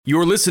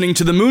You're listening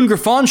to the Moon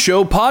Griffon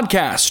Show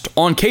podcast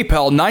on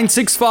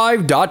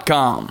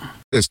KPEL965.com.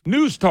 It's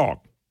News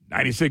Talk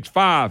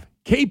 96.5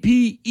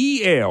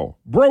 KPEL,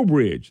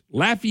 Brobridge,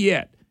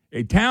 Lafayette,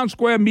 a Town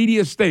Square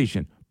media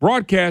station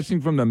broadcasting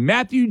from the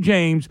Matthew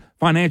James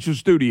Financial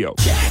Studio.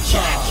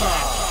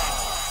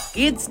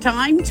 It's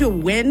time to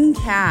win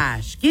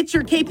cash. Get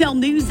your KPEL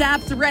News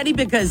apps ready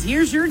because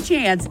here's your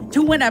chance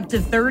to win up to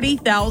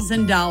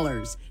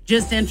 $30,000.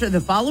 Just enter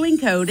the following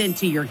code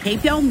into your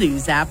KPEL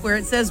News app where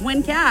it says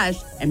win cash,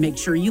 and make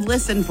sure you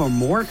listen for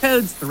more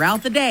codes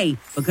throughout the day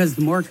because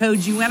the more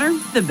codes you enter,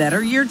 the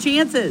better your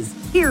chances.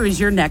 Here is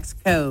your next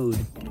code.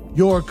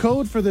 Your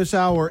code for this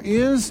hour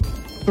is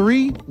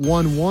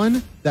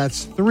 311.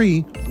 That's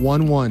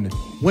 311.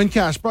 Win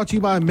Cash brought to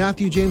you by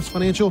Matthew James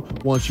Financial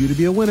wants you to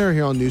be a winner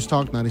here on News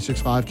Talk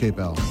 96.5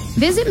 KPEL.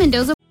 Visit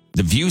Mendoza.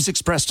 The views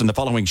expressed in the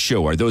following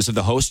show are those of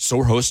the hosts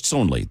or hosts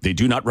only. They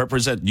do not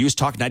represent News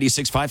Talk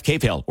 96.5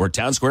 KPEL or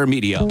Town Square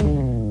Media.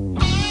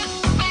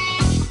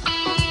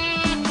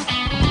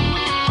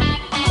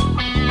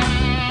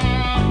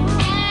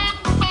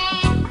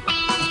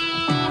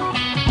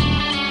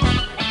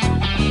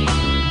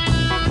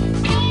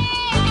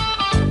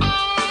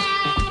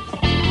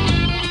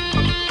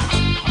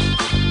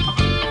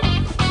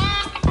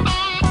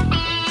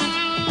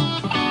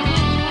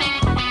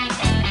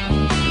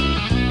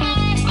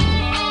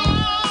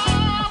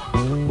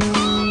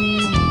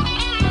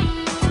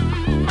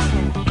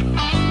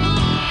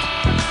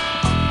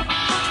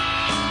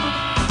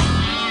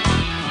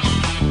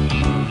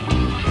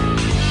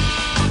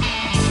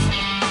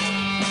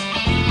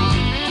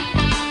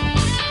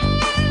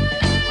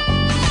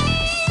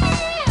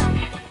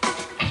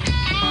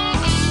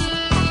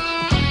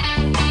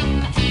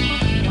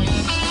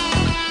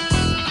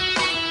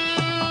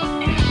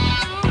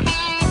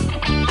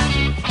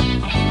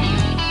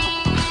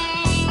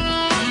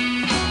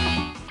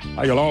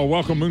 Hi, y'all.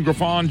 Welcome, Moon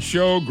Griffon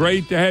Show.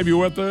 Great to have you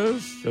with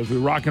us as we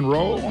rock and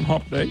roll on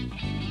Hump Day.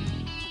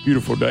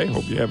 Beautiful day.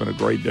 Hope you're having a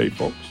great day,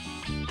 folks.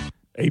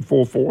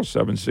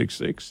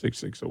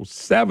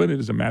 844-766-6607. It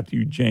is a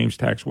Matthew James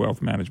Tax Wealth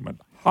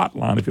Management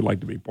hotline if you'd like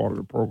to be part of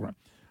the program.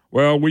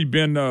 Well, we've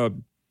been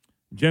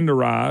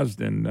genderized,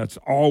 and that's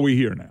all we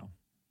hear now.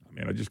 I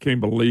mean, I just can't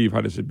believe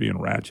how this is being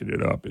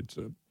ratcheted up. It's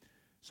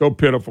so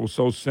pitiful,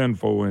 so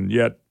sinful, and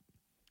yet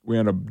we're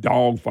in a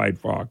dogfight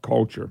for our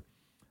culture.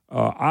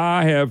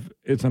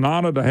 It's an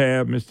honor to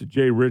have Mr.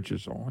 Jay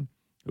Richards on,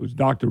 who's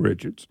Dr.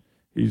 Richards.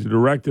 He's the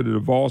director of the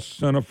DeVos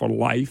Center for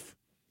Life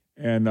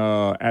and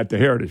at the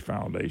Heritage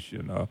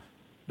Foundation.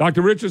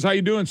 Dr. Richards, how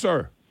you doing,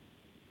 sir?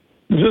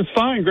 Just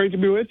fine. Great to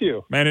be with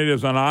you. Man, it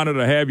is an honor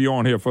to have you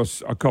on here for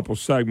a couple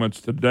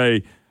segments today.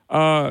 Give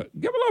a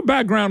little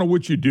background on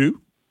what you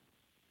do.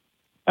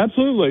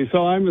 Absolutely.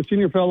 So I'm a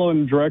senior fellow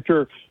and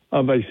director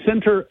of a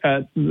center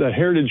at the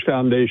Heritage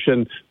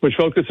Foundation, which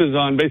focuses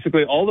on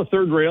basically all the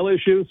third rail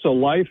issues, so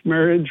life,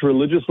 marriage,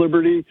 religious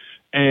liberty,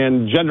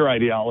 and gender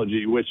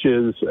ideology, which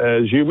is,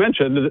 as you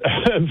mentioned at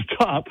the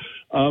top,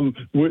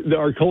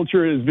 our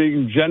culture is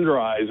being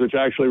genderized, which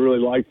I actually really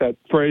like that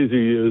phrase you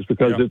use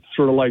because it's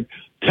sort of like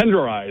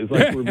tenderized,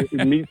 like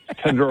meat's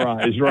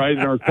tenderized, right?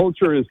 And our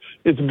culture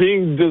it's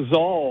being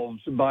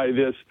dissolved by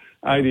this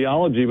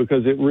ideology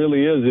because it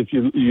really is, if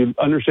you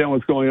understand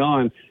what's going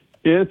on,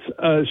 it's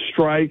a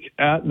strike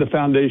at the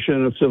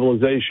foundation of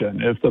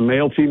civilization. If the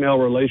male-female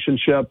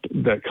relationship,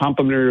 that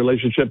complementary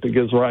relationship that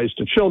gives rise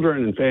to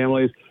children and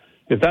families,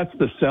 if that's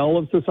the cell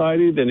of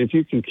society, then if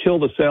you can kill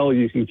the cell,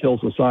 you can kill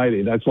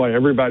society. That's why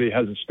everybody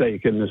has a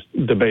stake in this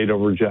debate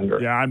over gender.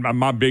 Yeah,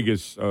 my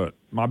biggest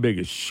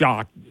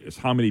shock is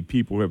how many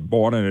people have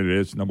bought into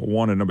this, number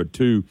one, and number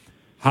two,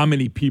 how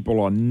many people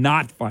are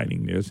not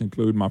fighting this,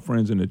 including my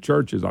friends in the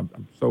churches.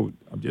 I'm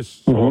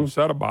just so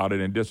upset about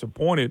it and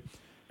disappointed.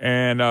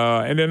 And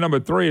then number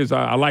three is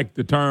I like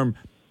the term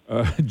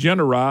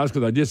genderized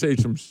because I just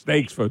ate some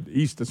steaks for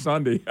Easter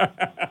Sunday.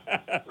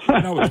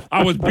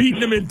 I was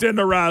beating them and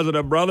tenderizing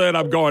them, brother, and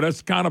I'm going,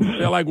 that's kind of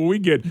like we're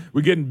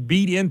getting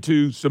beat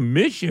into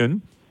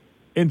submission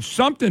in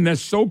something that's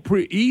so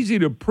easy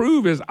to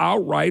prove is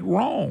outright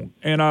wrong.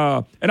 And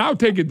I'll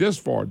take it this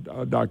far,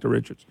 Dr.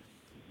 Richards.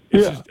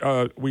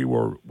 We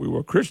were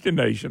a Christian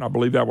nation. I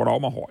believe that with all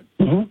my heart.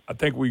 Mm-hmm. I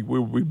think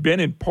we've been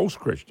in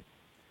post-Christian.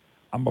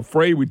 I'm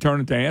afraid we turn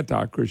into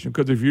anti-Christian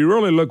because if you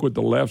really look what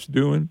the left's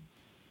doing,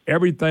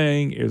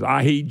 everything is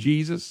I hate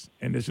Jesus,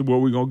 and this is where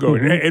we're going to go.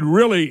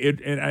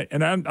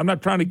 Mm-hmm. I'm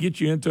not trying to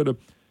get you into the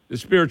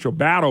spiritual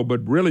battle,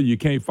 but really you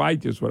can't fight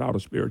this without a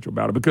spiritual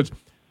battle because,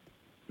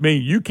 I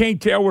mean, you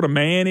can't tell what a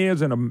man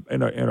is and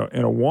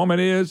a woman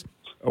is.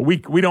 We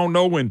don't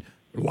know when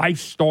life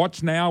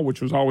starts now,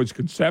 which was always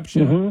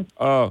conception.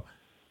 Mm-hmm.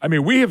 I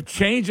mean, we have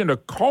changed in the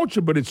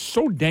culture, but it's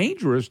so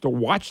dangerous to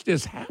watch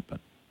this happen.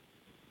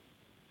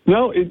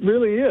 No, it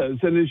really is.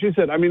 And as you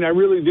said, I mean, I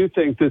really do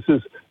think this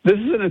is this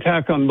is an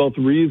attack on both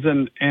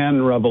reason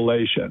and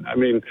revelation. I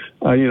mean,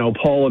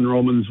 Paul in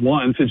Romans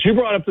 1, since you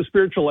brought up the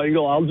spiritual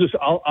angle,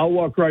 I'll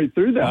walk right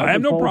through that. I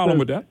have no problem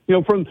with that.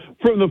 From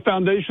the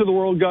foundation of the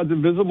world, God's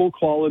invisible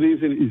qualities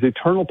and his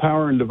eternal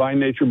power and divine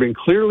nature being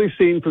clearly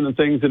seen from the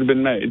things that have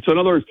been made. So in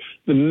other words,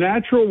 the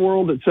natural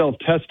world itself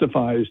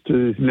testifies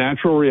to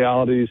natural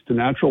realities, to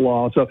natural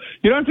law. So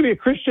you don't have to be a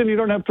Christian. You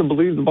don't have to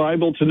believe the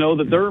Bible to know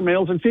that there are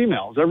males and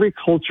females. Every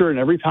culture and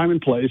every time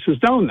and place has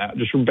known that,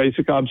 just from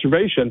basic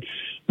observation.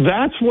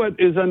 That's what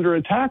is under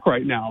attack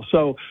right now.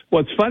 So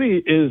what's funny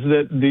is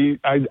that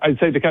I'd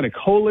say the kind of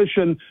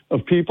coalition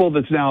of people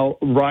that's now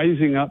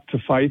rising up to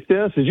fight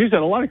this, as you said,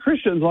 a lot of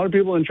Christians, a lot of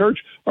people in church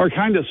are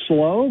kind of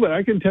slow, but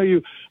I can tell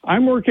you,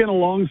 I'm working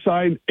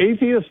alongside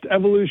atheist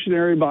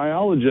evolutionary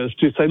biologists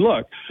to say,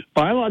 look,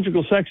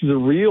 biological sex is a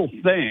real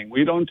thing.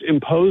 We don't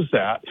impose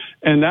that.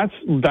 And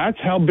that's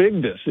how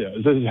big this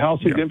is. This is how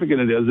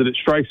significant it is, that it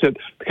strikes at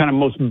the kind of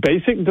most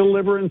basic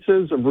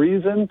deliverances of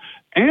reason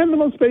and the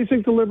most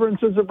basic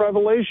deliverances of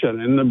revelation.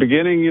 In the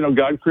beginning,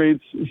 God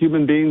creates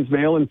human beings,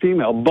 male and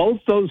female. Both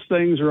those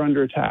things are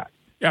under attack.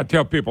 Yeah, I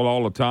tell people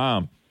all the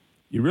time,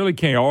 you really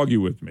can't argue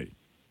with me.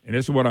 And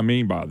this is what I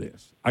mean by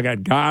this. I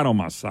got God on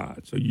my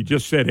side. So you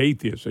just said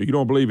atheist, so you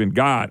don't believe in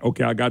God.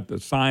 Okay, I got the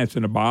science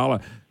and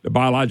the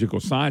biological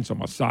science on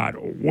my side.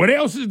 What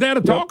else is there to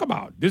talk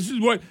about? This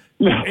is what,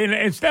 and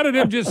instead of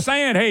them just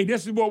saying, hey,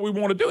 this is what we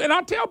want to do. And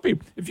I tell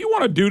people, if you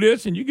want to do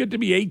this and you get to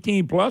be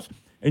 18 plus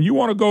and you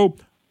want to go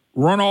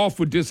run off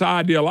with this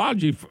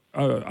ideology,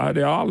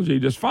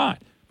 that's fine.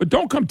 But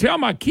don't come tell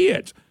my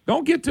kids.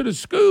 Don't get to the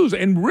schools.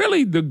 And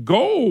really the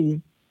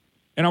goal,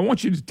 and I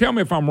want you to tell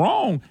me if I'm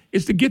wrong,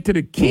 is to get to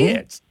the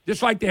kids,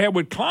 just like they have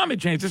with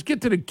climate change. Let's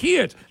get to the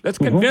kids. Let's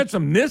convince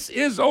them this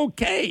is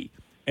okay.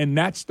 And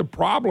that's the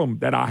problem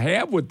that I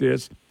have with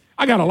this.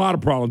 I got a lot of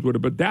problems with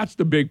it, but that's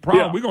the big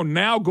problem. Yeah. We're going to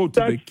now go to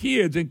the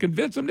kids and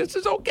convince them this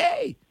is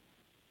okay.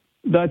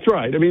 That's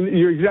right. I mean,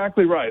 you're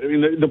exactly right. I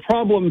mean, the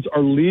problems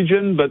are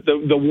legion, but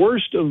the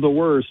worst of the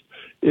worst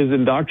is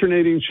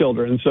indoctrinating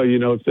children. So,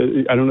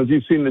 I don't know if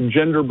you've seen the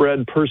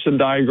genderbread person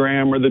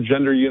diagram or the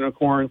gender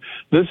unicorn.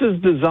 This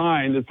is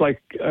designed, it's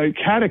like a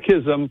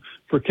catechism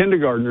for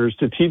kindergartners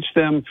to teach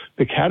them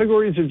the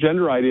categories of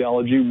gender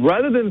ideology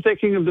rather than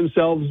thinking of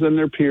themselves and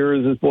their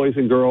peers as boys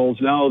and girls.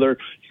 No, you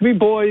can be a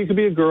boy, you can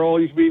be a girl,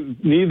 you can be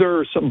neither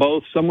or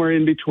both, somewhere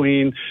in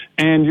between.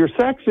 And your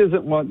sex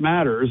isn't what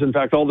matters. In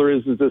fact, all there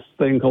is this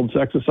thing called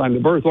sex assigned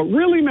at birth. What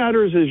really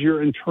matters is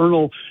your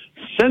internal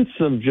sense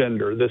of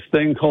gender, this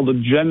thing called a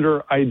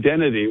gender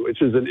identity,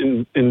 which is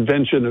an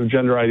invention of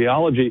gender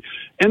ideology.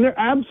 And they're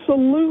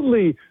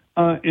absolutely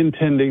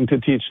intending to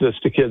teach this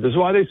to kids. This is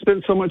why they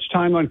spend so much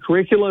time on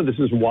curricula. This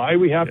is why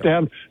we have to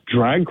have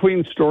Drag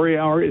Queen Story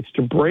Hour. It's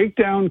to break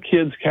down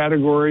kids'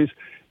 categories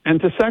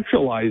and to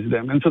sexualize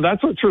them. And so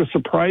that's what sort of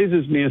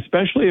surprises me,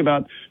 especially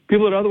about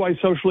people that are otherwise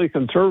socially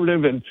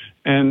conservative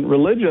and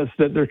religious,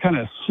 that they're kind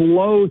of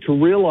slow to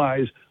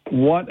realize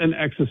what an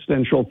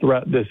existential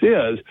threat this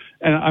is.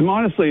 And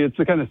it's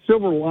the kind of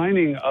silver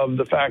lining of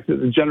the fact that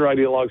the gender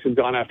ideologues have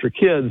gone after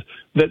kids,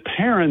 that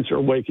parents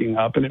are waking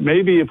up. And it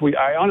may be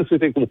I honestly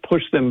think we'll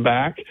push them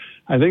back.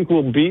 I think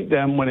we'll beat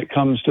them when it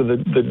comes to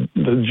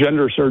the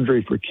gender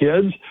surgery for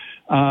kids.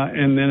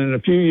 And then in a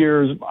few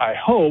years, I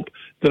hope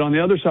that on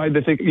the other side,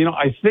 they think,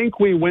 I think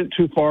we went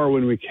too far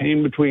when we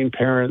came between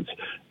parents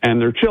and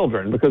their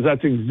children, because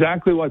that's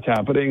exactly what's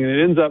happening. And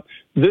it ends up,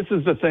 this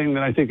is the thing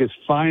that I think has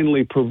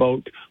finally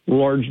provoked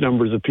large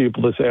numbers of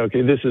people to say,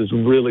 okay, this is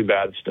really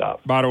bad stuff.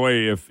 By the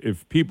way,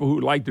 if people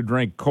who like to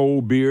drink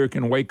cold beer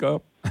can wake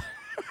up,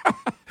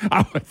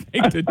 I would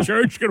think the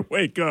church could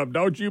wake up.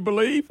 Don't you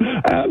believe?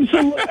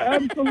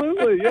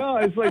 Absolutely. Yeah.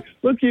 It's like,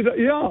 look,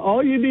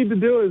 all you need to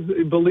do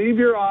is believe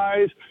your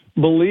eyes,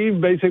 believe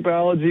basic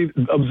biology,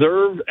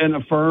 observe and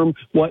affirm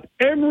what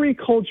every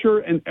culture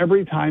and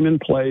every time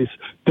and place,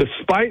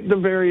 despite the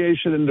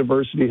variation and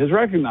diversity, has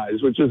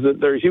recognized, which is that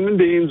they're human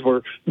beings.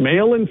 We're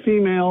male and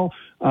female.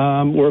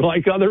 We're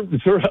like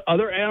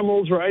other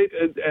animals, right?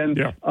 And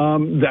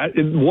that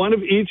one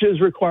of each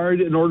is required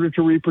in order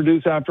to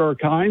reproduce after our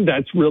kind.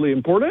 That's really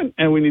important.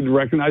 And we need to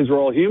recognize we're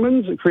all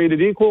humans,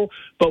 created equal,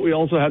 but we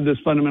also have this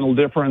fundamental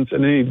difference,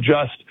 and any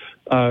just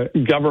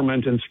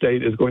government and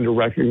state is going to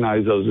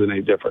recognize those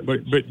innate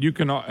differences. But you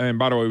can, and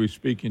by the way, we're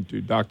speaking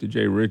to Dr.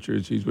 Jay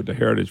Richards. He's with the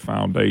Heritage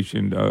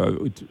Foundation,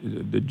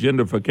 the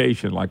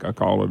gentrification, like I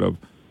call it,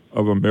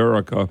 of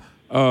America.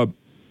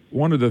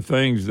 One of the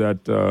things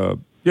that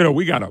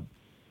we got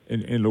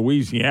in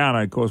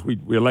Louisiana, of course, we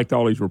elect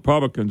all these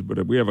Republicans,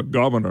 but we have a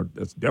governor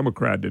that's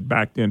Democrat that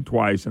backed in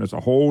twice, and it's a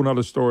whole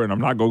other story, and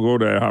I'm not going to go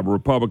there how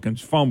Republicans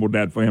fumbled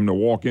that for him to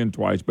walk in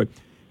twice, but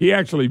he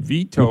actually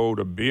vetoed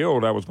a bill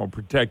that was going to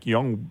protect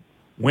young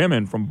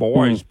women from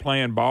boys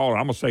playing ball, and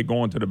I'm going to say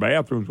going to the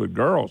bathrooms with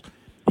girls.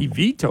 He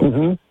vetoed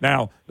it.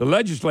 Now, the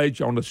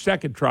legislature on the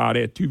second trial,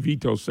 they had 2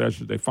 veto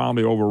sessions. They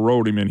finally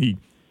overrode him, and he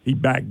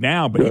backed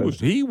down, but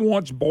he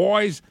wants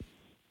boys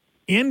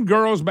in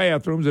girls'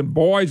 bathrooms and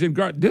boys in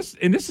girls. This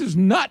is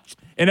nuts,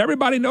 and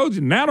everybody knows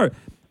it. Now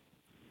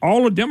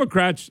all the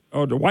Democrats,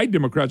 or the white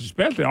Democrats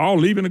especially, are all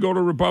leaving to go to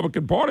the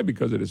Republican Party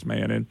because of this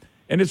man.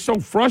 And it's so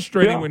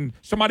frustrating when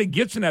somebody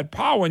gets in that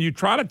power and you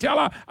try to tell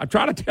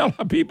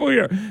our people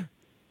here,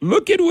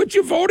 look at what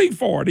you're voting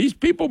for. These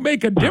people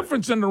make a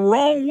difference in the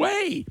wrong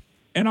way.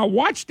 And I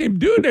watched him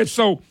do this.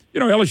 So,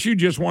 LSU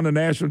just won the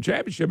national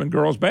championship in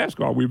girls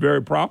basketball. We're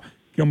very proud.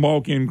 Kim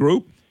Mulkey and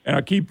group. And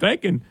I keep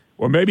thinking,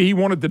 well, maybe he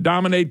wanted to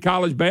dominate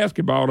college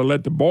basketball to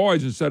let the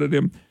boys, instead of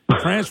them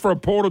transfer a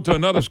portal to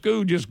another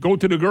school, just go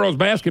to the girls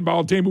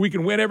basketball team and we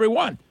can win every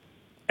one.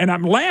 And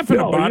I'm laughing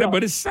about it,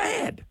 but it's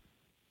sad.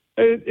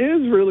 It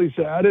is really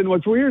sad. And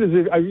what's weird is,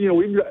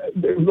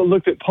 we've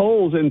looked at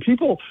polls, and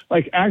people,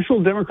 like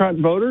actual Democrat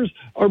voters,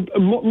 are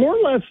more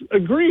or less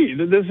agree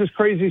that this is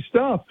crazy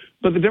stuff.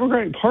 But the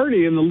Democratic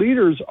Party and the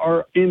leaders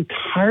are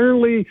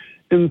entirely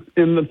in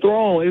the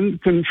thrall,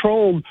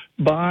 controlled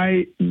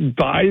by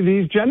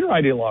these gender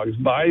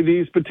ideologues, by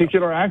these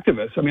particular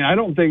activists. I mean, I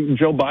don't think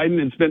Joe Biden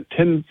had spent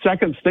 10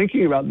 seconds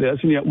thinking about this,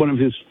 and yet one of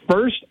his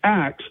first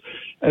acts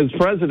as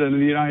president of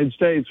the United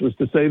States was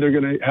to say they're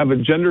going to have a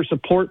gender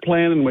support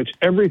plan in which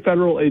every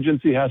federal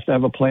agency has to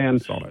have a plan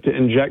to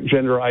inject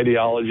gender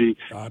ideology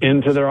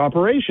into their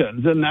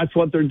operations. And that's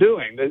what they're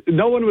doing.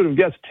 No one would have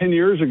guessed 10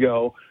 years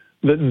ago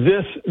that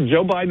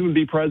Joe Biden would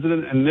be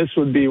president and this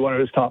would be one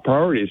of his top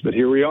priorities. But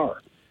here we are.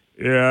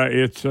 Yeah,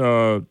 it's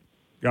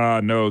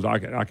God knows I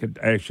could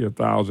ask you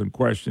 1,000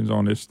 questions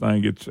on this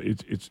thing.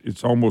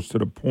 It's almost to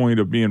the point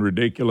of being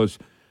ridiculous.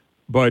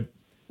 But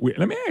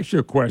let me ask you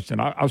a question.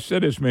 I've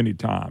said this many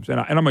times,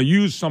 and I'm going to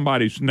use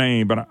somebody's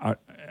name, but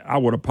I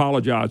would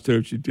apologize to her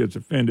if she gets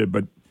offended.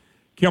 But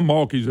Kim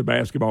Mulkey's a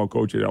basketball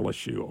coach at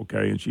LSU,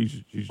 okay, and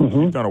she's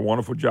done a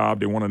wonderful job.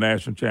 They won a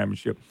national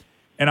championship.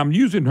 And I'm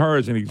using her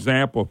as an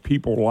example of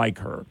people like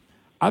her.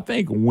 I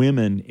think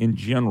women in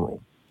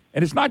general,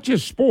 and it's not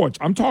just sports,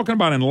 I'm talking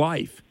about in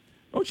life.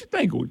 Don't you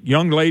think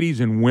young ladies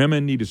and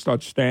women need to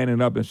start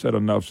standing up and say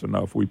enough's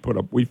enough? We've put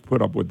up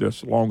with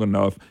this long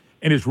enough.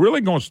 And it's really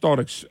going to start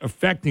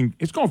affecting –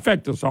 it's going to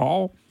affect us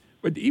all.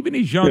 But even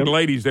these young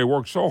ladies, they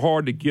work so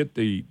hard to get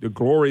the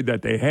glory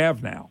that they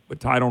have now with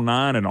Title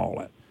IX and all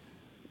that.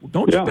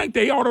 Don't you think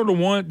they ought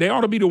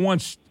to be the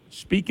ones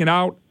speaking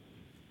out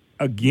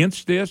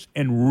against this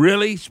and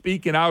really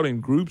speaking out in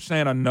groups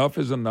saying enough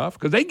is enough?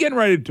 Because they're getting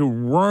ready to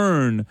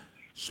ruin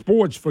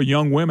sports for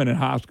young women in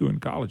high school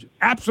and college.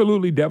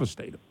 Absolutely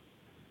devastating.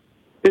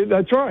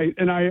 That's right,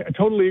 and I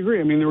totally agree.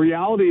 I mean, the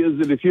reality is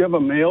that if you have a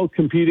male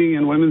competing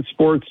in women's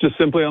sports just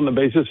simply on the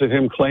basis of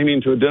him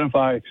claiming to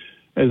identify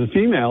as a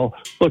female,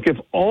 look, if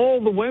all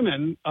the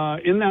women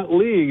in that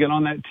league and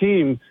on that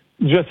team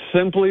just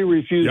simply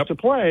refuse to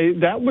play,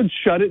 that would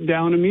shut it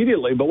down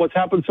immediately. But what's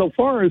happened so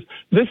far is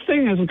this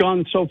thing has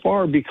gone so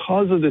far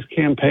because of this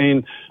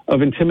campaign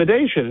of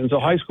intimidation. And so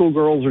high school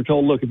girls are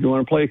told, look, if you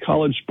want to play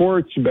college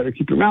sports, you better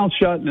keep your mouth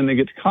shut. And then they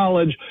get to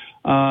college.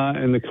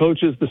 And the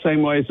coaches the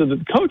same way. So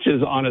the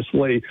coaches,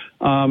 honestly,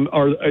 I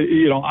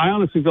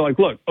honestly feel like,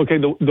 look, okay,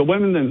 the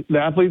women and the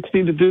athletes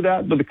need to do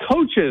that, but the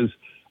coaches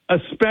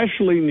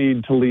especially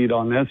need to lead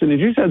on this. And as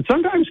you said,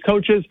 sometimes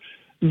coaches,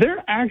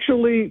 their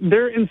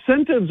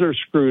incentives are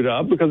screwed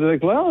up because they're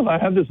like, well, if I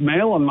have this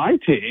male on my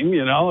team,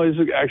 is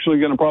actually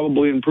going to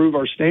probably improve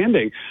our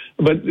standing.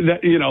 But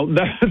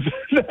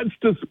that's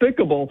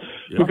despicable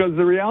because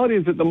the reality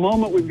is at the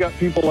moment we've got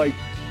people like,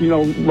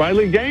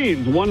 Riley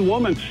Gaines, one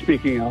woman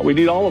speaking out. We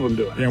need all of them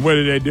doing it. And what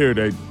did they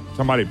do?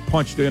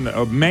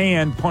 A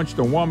man punched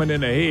a woman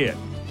in the head.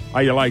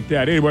 How you like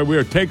that? Anyway,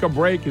 we'll take a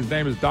break. His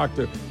name is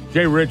Dr.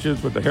 Jay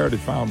Richards with the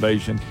Heritage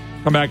Foundation.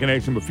 Come back and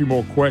ask him a few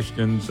more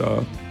questions.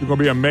 You're going to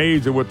be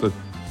amazed at what the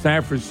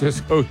San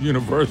Francisco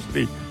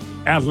University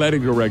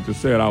athletic director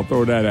said. I'll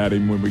throw that at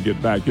him when we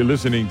get back. You're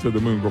listening to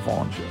the Moon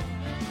Griffon Show.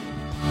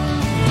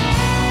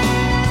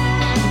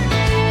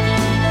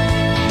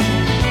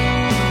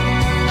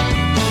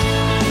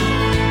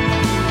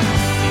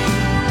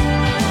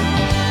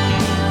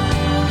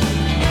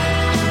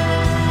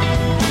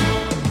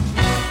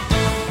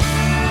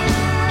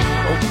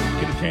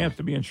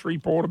 To be in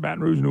Shreveport or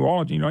Baton Rouge, New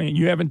Orleans, and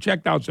you haven't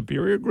checked out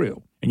Superior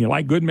Grill, and you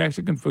like good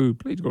Mexican food,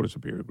 please go to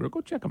Superior Grill.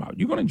 Go check them out.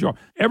 You're going to enjoy.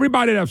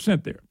 Everybody that I've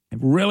sent there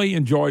have really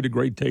enjoyed the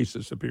great taste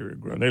of Superior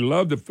Grill. They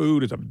love the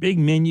food. It's a big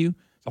menu.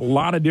 It's a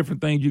lot of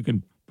different things you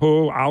can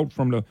pull out,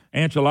 from the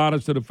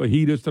enchiladas to the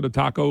fajitas to the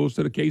tacos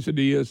to the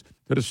quesadillas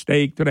to the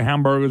steak to the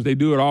hamburgers. They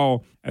do it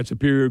all at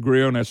Superior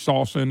Grill, and that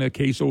salsa and that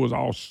queso is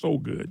all so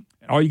good.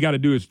 All you got to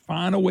do is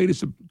find a way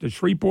to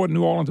Shreveport,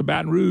 New Orleans, or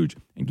Baton Rouge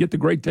and get the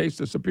great taste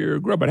of Superior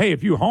Grill. But, hey,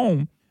 if you're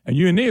home and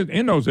you're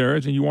in those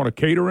areas and you want a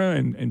caterer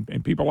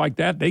and people like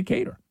that, they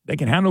cater. They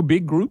can handle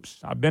big groups.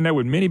 I've been there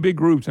with many big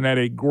groups and had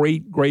a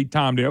great, great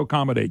time. They'll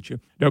accommodate you.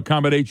 They'll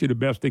accommodate you the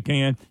best they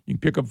can. You can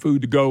pick up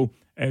food to go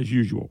as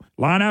usual.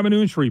 Line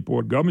Avenue in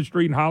Shreveport, Government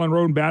Street and Highland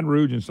Road in Baton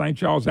Rouge, and St.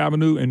 Charles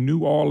Avenue in New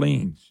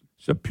Orleans.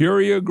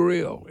 Superior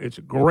Grill. It's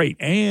great.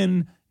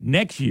 And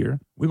next year,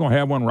 we're going to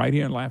have one right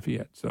here in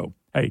Lafayette. So,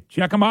 hey,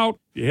 check them out.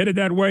 If you're headed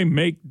that way,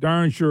 make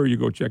darn sure you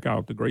go check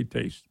out the great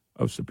taste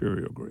of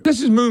Superior Grill.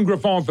 This is Moon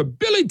Griffon for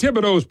Billy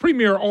Thibodeau's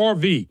Premier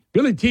RV.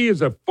 Billy T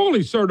is a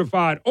fully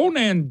certified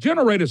Onan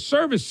generator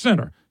service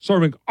center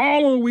serving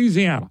all of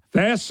Louisiana.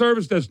 Fast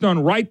service that's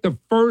done right the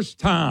first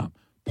time.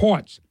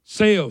 Parts,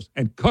 sales,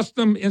 and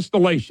custom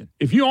installation.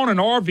 If you own an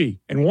RV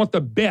and want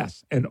the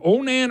best, an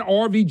Onan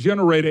RV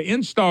generator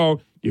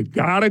installed, you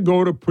gotta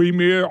go to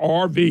Premier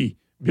RV.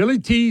 Billy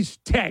T's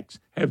techs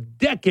have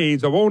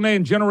decades of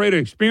Onan generator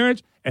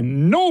experience,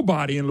 and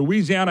nobody in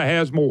Louisiana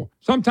has more.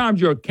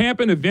 Sometimes your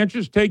camping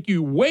adventures take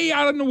you way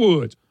out in the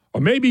woods,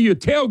 or maybe you're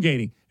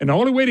tailgating, and the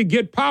only way to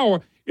get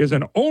power is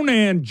an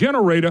Onan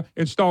generator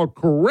installed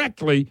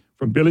correctly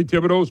from Billy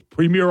Thibodeau's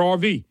Premier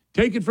RV.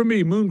 Take it from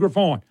me, Moon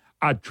Griffon.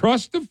 I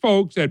trust the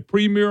folks at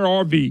Premier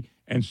RV,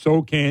 and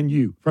so can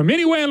you. From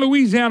anywhere in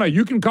Louisiana,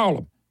 you can call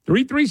them.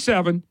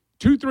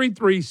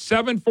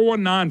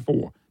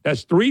 337-233-7494.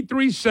 That's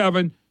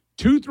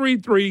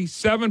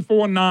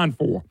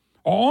 337-233-7494.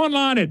 Or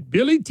online at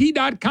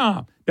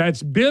BillyT.com.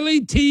 That's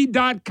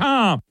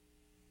BillyT.com.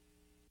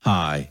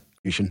 Hi.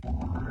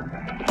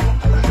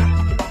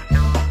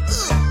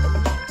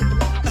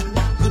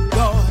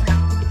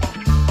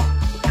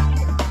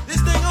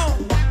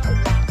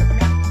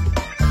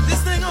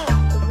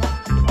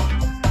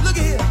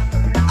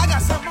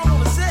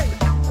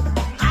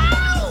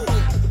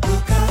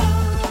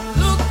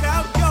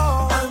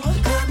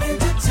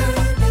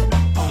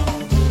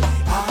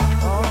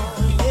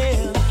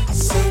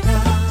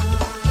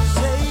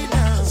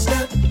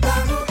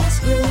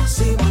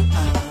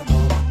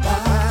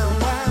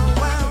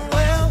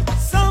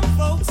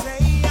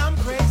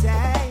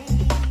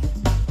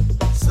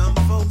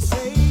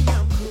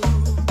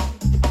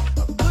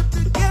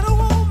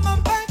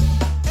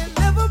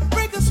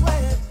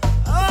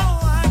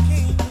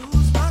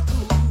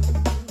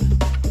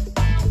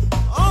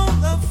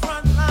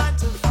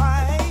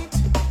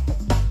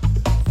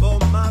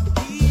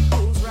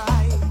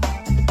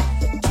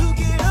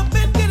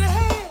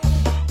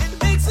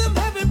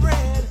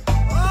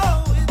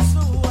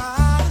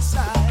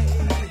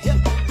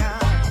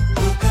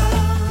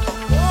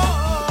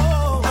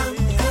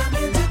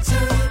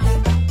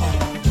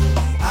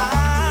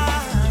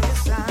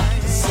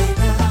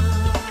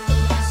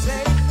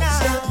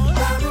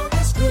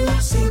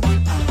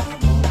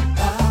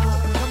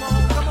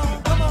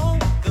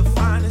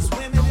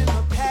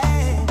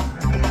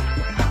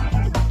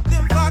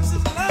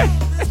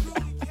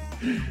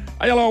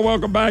 Hello,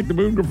 welcome back to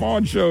Moon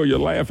Griffon Show, your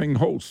laughing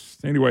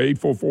host. Anyway,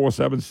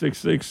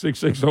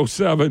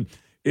 844-766-6607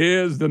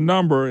 is the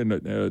number.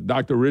 And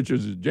Dr.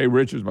 Richards, Jay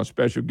Richards, my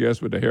special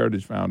guest with the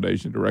Heritage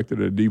Foundation, director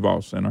of the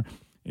DeVos Center.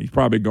 He's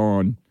probably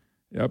going,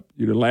 yep,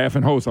 you're the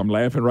laughing host. I'm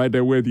laughing right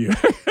there with you.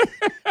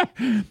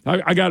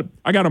 I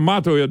got a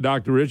motto here,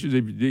 Dr. Richards.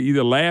 If you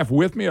either laugh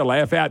with me or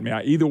laugh at me.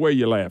 Either way,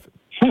 you're laughing.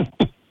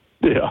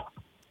 Yeah.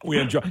 We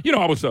enjoy. You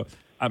know,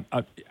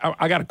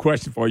 I got a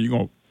question for you. You're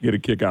going to get a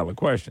kick out of the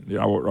question.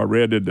 I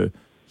read that the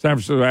San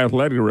Francisco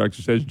Athletic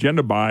Director says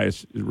gender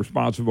bias is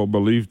responsible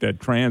belief that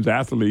trans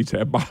athletes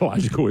have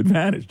biological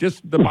advantage.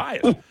 Just the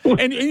bias.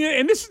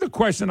 and this is the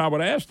question I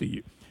would ask to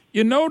you.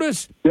 You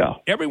notice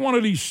every one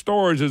of these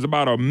stories is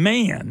about a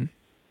man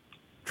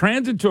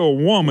trans into a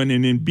woman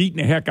and then beating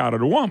the heck out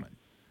of the woman.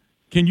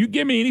 Can you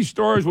give me any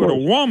stories where a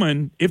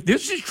woman, if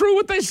this is true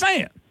what they're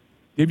saying,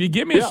 if you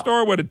give me a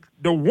story where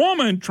the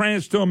woman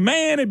trans to a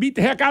man and beat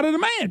the heck out of the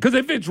man? Because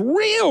if it's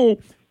real,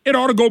 it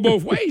ought to go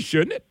both ways,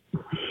 shouldn't it?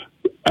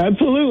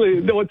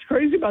 Absolutely. What's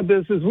crazy about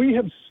this is we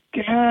have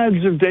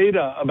scads of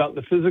data about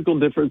the physical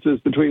differences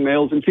between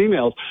males and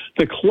females.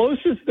 The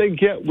closest they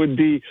get would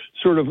be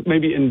sort of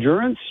maybe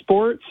endurance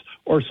sports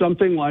or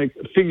something like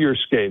figure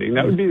skating.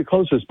 That would be the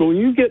closest. But when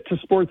you get to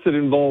sports that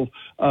involve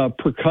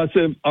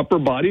percussive upper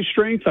body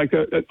strength, like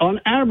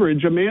on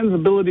average, a man's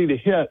ability to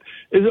hit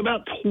is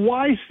about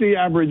twice the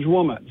average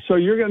woman. So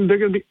they're going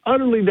to be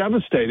utterly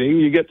devastating.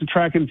 You get to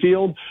track and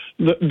field,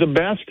 the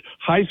best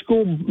high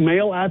school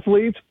male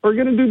athletes are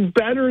going to do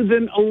better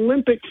than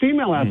Olympic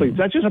female athletes.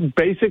 That's just a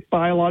basic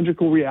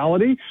biological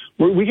reality.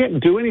 We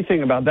can't do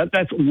anything about that.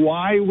 That's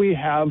why we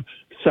have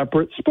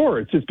separate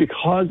sports. It's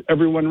because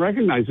everyone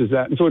recognizes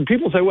that. And so when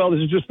people say, well,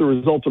 this is just the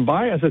result of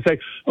bias, I say,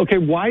 okay,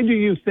 why do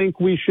you think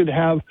we should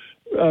have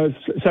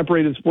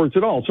separated sports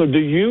at all? So do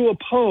you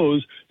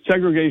oppose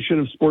segregation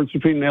of sports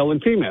between male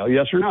and female?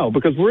 Yes or no?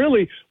 Because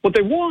really what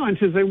they want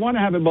is they want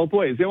to have it both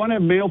ways. They want to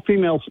have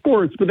male-female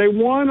sports, but they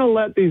want to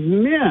let these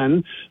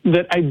men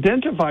that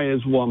identify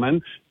as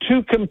women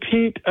to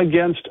compete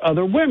against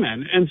other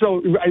women. And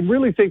so I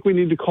really think we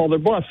need to call their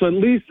bluff. So at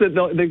least that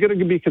they're going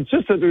to be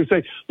consistent. They're going to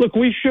say, look,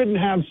 we shouldn't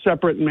have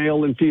separate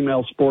male and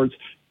female sports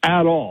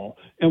at all.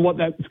 And what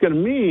that's going to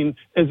mean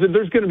is that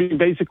there's going to be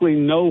basically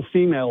no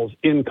females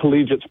in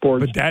collegiate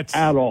sports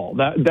at all.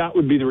 That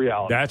would be the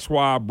reality. That's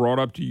why I brought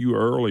up to you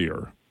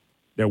earlier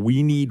that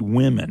we need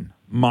women,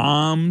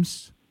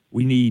 moms,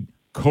 we need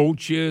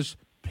coaches,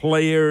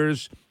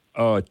 players,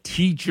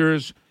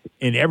 teachers,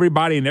 and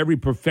everybody in every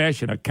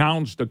profession,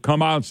 accountants, to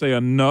come out and say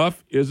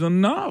enough is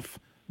enough.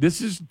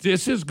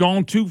 This has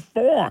gone too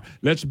far.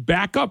 Let's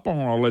back up on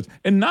all this.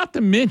 And not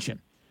to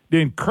mention,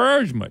 the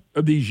encouragement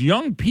of these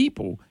young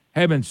people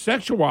having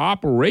sexual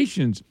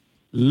operations,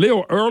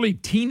 little early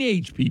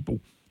teenage people,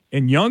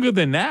 and younger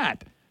than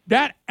that,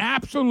 that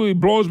absolutely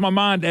blows my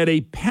mind that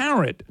a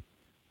parent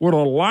would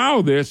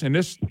allow this. And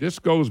this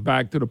goes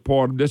back to the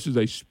part of this is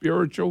a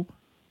spiritual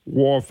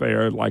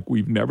warfare like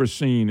we've never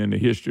seen in the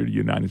history of the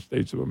United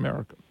States of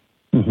America.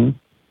 Mm-hmm.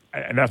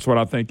 And that's what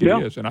I think it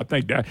is. And I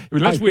think that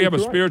unless we have a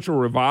spiritual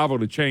revival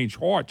to change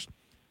hearts,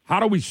 how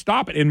do we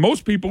stop it? And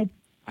most people,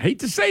 I hate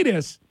to say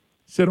this,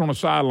 sit on the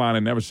sideline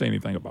and never say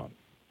anything about it.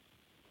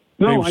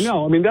 No, I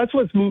know. I mean, that's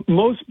what's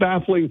most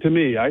baffling to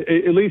me.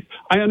 At least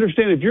I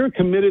understand if you're a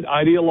committed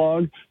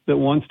ideologue that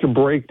wants to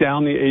break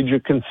down the age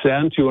of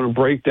consent, you want to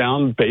break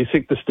down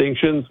basic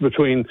distinctions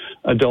between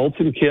adults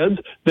and kids,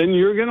 then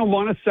you're going to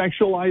want to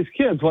sexualize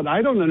kids. What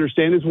I don't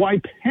understand is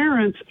why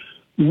parents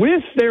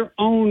with their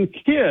own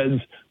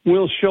kids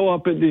will show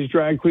up at these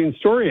drag queen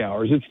story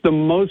hours. It's the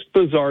most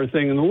bizarre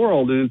thing in the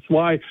world. And it's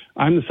why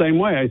I'm the same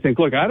way. I think,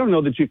 look, I don't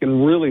know that you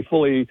can really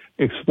fully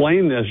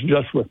explain this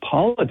just with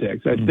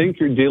politics. I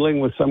think you're dealing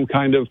with some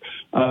kind of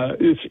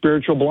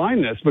spiritual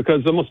blindness,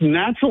 because the most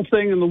natural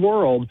thing in the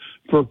world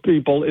for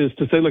people is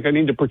to say, look, I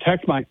need to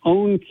protect my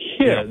own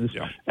kids,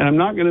 and I'm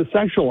not going to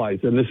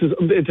sexualize them. This is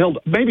until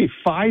maybe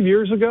 5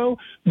 years ago,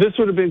 this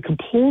would have been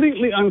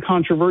completely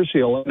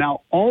uncontroversial.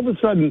 Now, all of a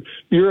sudden,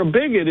 you're a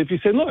bigot if you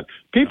say, look,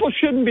 people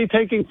shouldn't be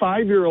taking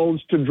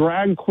 5-year-olds to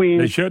drag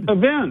queen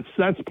events.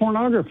 That's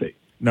pornography.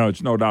 No,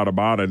 it's no doubt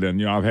about it. And,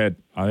 you know,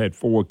 I had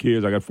 4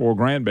 kids. I got 4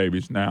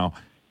 grandbabies now.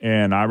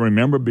 And I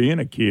remember being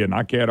a kid, and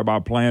I cared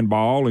about playing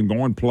ball and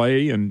going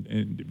play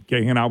and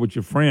hanging out with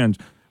your friends.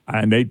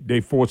 And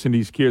they forcing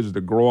these kids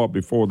to grow up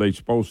before they're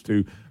supposed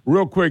to.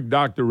 Real quick,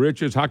 Dr.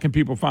 Richards, how can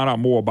people find out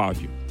more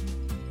about you?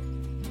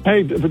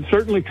 Hey, but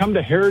certainly come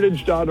to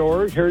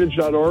heritage.org,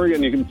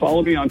 and you can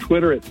follow me on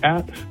Twitter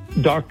at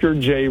Dr.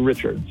 J.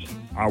 Richards.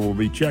 I will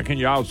be checking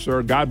you out,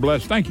 sir. God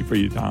bless. Thank you for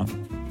your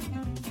time.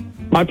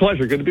 My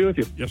pleasure. Good to be with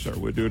you. Yes, sir.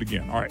 We'll do it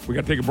again. All right. We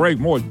got to take a break.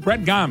 More.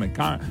 Brett Guyman,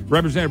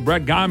 Representative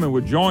Brett Guyman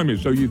would join me.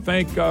 So you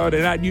think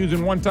they're not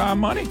using one-time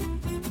money?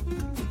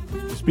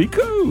 Just be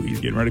cool. He's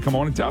getting ready to come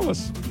on and tell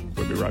us.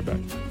 We'll be right back.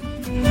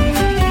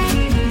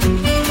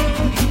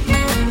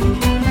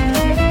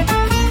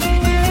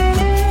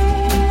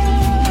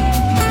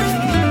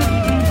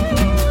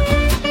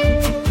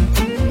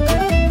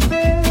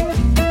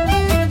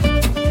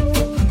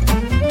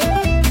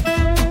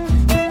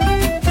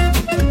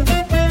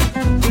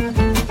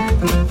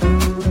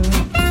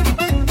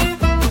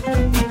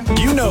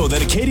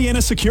 That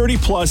Acadiana Security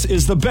Plus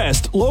is the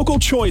best local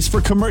choice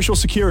for commercial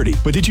security.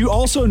 But did you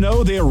also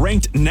know they are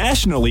ranked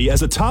nationally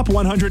as a top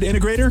 100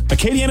 integrator?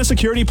 Acadiana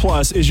Security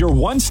Plus is your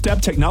one-step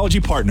technology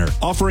partner,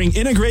 offering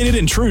integrated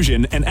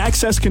intrusion and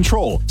access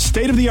control,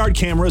 state-of-the-art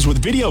cameras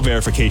with video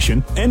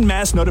verification, and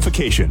mass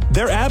notification.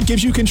 Their app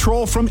gives you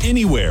control from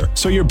anywhere,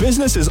 so your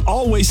business is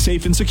always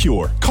safe and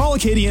secure. Call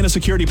Acadiana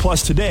Security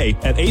Plus today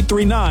at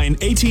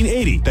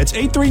 839-1880. That's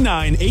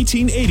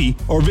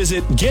 839-1880, or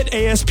visit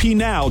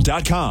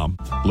getaspnow.com.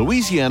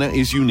 Louisiana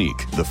is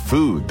unique. The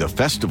food, the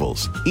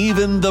festivals,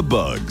 even the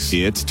bugs.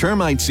 It's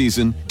termite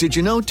season. Did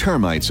you know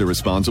termites are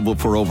responsible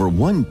for over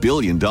 $1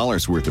 billion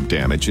worth of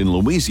damage in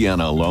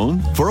Louisiana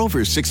alone? For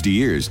over 60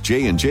 years,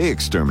 J&J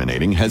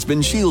Exterminating has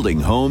been shielding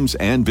homes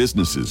and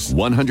businesses.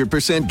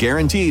 100%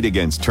 guaranteed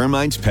against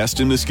termites,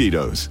 pests, and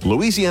mosquitoes.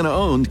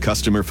 Louisiana-owned,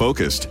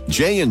 customer-focused.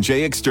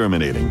 J&J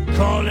Exterminating.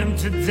 Call him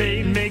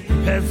today, make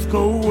pests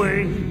go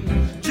away.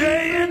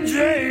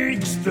 J&J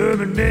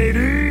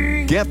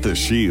Exterminating. Get the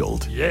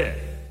shield. Yeah.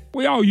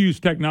 We all use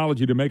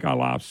technology to make our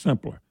lives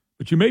simpler,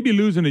 but you may be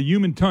losing a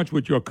human touch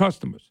with your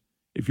customers.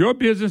 If your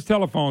business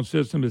telephone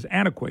system is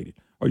antiquated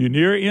or you're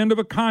near the end of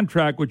a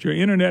contract with your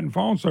internet and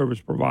phone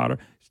service provider,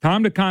 it's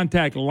time to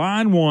contact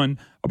Line One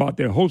about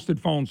their hosted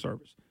phone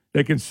service.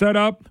 They can set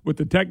up with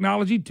the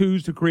technology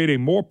tools to create a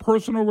more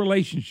personal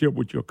relationship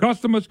with your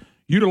customers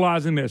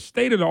utilizing their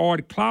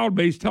state-of-the-art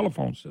cloud-based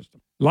telephone system.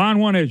 Line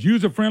One has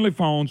user-friendly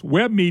phones,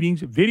 web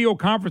meetings, video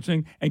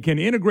conferencing, and can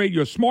integrate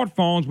your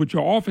smartphones with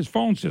your office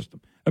phone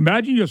system.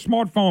 Imagine your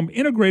smartphone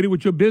integrated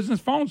with your business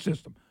phone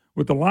system.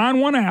 With the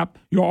Line One app,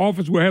 your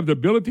office will have the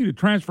ability to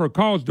transfer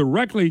calls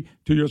directly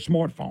to your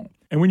smartphone.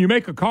 And when you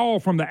make a call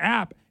from the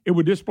app, it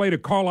will display the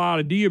call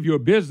ID of your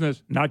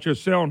business, not your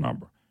cell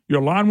number.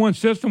 Your Line One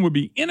system will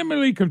be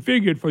intimately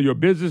configured for your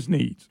business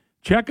needs.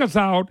 Check us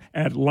out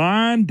at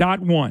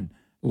Line.one.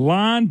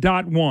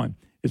 Line.one.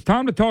 It's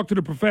time to talk to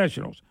the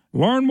professionals.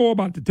 Learn more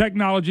about the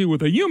technology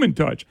with a human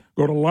touch.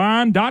 Go to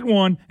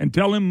Line.one and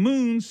tell him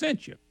Moon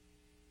sent you.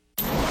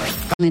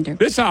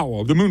 This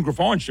hour of the Moon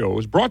Griffon Show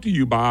is brought to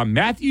you by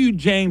Matthew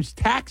James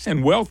Tax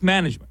and Wealth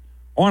Management.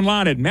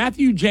 Online at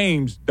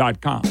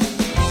MatthewJames.com.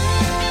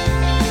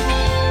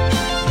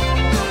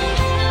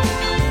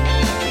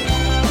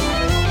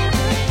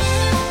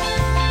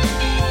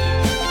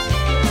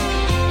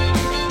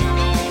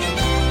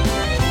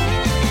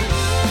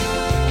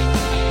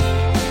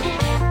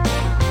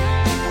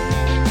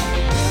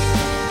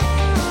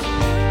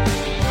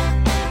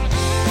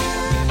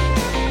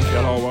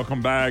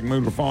 Welcome back,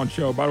 Moon Griffon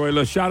Show. By the way,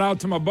 let's shout out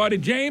to my buddy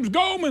James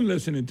Goldman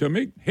listening to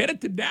me. Headed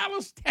to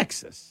Dallas,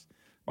 Texas.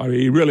 By the way,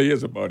 he really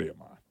is a buddy of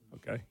mine,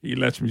 okay? He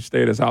lets me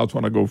stay at his house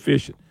when I go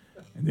fishing.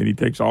 And then he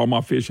takes all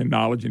my fishing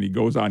knowledge and he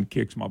goes out and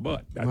kicks my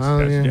butt. That's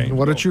James.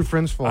 What are true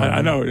friends for?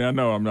 I know.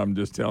 I'm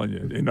just telling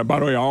you. And by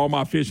the way, all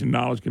my fishing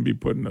knowledge can be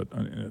put in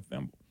a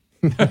thimble.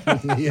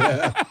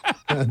 Yeah,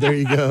 there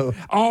you go.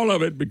 All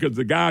of it, because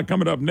the guy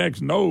coming up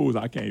next knows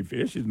I can't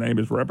fish. His name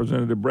is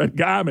Representative Brett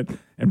Guyman.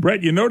 And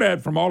Brett, you know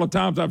that from all the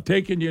times I've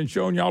taken you and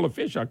shown you all the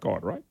fish I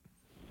caught, right?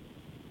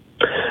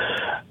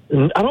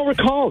 I don't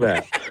recall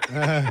that.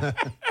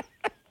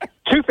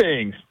 Two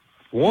things.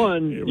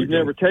 One, you've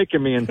never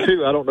taken me, and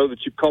two, I don't know that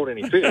you've caught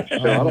any fish.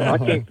 So I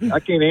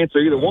can't answer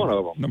either one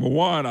of them. Number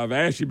one, I've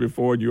asked you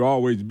before, and you're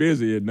always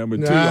busy. And number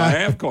two, I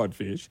have caught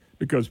fish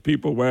because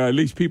at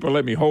least people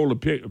let me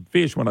hold a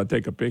fish when I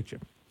take a picture.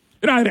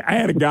 I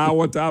had a guy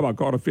one time, I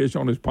caught a fish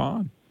on his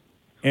pond,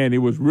 and it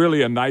was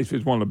really a nice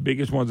fish, one of the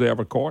biggest ones I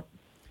ever caught.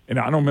 And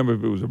I don't remember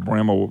if it was a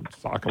brim or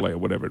sockeye or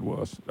whatever it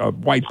was, a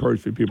white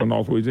perch for people in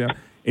North Louisiana.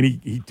 And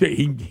he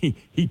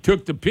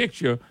took the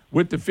picture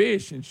with the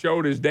fish and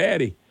showed his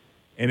daddy.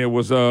 And it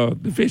was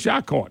the fish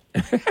I caught.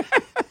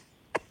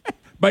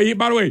 By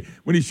the way,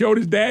 when he showed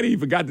his daddy, he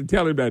forgot to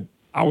tell him that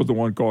I was the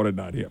one caught it,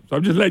 not him. So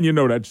I'm just letting you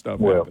know that stuff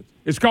happens.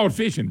 It's called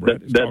fishing,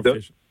 Brett.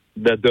 Fishing.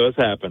 That does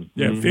happen.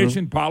 Yeah,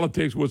 fishing,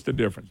 politics, what's the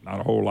difference?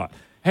 Not a whole lot.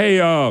 Hey,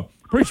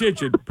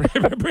 appreciate you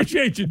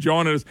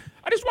joining us.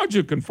 I just want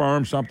you to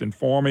confirm something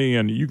for me,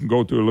 and you can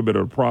go through a little bit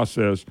of the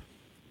process.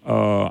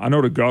 I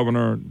know the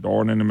governor,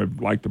 Darden, and them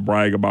have liked to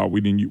brag about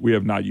we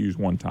have not used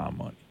one-time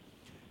money.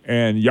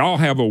 And y'all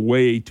have a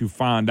way to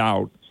find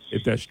out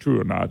if that's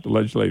true or not, the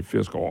Legislative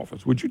Fiscal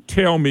Office. Would you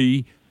tell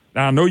me,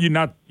 now I know you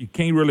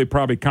can't really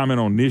probably comment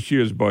on this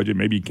year's budget,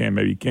 maybe you can,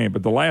 maybe you can't,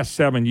 but the last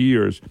 7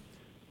 years,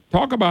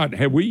 talk about,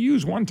 have we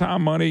used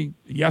one-time money,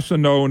 yes or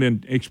no, and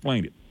then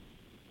explain it.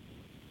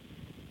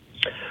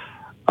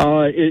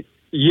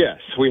 Yes,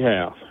 we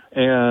have.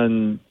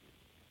 And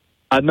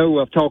I know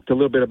I've talked a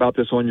little bit about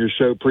this on your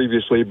show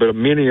previously, but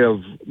many of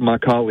my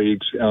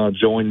colleagues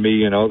joined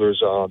me and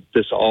others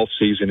this off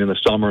season in the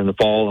summer and the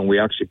fall, and we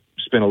actually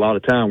spent a lot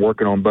of time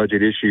working on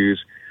budget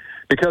issues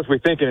because we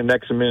think in the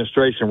next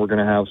administration we're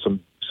going to have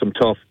some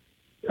tough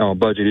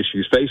budget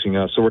issues facing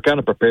us. So we're kind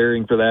of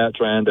preparing for that,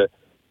 trying to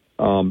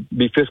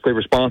be fiscally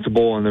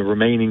responsible in the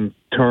remaining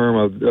term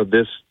of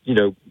this,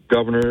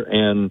 governor,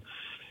 and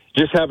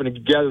just having to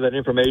gather that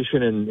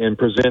information and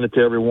present it to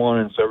everyone,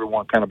 and so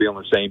everyone kind of be on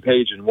the same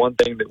page. And one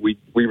thing that we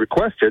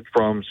requested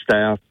from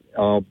staff,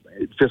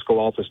 fiscal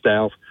office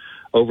staff,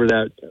 over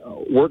that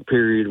work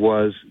period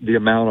was the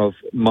amount of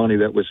money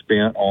that was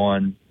spent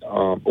on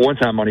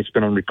one-time money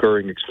spent on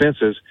recurring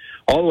expenses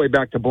all the way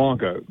back to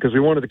Blanco, because we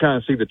wanted to kind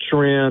of see the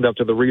trend up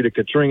to the Rita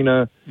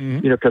Katrina,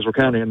 because we're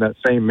kind of in that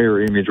same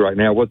mirror image right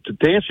now. Well,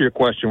 to answer your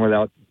question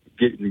without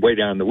getting way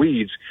down in the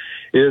weeds,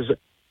 is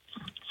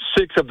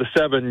 6 of the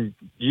 7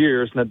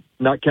 years,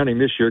 not counting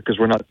this year because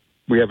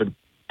we haven't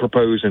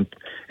proposed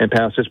and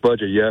passed this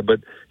budget yet,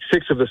 but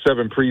 6 of the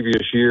 7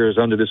 previous years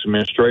under this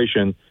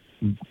administration,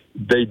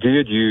 they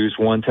did use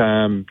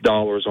one-time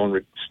dollars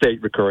on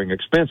state recurring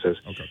expenses.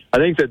 Okay. I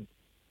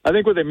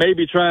think what they may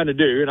be trying to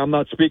do, and I'm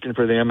not speaking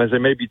for them, is they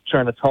may be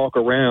trying to talk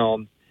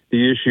around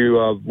the issue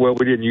of, well,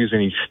 we didn't use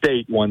any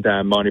state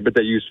one-time money, but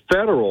they used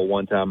federal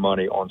one-time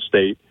money on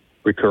state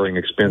recurring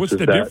expenses.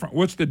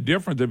 What's the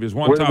difference if it's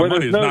one-time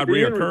money is not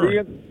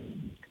reoccurring?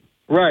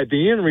 Right.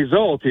 The end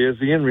result is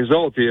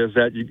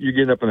that you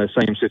get up in the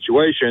same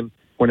situation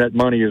when that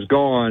money is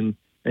gone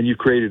and you've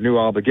created new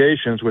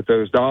obligations with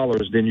those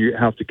dollars. Then you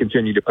have to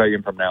continue to pay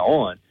them from now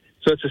on.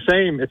 So it's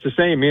the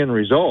same end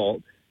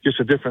result, just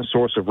a different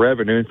source of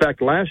revenue. In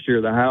fact, last year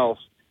the House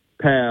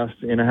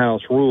passed in a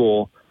House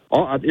rule.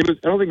 I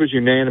don't think it was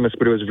unanimous,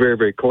 but it was very,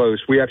 very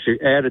close. We actually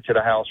added to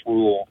the House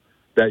rule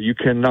that you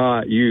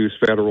cannot use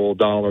federal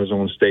dollars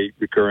on state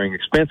recurring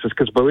expenses,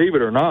 because believe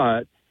it or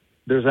not,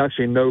 there's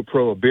actually no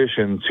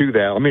prohibition to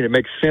that. I mean, it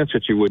makes sense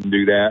that you wouldn't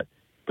do that,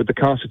 but the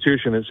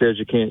Constitution that says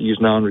you can't use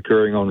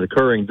non-recurring on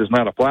recurring does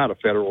not apply to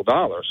federal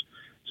dollars.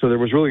 So there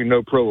was really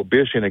no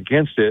prohibition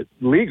against it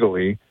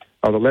legally.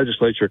 The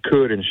legislature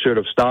could and should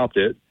have stopped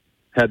it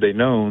had they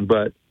known,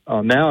 but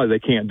now they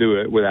can't do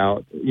it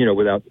without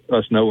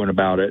us knowing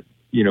about it,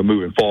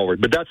 moving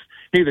forward. But that's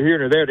neither here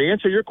nor there. To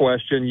answer your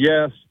question,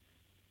 yes,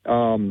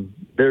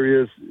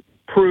 there is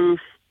proof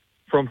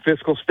from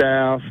fiscal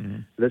staff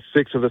that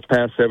 6 of the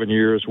past 7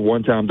 years,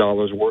 one-time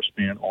dollars were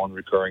spent on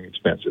recurring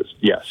expenses.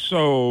 Yes.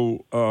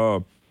 So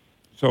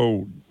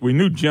we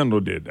knew General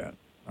did that.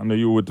 I know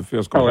you were with the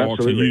fiscal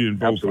office. You didn't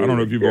vote for, I don't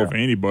know if you voted for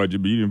any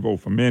budget, but you didn't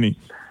vote for many.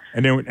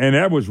 And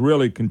that was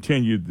really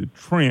continued the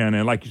trend.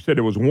 And like you said,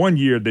 there was 1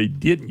 year they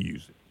didn't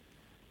use it.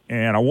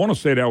 And I want to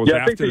say that was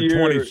after the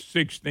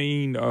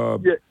 2016,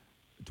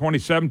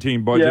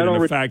 2017 budget,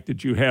 and the fact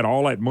that you had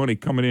all that money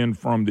coming in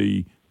from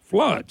the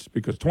floods,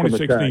 because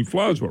 2016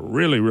 floods were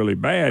really, really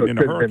bad in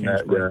the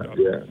hurricanes.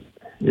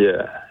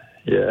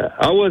 Yeah.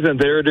 I wasn't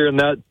there during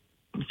that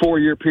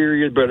 4-year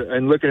period, but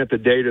looking at the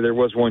data, there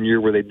was 1 year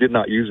where they did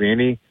not use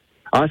any.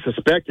 I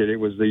suspected it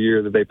was the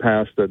year that they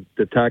passed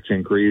the tax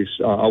increase.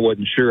 I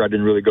wasn't sure. I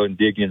didn't really go and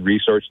dig in and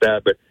research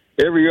that. But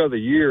every other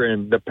year,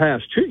 in the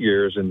past 2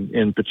 years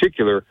in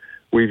particular,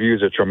 we've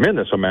used a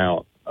tremendous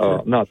amount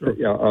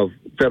of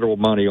federal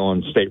money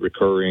on state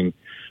recurring.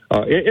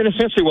 And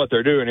essentially what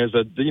they're doing is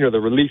that, the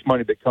relief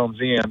money that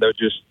comes in, they're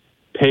just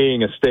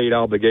paying a state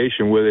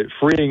obligation with it,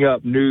 freeing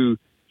up new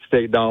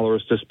state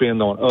dollars to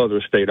spend on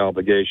other state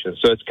obligations.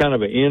 So it's kind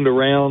of an end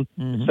around,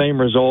 same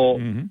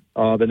result.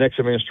 The next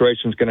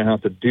administration is going to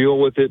have to deal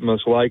with it,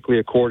 most likely,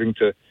 according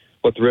to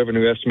what the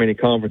Revenue Estimating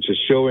Conference is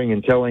showing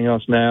and telling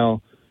us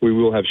now. We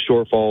will have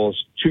shortfalls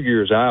 2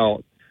 years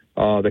out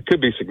that could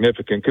be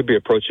significant, could be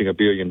approaching $1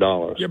 billion.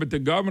 Yeah, but the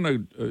governor,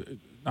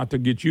 not to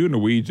get you in the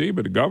weeds either,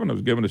 but the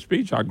governor's giving a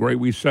speech how great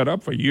we set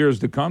up for years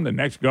to come. The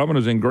next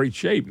governor's in great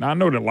shape. Now, I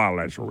know that a lot of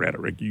that's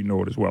rhetoric. You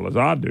know it as well as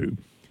I do.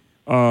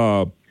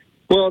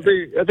 Well, I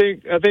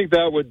think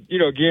that would,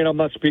 again, I'm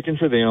not speaking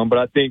for them, but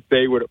I think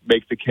they would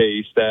make the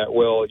case that,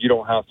 well, you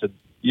don't have to,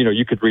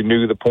 you could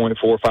renew the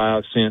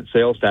 0.45 cent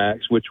sales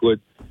tax, which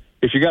would,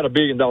 if you got $1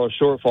 billion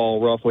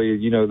shortfall,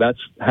 roughly, that's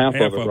half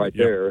of it right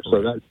there.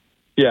 So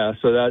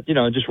that,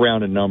 just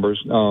rounded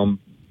numbers.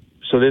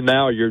 So then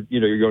now you're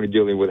going to be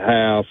dealing with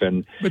half,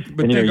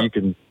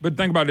 But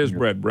think about this,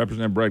 Brett,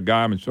 Representative Brett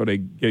Guyman. So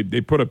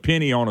they put a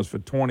penny on us for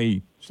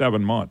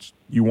 27 months.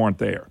 You weren't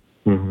there.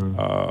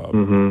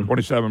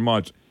 27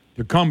 months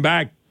to come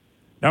back.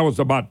 That was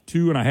about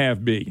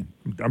 $2.5 billion.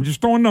 I'm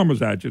just throwing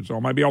numbers at you, so I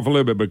might be off a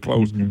little bit, but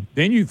close.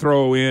 Then you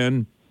throw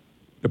in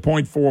the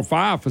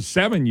 0.45 for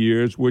 7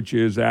 years, which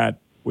is about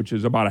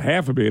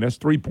 $500 million. That's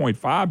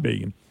 $3.5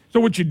 billion. So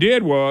what you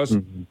did was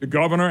the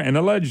governor and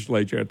the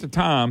legislature at the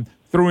time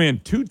threw in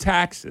two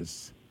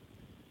taxes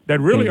that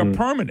really are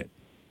permanent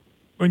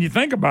when you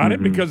think about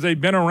it, because they've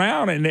been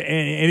around, and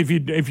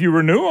if you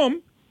renew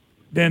them,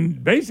 then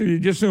basically you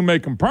just soon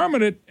make them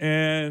permanent.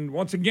 And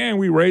once again,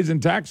 we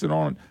raising taxes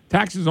on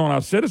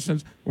our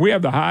citizens. We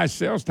have the highest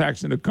sales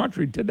tax in the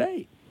country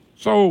today.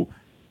 So,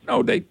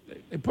 they're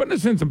putting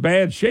us in some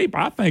bad shape.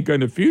 I think in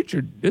the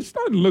future, this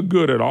doesn't look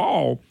good at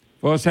all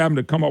for us having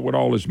to come up with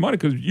all this money,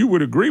 because you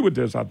would agree with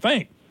this, I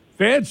think.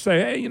 Feds say,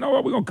 hey, you know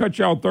what, we're going to cut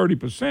y'all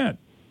 30%.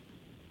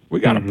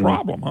 We got a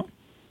problem, huh?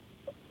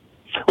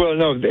 Well,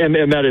 no,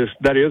 and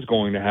that is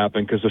going to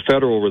happen, because the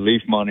federal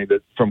relief money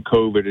that from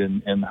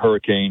COVID and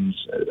hurricanes,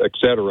 et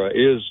cetera,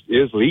 is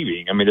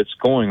leaving. I mean, it's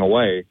going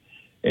away,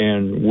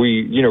 and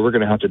we're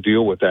going to have to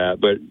deal with that.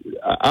 But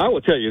I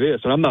will tell you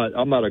this, and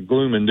I'm not a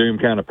gloom and doom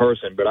kind of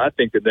person, but I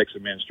think the next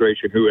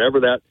administration, whoever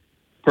that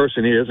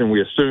person is, and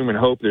we assume and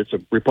hope that it's a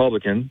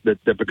Republican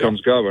that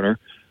becomes governor,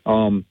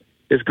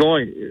 is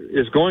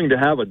going to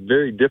have a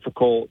very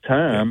difficult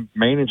time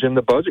managing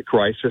the budget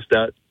crisis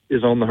that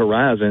is on the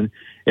horizon.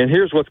 And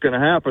here's what's going to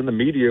happen. The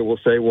media will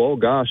say, well,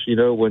 gosh,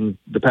 when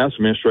the past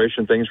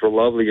administration, things were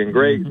lovely and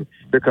great.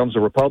 Here comes a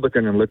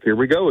Republican, and look, here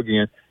we go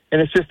again.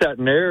 And it's just that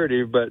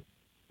narrative. But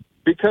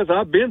because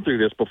I've been through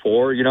this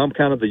before, I'm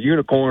kind of the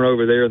unicorn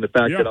over there in the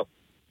fact that I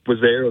was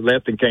there,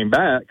 left, and came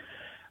back.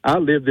 I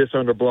lived this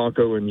under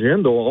Blanco and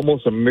Jindal,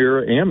 almost a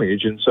mirror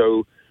image. And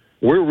so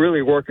we're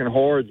really working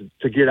hard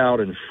to get out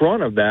in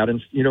front of that.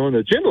 And, in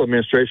the Jindal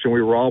administration,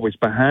 we were always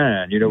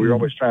behind. We were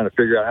always trying to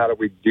figure out how do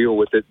we deal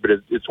with it, but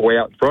it's way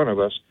out in front of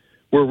us.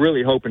 We're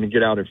really hoping to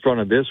get out in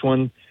front of this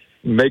one,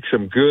 make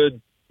some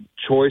good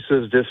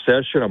choices this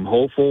session. I'm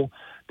hopeful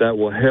that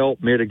will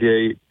help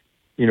mitigate,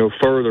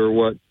 further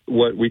what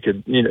we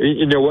could,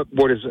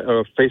 what is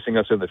facing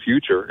us in the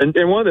future. And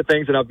one of the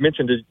things that I've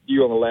mentioned to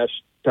you on the last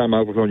time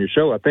I was on your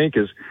show, I think,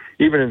 is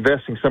even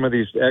investing some of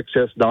these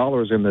excess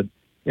dollars in the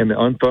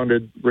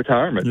unfunded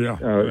retirement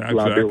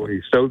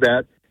liability, so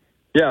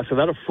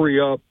that'll free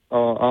up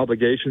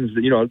obligations.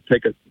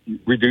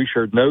 Reduce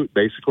your note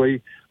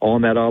basically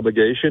on that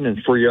obligation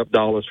and free up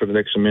dollars for the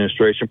next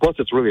administration. Plus,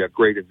 it's really a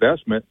great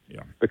investment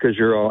because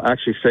you're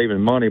actually saving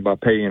money by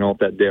paying off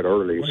that debt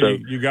early. So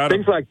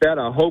things like that,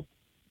 I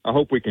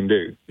hope we can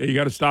do. Yeah, you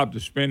got to stop the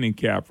spending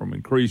cap from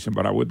increasing,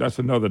 but that's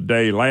another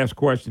day. Last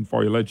question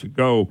for you, let you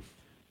go.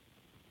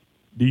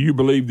 Do you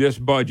believe this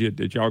budget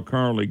that y'all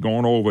currently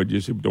going over,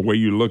 just the way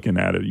you're looking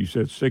at it, you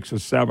said 6 or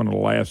 7 of the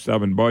last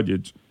 7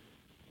 budgets,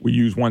 we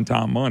use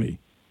one-time money.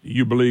 Do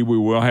you believe we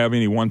will have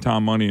any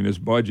one-time money in this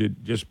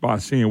budget just by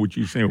seeing what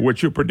you're saying?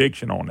 What's your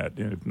prediction on that,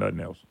 then, if nothing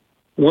else?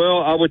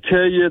 Well, I would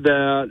tell you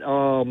that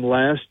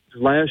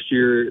last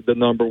year the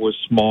number was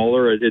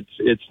smaller.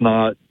 It's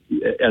not,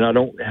 and I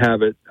don't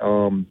have it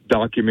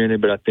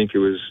documented, but I think it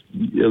was a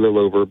little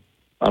over,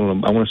 I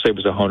don't know, I want to say it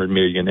was $100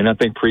 million. And I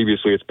think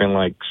previously it's been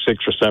like $600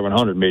 or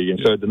 $700 million.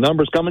 So the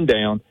number's coming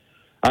down.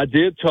 I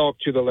did talk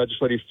to the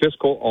Legislative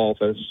Fiscal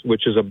Office,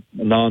 which is a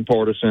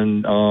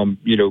nonpartisan,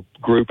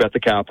 group at the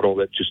Capitol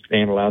that just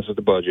analyzes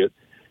the budget.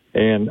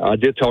 And I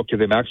did talk to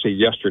them actually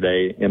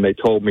yesterday, and they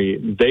told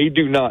me they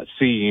do not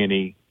see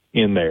any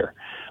in there.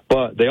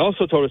 But they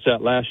also told us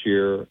that last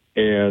year,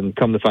 and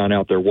come to find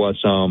out there was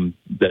some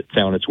that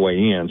found its way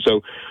in.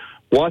 So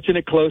watching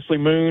it closely,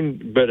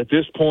 Moon, but at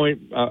this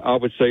point, I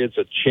would say it's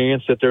a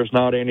chance that there's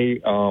not any,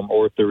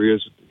 or if there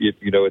is,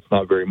 it's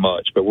not very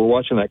much. But we're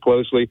watching that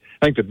closely.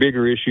 I think the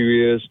bigger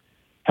issue is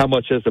how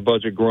much has the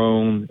budget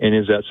grown, and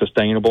is that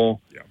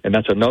sustainable? Yeah. And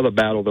that's another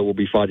battle that we'll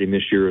be fighting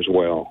this year as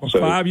well. So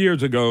 5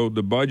 years ago,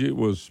 the budget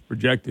was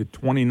projected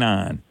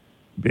 $29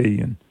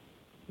 billion.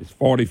 It's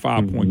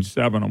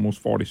 $45.7,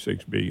 almost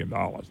 $46 billion.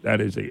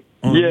 That is a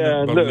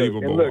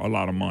unbelievable a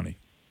lot of money.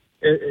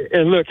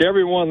 And look,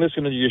 everyone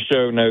listening to your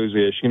show knows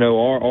this.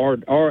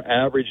 Our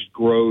average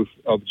growth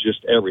of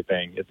just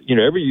everything.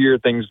 Every year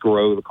things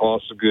grow. The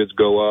cost of goods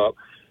go up.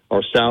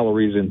 Our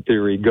salaries, in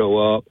theory,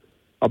 go up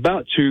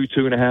about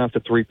 2.5% to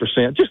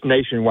 3%, just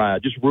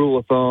nationwide. Just rule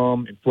of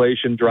thumb.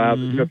 Inflation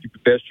drives it. If you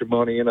invest your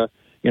money in a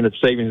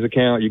savings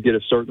account, you get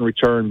a certain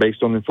return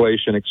based on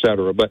inflation, et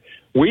cetera. But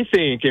we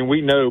think, and we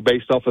know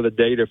based off of the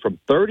data from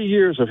 30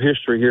 years of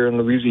history here in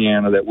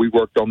Louisiana that we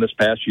worked on this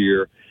past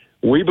year,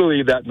 we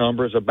believe that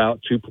number is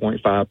about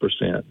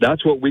 2.5%.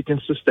 That's what we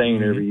can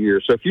sustain every year.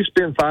 So if you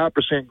spend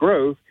 5%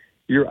 growth,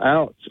 you're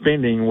out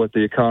spending what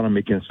the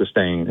economy can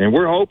sustain. And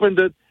we're hoping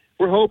to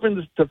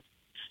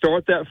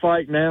start that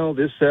fight now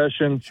this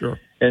session. Sure.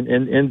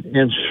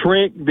 And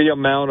shrink the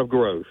amount of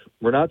growth.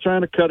 We're not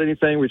trying to cut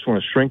anything. We just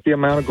want to shrink the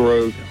amount of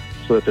growth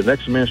so that the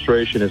next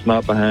administration is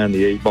not behind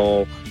the 8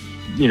 ball,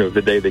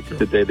 the day they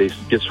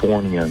get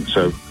sworn in.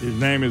 So his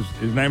name is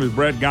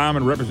Brett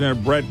Guyman,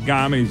 Representative Brett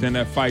Guyman. He's in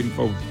there fighting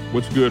for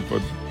what's good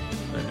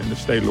in the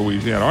state of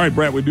Louisiana. All right,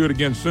 Brett, we'll do it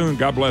again soon.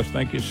 God bless.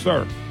 Thank you,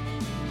 sir.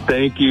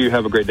 Thank you.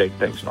 Have a great day.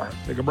 Thanks. Bye.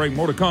 Take a break.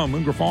 More to come.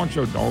 Moon Griffon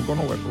Show. Don't go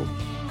nowhere, folks.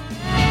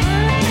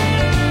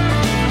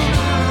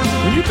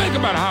 When you think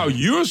about how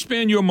you'll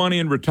spend your money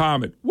in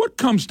retirement, what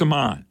comes to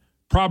mind?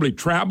 Probably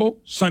travel,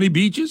 sunny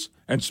beaches,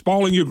 and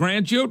spoiling your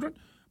grandchildren.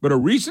 But a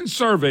recent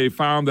survey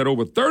found that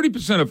over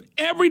 30% of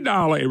every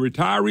dollar a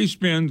retiree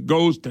spends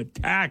goes to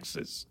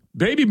taxes.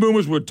 Baby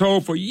boomers were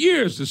told for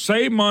years to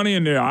save money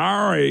in their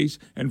IRAs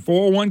and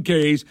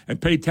 401ks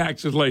and pay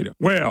taxes later.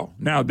 Well,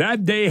 now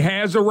that day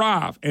has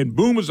arrived, and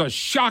boomers are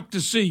shocked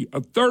to see a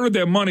third of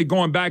their money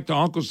going back to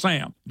Uncle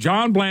Sam.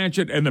 John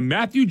Blanchard and the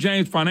Matthew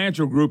James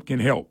Financial Group can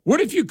help.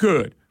 What if you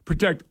could?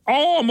 Protect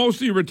all or most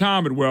of your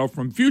retirement wealth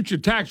from future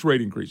tax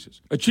rate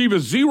increases. Achieve a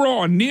zero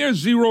or near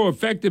zero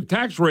effective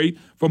tax rate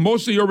for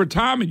most of your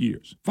retirement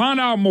years.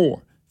 Find out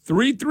more.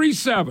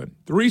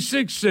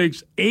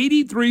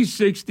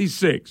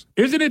 337-366-8366.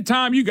 Isn't it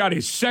time you got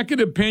a second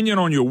opinion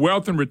on your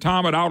wealth and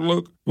retirement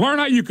outlook? Learn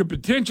how you could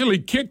potentially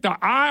kick the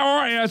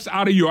IRS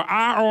out of your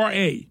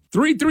IRA.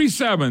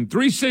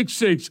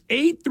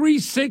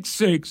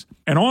 337-366-8366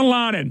 and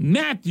online at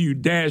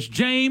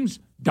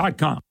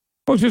matthew-james.com.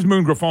 Folks, this is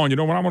Moon Griffon. When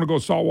I want to go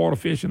saltwater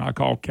fishing, I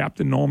call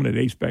Captain Norman at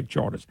A-Spec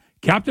Charters.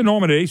 Captain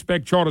Norman at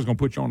A-Spec Charters is going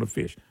to put you on the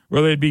fish.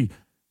 Whether it be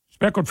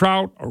speckled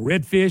trout or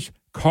redfish,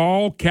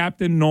 call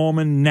Captain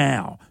Norman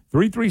now.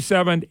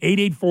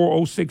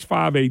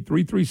 337-884-0658.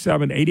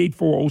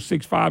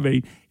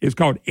 337-884-0658. It's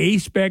called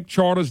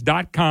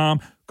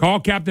aspeccharters.com.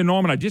 Call Captain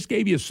Norman. I just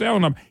gave you a cell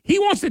number. He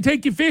wants to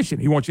take you fishing.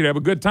 He wants you to have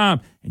a good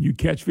time, and you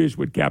catch fish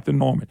with Captain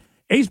Norman.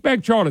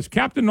 A-Spec Charters,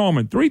 Captain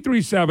Norman,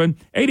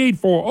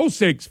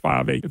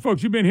 337-884-0658. And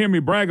folks, you've been hearing me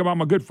brag about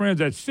my good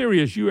friends at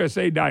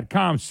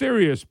SiriusUSA.com,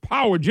 Sirius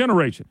Power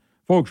Generation.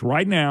 Folks,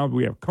 right now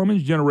we have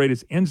Cummins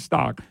generators in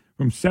stock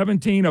from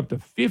 17 up to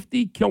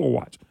 50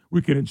 kilowatts.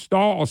 We can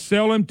install or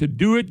sell them to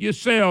do it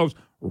yourselves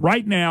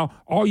right now.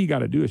 All you got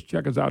to do is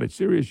check us out at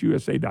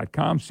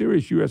SiriusUSA.com,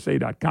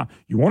 SiriusUSA.com.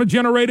 You want a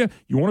generator?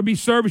 You want to be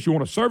serviced? You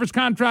want a service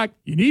contract?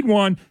 You need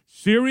one?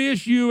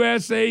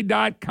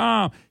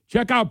 SiriusUSA.com.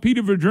 Check out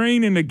Peter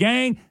Verdreen and the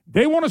gang.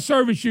 They want to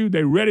service you.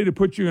 They're ready to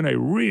put you in a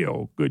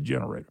real good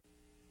generator.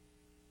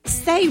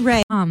 Stay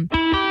ready.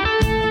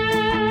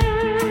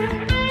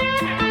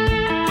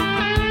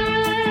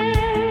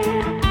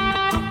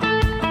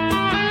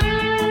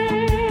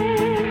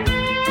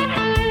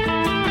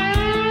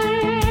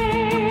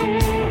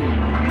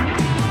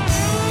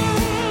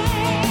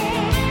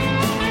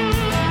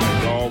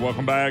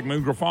 Welcome back,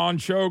 Moon Griffon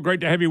Show.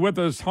 Great to have you with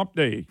us. Hump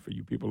Day for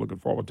you people looking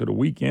forward to the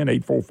weekend.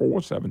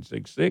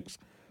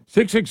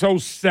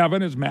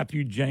 844-766-6607 is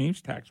Matthew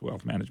James, Tax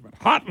Wealth Management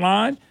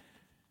Hotline.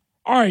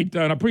 All right,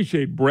 and I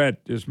appreciate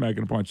Brett just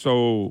making a point.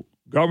 So,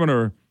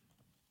 Governor,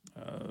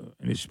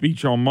 in his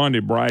speech on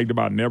Monday, bragged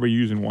about never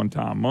using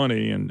one-time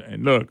money. And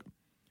look,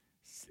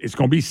 it's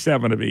going to be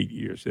 7 of 8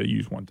 years they'll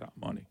use one-time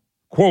money.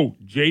 Quote,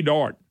 Jay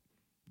Dart.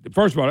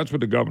 First of all, that's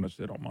what the governor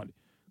said on Monday.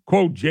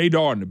 Quote, Jay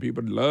Darden. The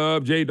people that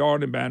love Jay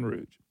Darden in Baton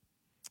Rouge.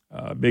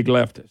 Big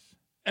leftist.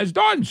 As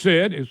Darden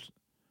said, it's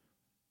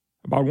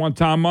about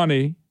one-time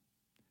money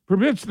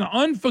prevents the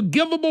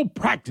unforgivable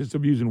practice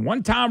of using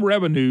one-time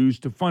revenues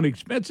to fund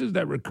expenses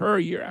that recur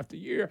year after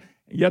year.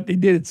 And yet they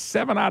did it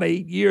 7 out of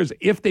 8 years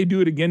if they do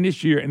it again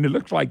this year, and it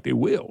looks like they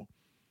will.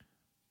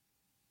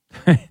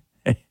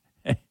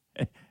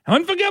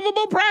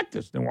 Unforgivable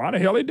practice. Then why the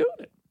hell are they doing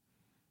it?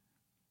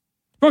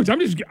 Folks,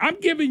 I'm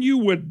giving you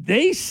what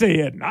they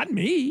said, not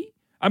me.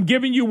 I'm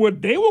giving you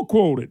what they were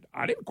quoted.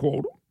 I didn't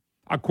quote them.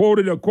 I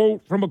quoted a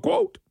quote from a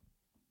quote.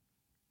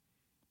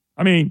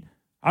 I mean,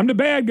 I'm the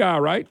bad guy,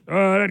 right?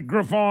 That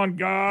Griffon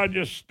guy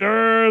just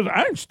stirs.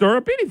 I didn't stir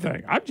up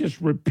anything. I'm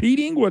just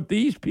repeating what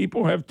these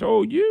people have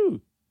told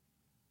you.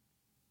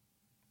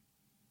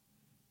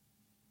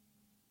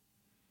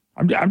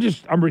 I'm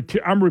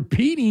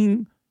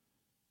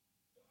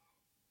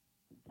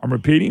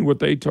repeating what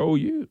they told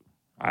you.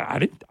 I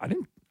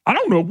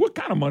don't know what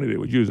kind of money they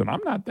was using.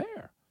 I'm not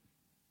there.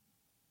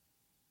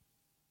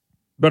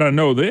 But I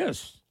know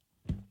this,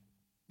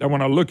 that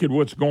when I look at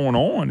what's going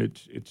on,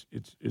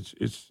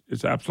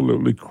 it's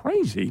absolutely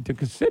crazy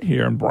to sit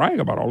here and brag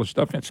about all this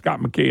stuff. And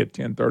Scott McKay at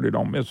 10:30,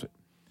 don't miss it.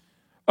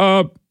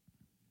 So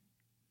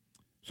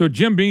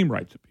Jim Beam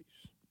writes a piece.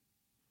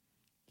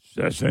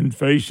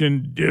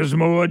 Cessation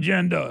dismal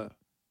agenda.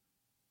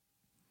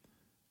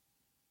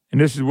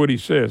 And this is what he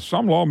says.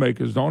 Some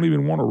lawmakers don't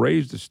even want to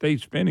raise the state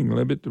spending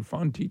limit to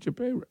fund teacher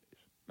pay raise.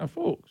 Now,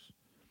 folks,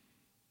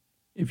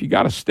 if you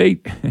got a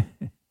state,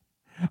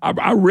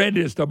 I read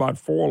this to about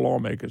 4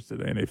 lawmakers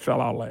today, and they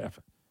fell out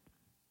laughing.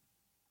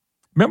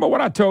 Remember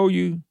what I told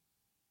you?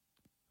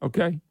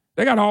 Okay?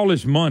 They got all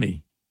this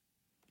money.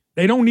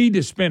 They don't need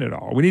to spend it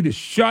all. We need to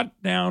shut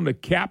down the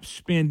cap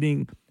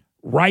spending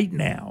right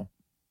now.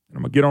 And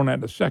I'm going to get on that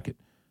in a second.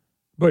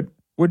 But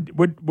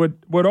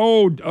what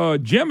old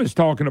Jim is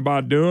talking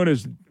about doing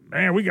is,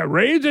 man, we got to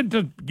raise it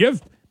to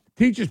give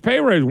teachers pay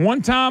raise.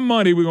 One-time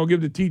money we're going to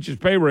give the teachers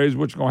pay raise,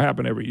 which is going to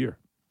happen every year.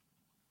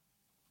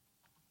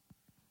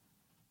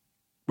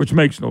 Which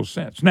makes no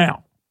sense.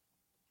 Now,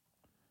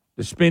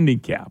 the spending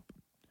cap.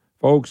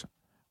 Folks,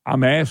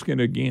 I'm asking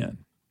again.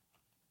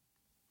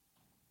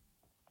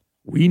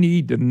 We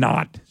need to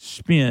not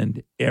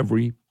spend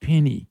every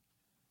penny.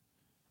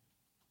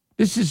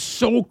 This is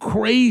so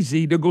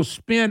crazy to go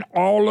spend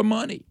all the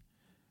money.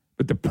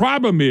 But the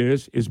problem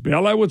is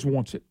Bell Edwards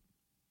wants it.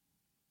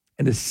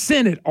 And the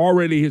Senate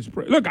already has.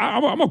 Look,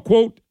 I'm going to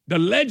quote the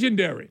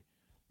legendary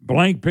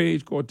Blank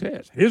Page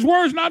Cortez. His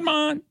words, not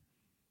mine,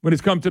 when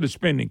it's come to the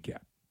spending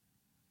cap.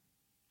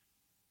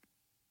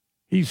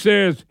 He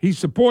says he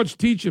supports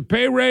teacher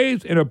pay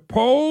raise and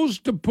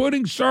opposed to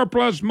putting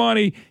surplus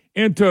money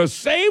into a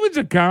savings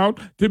account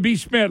to be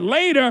spent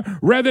later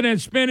rather than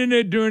spending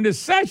it during the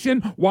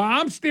session while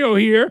I'm still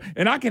here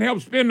and I can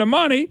help spend the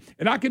money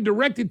and I can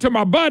direct it to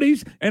my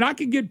buddies and I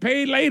can get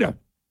paid later.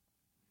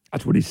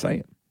 That's what he's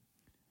saying.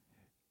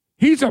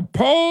 He's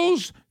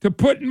opposed to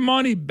putting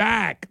money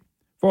back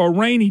for a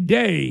rainy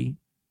day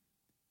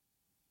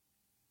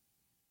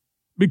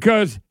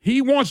because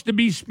he wants to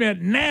be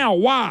spent now.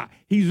 Why?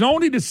 He's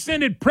only the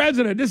Senate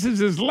president. This is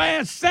his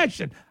last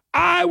session.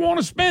 I want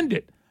to spend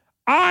it.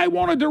 I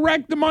want to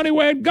direct the money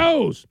where it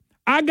goes.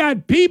 I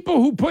got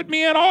people who put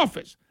me in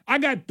office. I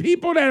got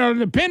people that are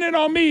dependent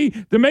on me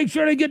to make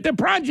sure they get their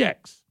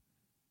projects.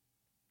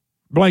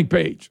 Blank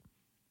Page.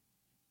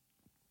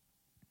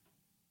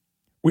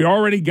 We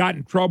already got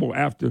in trouble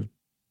after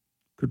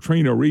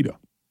Katrina Rita.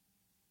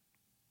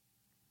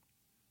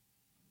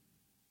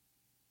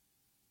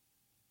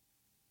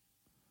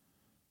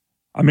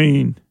 I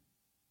mean,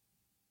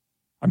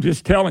 I'm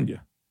just telling you.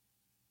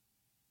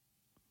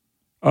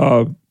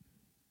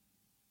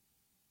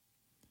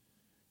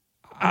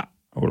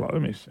 Hold on,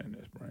 let me send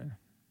this, Brian.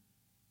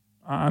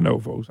 I know,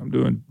 folks, I'm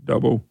doing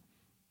double,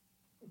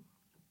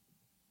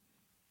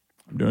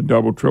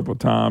 triple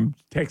time,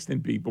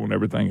 texting people and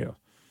everything else.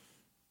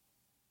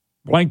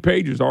 Blank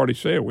Page has already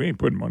said we ain't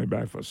putting money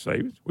back for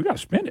savings. We got to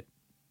spend it.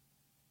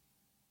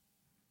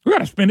 We got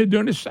to spend it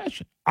during this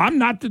session. I'm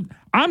not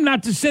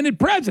the Senate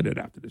president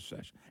after this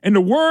session. And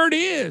the word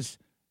is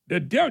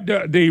that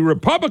the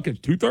Republicans,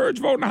 2/3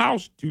 vote in the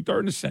House,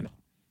 2/3 in the Senate.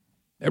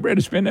 They're ready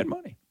to spend that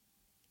money.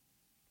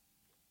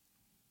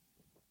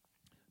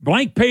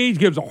 Blank Page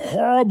gives a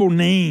horrible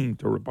name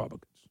to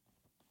Republicans.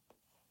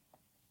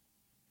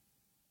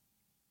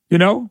 You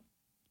know,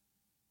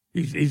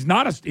 he's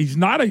not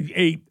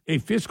a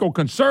fiscal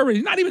conservative.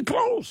 He's not even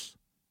close.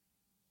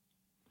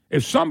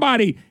 If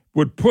somebody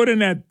would put in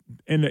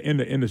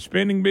the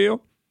spending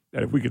bill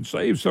that if we can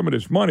save some of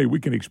this money,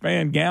 we can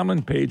expand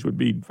gambling, Page would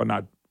be for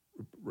not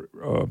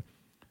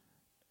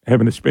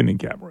having the spending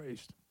cap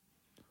raised.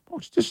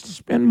 Folks, just to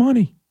spend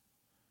money.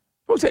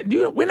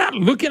 We're not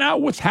looking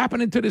at what's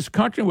happening to this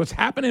country, what's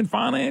happening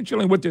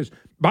financially, and what this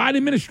Biden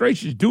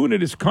administration is doing to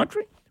this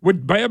country,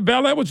 what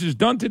Bell Edwards has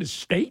done to the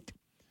state.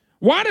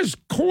 Why does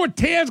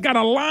Cortez got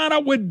to line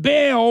up with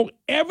Bell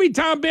every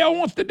time Bell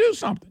wants to do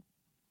something?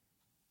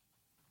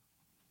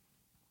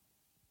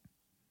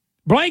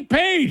 Blank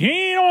Page,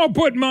 he ain't want to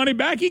put money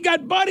back. He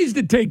got buddies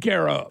to take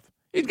care of.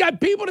 He's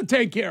got people to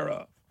take care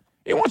of.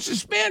 He wants to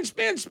spend.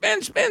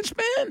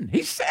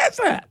 He says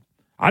that.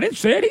 I didn't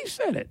say it. He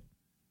said it.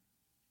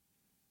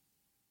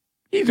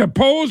 He's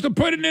opposed to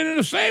putting it in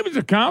a savings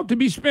account to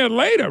be spent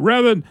later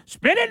rather than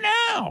spend it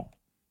now.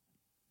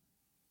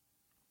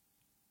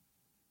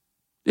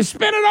 Just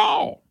spend it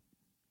all.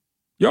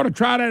 You ought to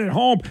try that at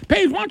home.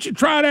 Paige, why don't you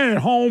try that at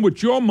home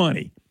with your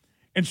money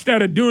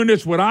instead of doing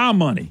this with our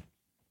money?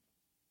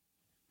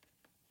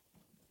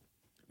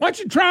 Why don't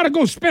you try to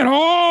go spend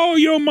all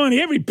your money,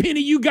 every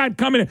penny you got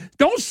coming in?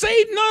 Don't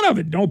save none of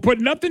it. Don't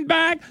put nothing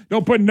back.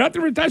 Don't put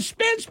nothing in.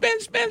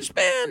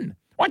 Spend.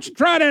 Why don't you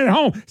try that at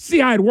home? See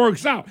how it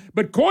works out.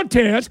 But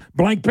Cortez,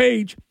 blank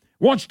page,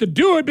 wants to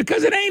do it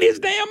because it ain't his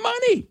damn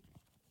money.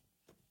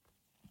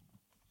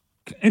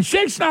 And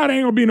Sheikh Snyder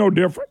ain't going to be no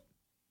different.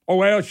 Oh,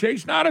 well, Sheikh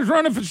Snyder's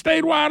running for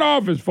statewide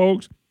office,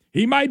 folks.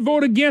 He might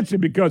vote against it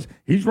because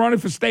he's running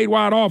for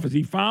statewide office.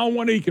 He found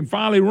one that he can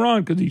finally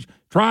run because he's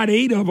tried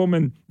 8 of them,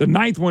 and the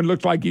 9th one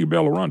looks like he'd be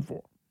able to run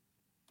for.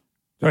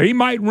 So he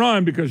might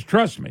run because,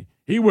 trust me,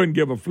 he wouldn't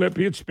give a flip.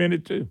 He'd spend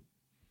it too.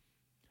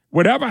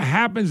 Whatever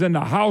happens in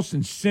the House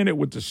and Senate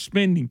with the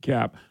spending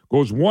cap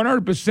goes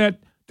 100%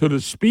 to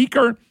the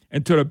Speaker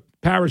and to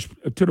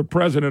the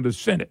President of the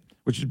Senate,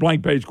 which is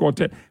blank page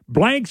quartet.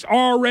 Blank's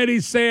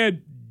already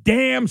said,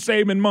 damn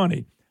saving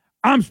money.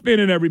 I'm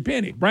spending every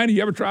penny. Brandon,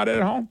 you ever try that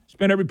at home?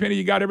 Spend every penny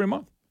you got every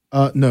month?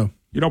 No.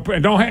 You don't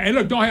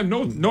have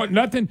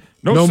nothing.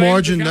 No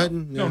margin,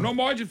 nothing. Yeah. No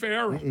margin for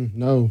error.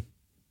 No.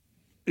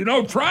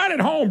 Try it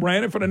at home,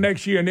 Brandon, for the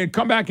next year, and then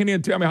come back in here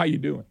and tell me how you're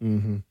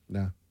doing.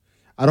 No.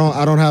 I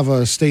don't have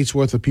a state's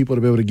worth of people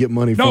to be able to get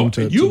money from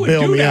to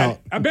bail me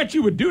out. I bet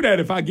you would do that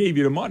if I gave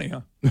you the money,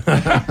 huh?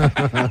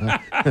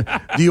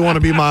 Do you want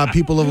to be my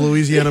people of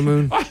Louisiana,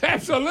 Moon?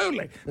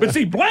 Absolutely. But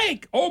see,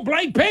 Blank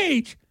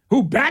Page,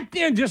 who back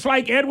then, just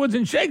like Edwards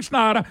and Sheikh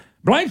Snyder,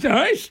 Blank said,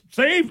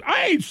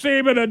 I ain't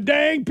saving a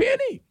dang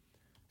penny.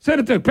 Said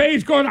it to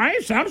Page going,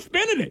 I'm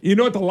spending it. You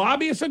know what the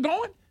lobbyists are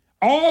doing?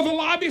 All the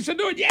lobbyists are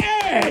doing,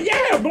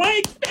 yeah,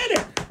 Blank, spend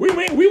it. We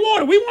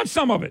want it. We want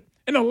some of it.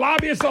 And the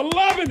lobbyists are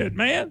loving it,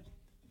 man.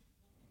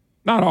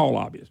 Not all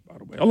lobbyists, by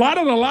the way. A lot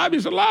of the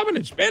lobbyists are loving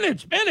it. Spend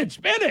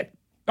it.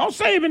 Don't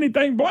save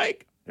anything,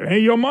 Blake. It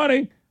ain't your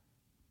money.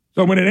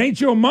 So when it ain't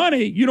your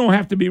money, you don't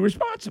have to be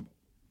responsible.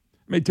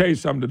 Let me tell you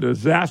something. The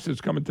disaster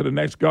that's coming to the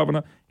next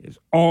governor is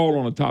all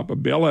on the top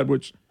of Bill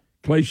Edwards,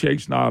 Clay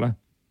Sheikh Snyder,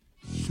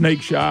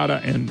 Snake Snyder,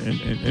 and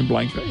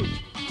Blank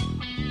Page.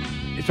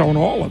 It's on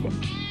all of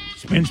them.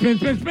 Spend.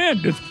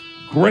 It's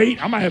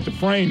great. I might have to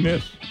frame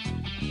this.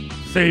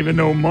 Saving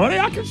no money,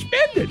 I can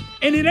spend it.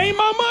 And it ain't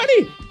my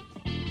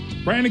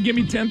money. Brandon, give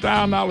me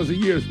 $10,000 a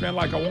year to spend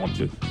like I want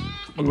to.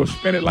 I'm going to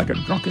spend it like a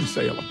drunken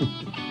sailor.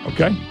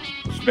 Okay?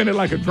 Spend it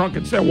like a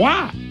drunken sailor.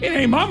 Why? It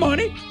ain't my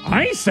money.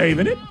 I ain't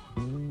saving it.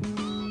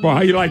 Well,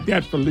 how you like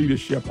that for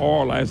leadership?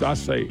 Or, as I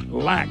say,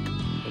 lack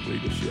of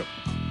leadership.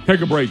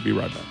 Take a break. Be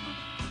right back.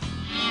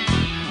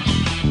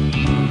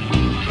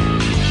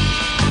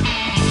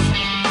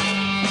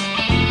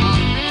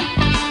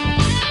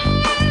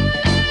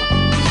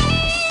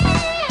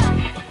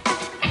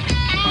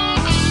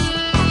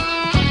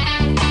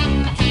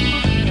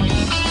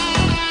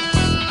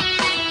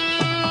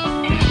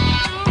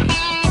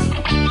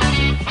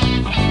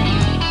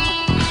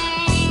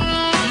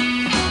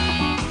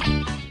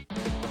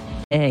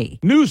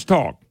 News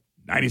Talk,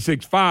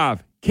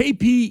 96.5,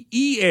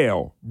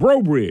 KPEL,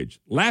 Brobridge,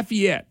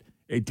 Lafayette,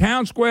 a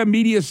Town Square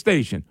media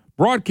station,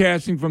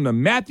 broadcasting from the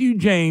Matthew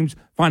James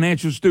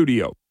Financial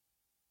Studio.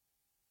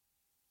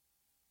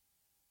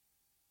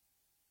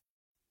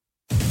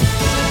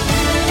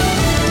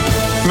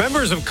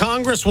 Members of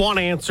Congress want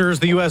answers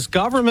the U.S.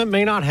 government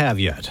may not have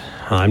yet.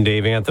 I'm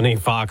Dave Anthony,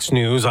 Fox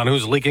News, on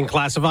who's leaking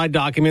classified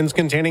documents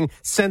containing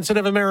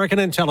sensitive American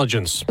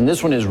intelligence. And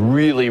this one is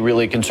really,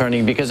 really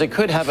concerning because it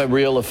could have a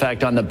real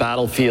effect on the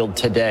battlefield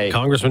today.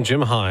 Congressman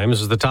Jim Himes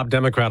is the top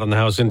Democrat on the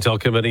House Intel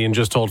Committee and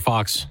just told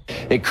Fox.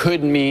 It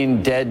could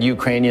mean dead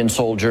Ukrainian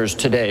soldiers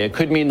today. It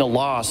could mean the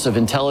loss of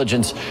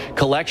intelligence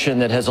collection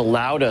that has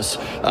allowed us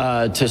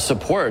to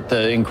support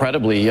the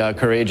incredibly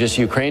courageous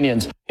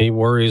Ukrainians. He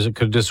worries it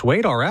could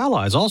dissuade our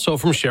allies also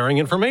from sharing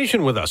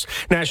information with us.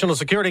 National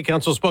Security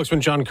Council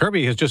spokesman John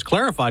Kirby has just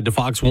clarified to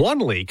Fox one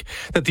leak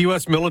that the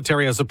U.S.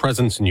 military has a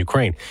presence in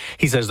Ukraine.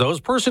 He says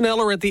those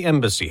personnel are at the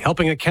embassy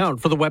helping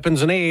account for the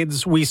weapons and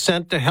aids we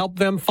sent to help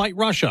them fight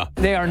Russia.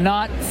 They are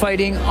not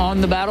fighting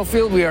on the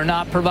battlefield. We are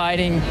not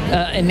providing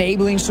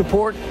enabling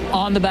support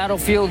on the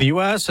battlefield. The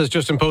U.S. has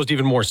just imposed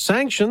even more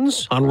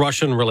sanctions on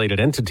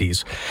Russian-related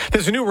entities.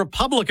 There's a new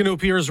Republican who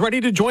appears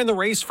ready to join the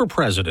race for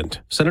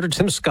president. Senator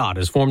Tim Scott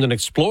has formed an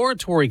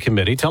exploratory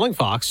committee telling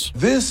Fox,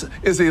 this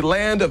is a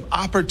land of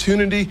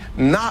opportunity,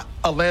 not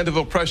a land of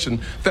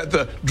oppression. That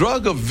the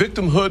drug of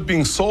victimhood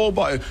being sold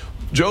by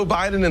Joe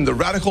Biden and the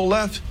radical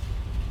left,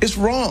 it's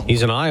wrong.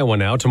 He's in Iowa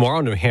now. Tomorrow,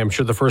 New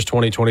Hampshire, the first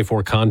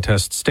 2024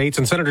 contest states.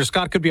 And Senator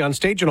Scott could be on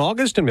stage in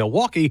August in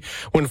Milwaukee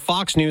when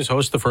Fox News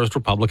hosts the first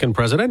Republican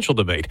presidential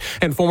debate.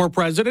 And former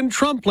President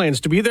Trump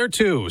plans to be there,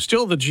 too.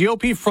 Still the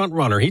GOP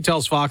frontrunner. He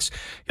tells Fox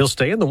he'll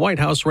stay in the White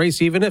House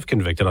race even if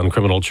convicted on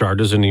criminal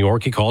charges in New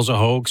York. He calls a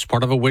hoax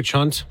part of a witch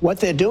hunt. What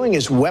they're doing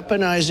is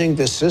weaponizing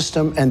the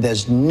system, and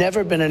there's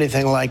never been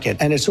anything like it.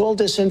 And it's all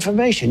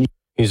disinformation.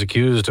 He's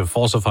accused of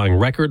falsifying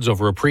records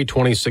over a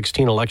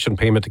pre-2016 election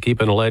payment to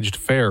keep an alleged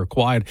fair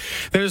quiet.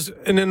 There's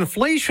an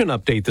inflation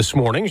update this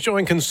morning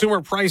showing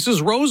consumer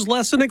prices rose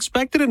less than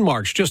expected in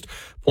March, just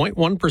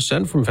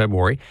 0.1% from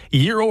February.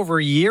 Year over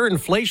year,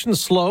 inflation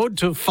slowed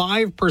to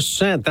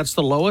 5%. That's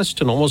the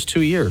lowest in almost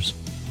 2 years.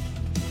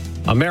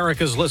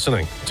 America's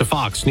listening to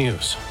Fox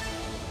News.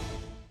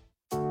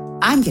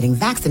 I'm getting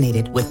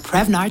vaccinated with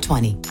Prevnar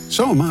 20.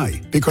 So am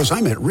I, because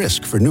I'm at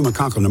risk for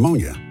pneumococcal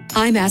pneumonia.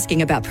 I'm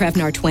asking about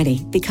Prevnar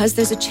 20 because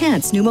there's a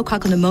chance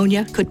pneumococcal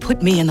pneumonia could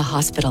put me in the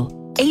hospital.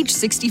 Age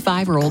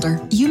 65 or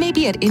older, you may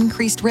be at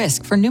increased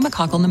risk for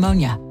pneumococcal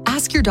pneumonia.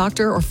 Ask your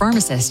doctor or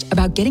pharmacist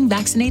about getting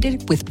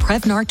vaccinated with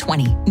Prevnar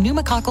 20,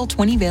 pneumococcal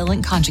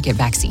 20-valent conjugate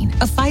vaccine,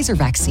 a Pfizer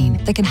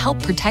vaccine that can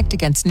help protect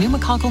against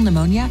pneumococcal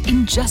pneumonia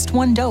in just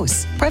one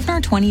dose.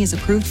 Prevnar 20 is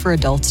approved for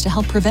adults to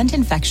help prevent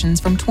infections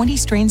from 20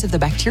 strains of the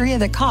bacteria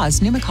that cause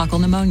pneumococcal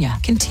pneumonia.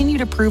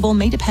 Continued approval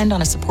may depend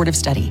on a supportive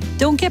study.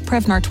 Don't get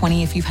Prevnar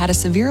 20 if you've had a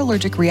severe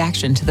allergic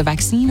reaction to the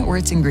vaccine or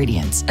its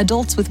ingredients.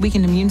 Adults with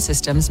weakened immune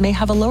systems may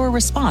have a lower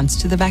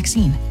response to the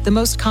vaccine. The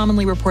most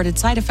commonly reported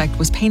side effect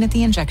was pain at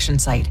the injection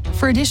site.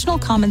 For additional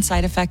common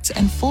side effects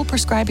and full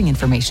prescribing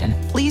information,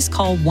 please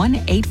call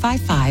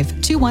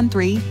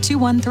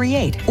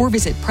 1-855-213-2138 or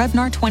visit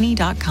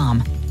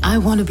Prevnar20.com. I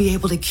want to be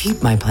able to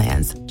keep my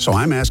plans. So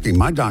I'm asking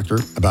my doctor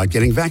about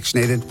getting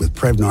vaccinated with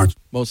Prevnar.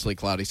 Mostly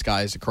cloudy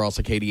skies across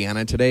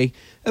Acadiana today,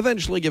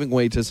 eventually giving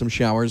way to some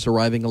showers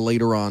arriving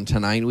later on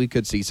tonight. We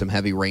could see some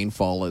heavy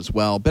rainfall as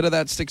well. Bit of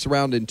that sticks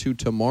around into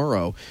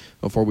tomorrow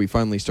before we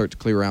finally start to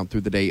clear out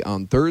through the day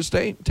on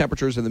Thursday.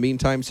 Temperatures in the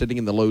meantime sitting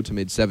in the low to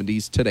mid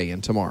 70s today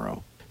and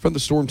tomorrow. From the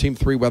Storm Team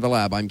 3 Weather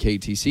Lab, I'm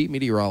KTC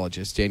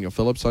meteorologist Daniel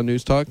Phillips on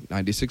News Talk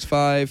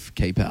 96.5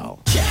 KPEL.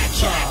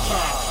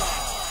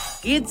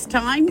 It's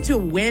time to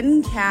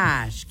win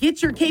cash.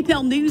 Get your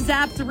KPEL News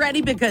apps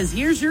ready because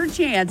here's your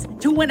chance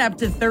to win up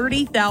to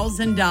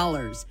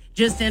 $30,000.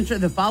 Just enter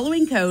the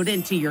following code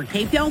into your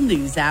KPEL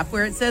News app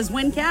where it says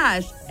win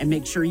cash and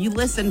make sure you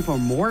listen for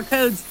more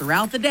codes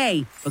throughout the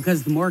day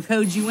because the more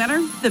codes you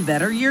enter, the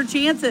better your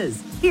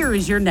chances. Here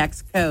is your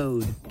next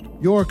code.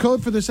 Your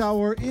code for this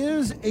hour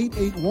is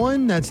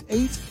 881. That's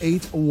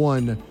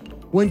 881.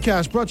 Win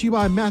cash brought to you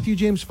by Matthew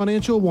James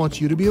Financial wants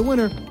you to be a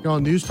winner. You're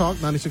on News Talk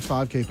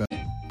 96.5 KPEL.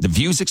 The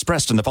views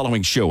expressed in the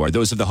following show are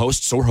those of the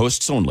hosts or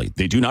hosts only.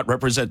 They do not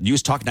represent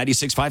News Talk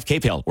 96.5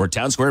 KPEL or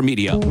Town Square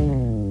Media.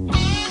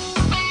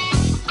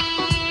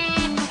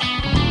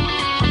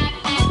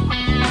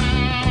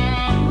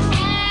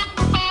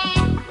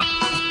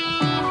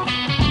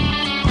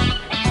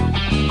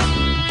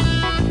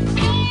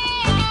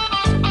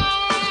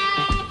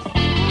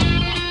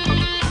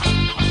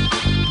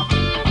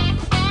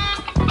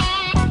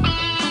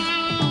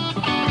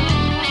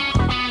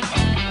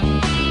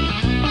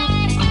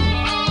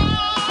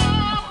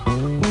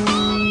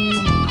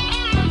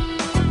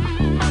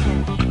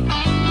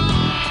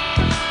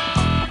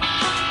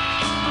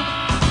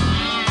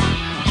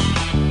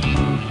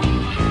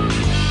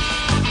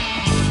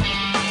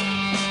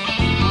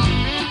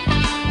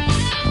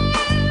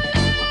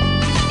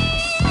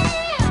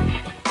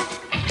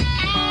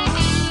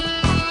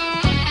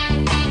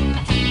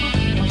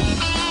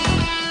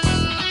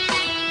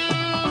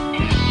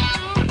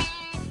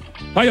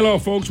 Hi, hello,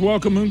 folks.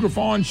 Welcome, Moon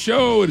Griffon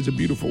Show. It is a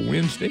beautiful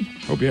Wednesday.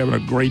 Hope you're having a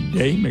great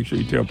day. Make sure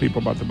you tell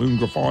people about the Moon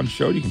Griffon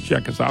Show. You can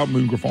check us out,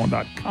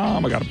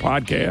 moongriffon.com. I got a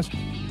podcast.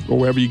 Go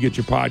wherever you get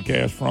your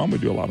podcast from. We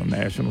do a lot of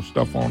national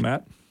stuff on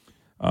that.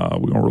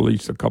 We're going to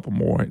release a couple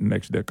more in the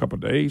next couple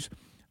of days.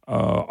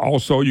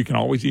 Also, you can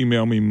always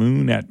email me,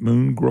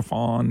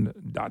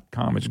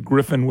 moon@moongriffon.com. It's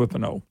Griffin with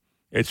an O.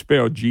 It's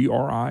spelled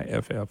Griffon.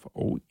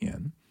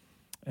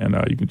 And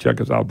you can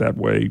check us out that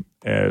way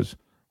as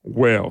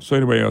well. So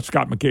anyway,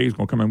 Scott McKay is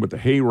going to come in with the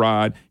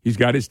Hayride. He's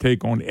got his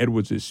take on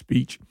Edwards'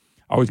 speech.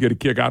 I always get a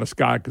kick out of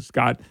Scott because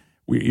Scott,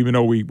 even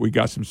though we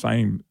got some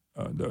same,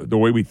 the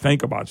way we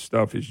think about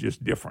stuff is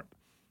just different.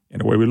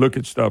 And the way we look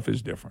at stuff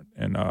is different.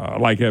 And I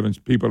like having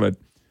people that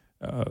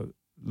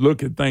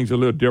look at things a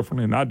little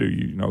differently than I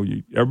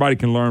do. Everybody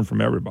can learn from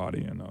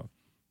everybody. And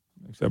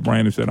except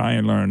Brandon said, I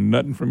ain't learned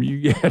nothing from you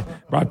yet.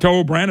 But I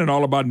told Brandon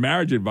all about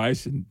marriage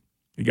advice, and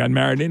he got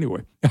married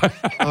anyway.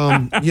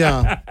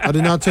 Yeah, I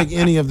did not take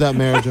any of that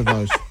marriage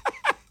advice.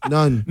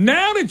 None.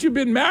 Now that you've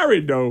been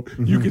married, though,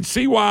 you can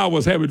see why I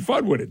was having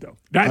fun with it, though.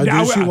 I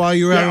do see why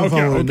you were having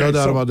fun with it, no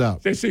doubt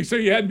about that. So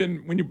you had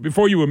been,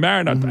 before you were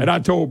married, and I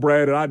told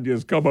Brad that I'd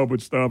just come up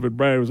with stuff, and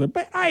Brad was like,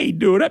 man, I ain't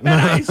doing that, man,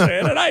 I ain't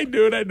saying that, I ain't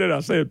doing that. And then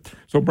I said,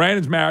 so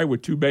Brandon's married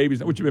with 2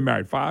 babies. What, you been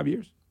married 5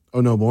 years? Oh,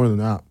 no, more than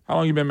that. How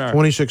long you been married?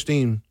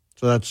 2016.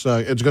 So that's,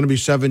 it's going to be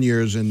 7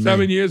 years in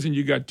 7 years, and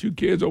you got 2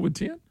 kids over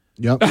 10?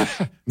 Yep.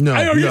 No,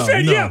 I know, you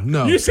said yep.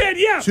 No. You said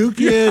yep. 2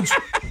 kids,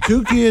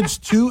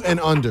 2 and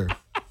under.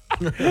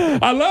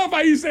 I love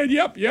how you said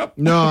yep.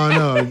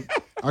 No.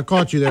 I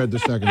caught you there at the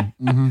second.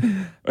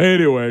 Mm-hmm.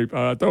 Anyway,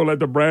 I told that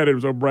to Brandon,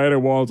 so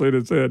Brandon walked in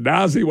and said,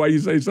 now I see why you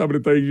say some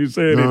of the things you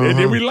said. And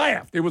then we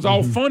laughed. It was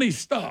all funny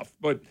stuff.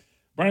 But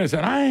Brandon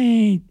said, I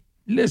ain't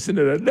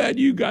listening to that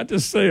you got to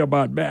say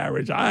about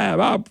marriage.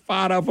 I'll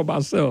find out for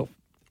myself.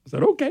 I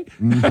said, okay.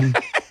 Mm-hmm.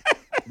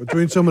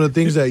 Between some of the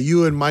things that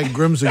you and Mike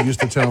Grimsley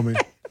used to tell me.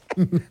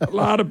 A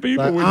lot of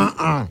people,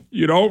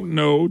 you don't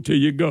know till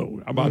you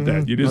go. How about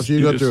that? You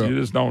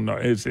just don't know.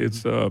 It's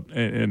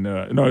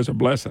a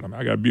blessing. I mean,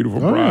 I got a beautiful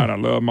bride. I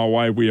love my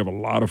wife. We have a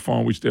lot of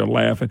fun. We still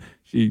laughing.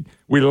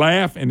 We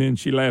laugh, and then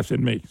she laughs at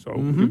me. So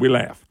we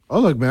laugh. Oh,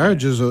 look,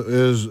 marriage is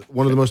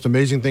one of the most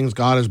amazing things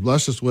God has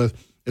blessed us with.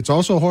 It's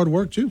also hard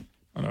work too.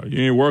 I know.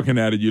 You ain't working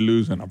at it, you're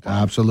losing.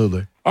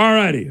 Absolutely. All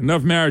righty.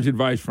 Enough marriage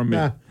advice from me.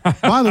 Yeah.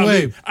 By the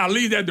way, I'll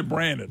leave that to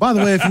Brandon. By the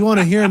way, if you want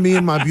to hear me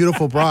and my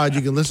beautiful bride, you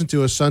can listen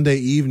to us Sunday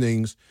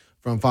evenings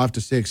from 5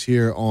 to 6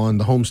 here on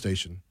the home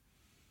station.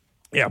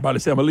 Yeah, about to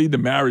say, I'm going to leave the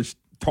marriage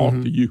talk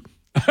to you.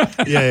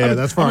 Yeah,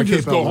 that's for our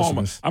KPEL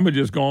listeners. I'm going to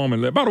just go home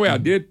and by the way, I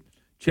did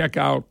check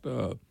out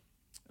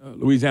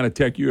Louisiana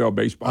Tech UL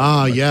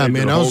baseball. Yeah,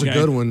 man, that was a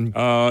good one.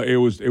 It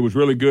was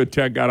really good.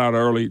 Tech got out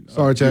early.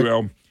 Sorry, Tech.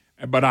 UL.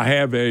 But I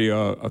have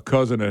a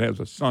cousin that has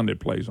a son that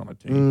plays on a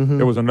team.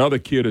 There was another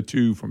kid or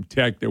two from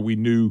Tech that we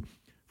knew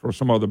from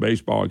some other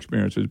baseball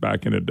experiences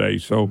back in the day.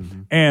 So,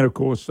 and of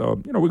course,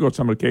 we go to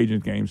some of the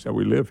Cajuns games that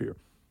we live here.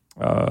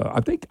 I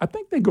think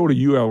they go to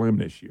ULM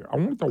this year. I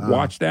wanted to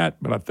watch that,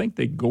 but I think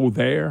they go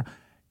there.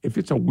 If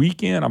it's a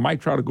weekend, I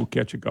might try to go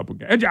catch a couple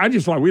games.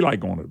 We like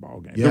going to the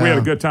ball games. Yeah. We had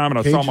a good time,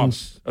 and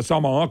Cajuns. I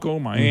saw my uncle,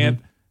 my aunt,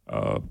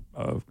 a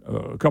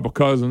couple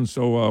cousins.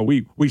 So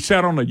we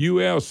sat on the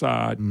UL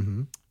side.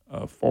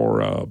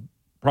 For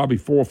probably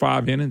 4 or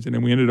 5 innings, and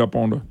then we ended up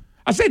on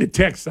the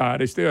Tech side.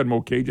 They still had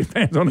more Cajun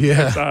fans on the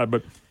Tech side,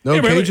 but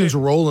Cajuns are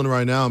rolling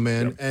right now,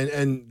 man,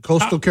 and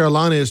Coastal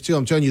Carolina is too.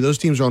 I'm telling you, those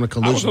teams are on a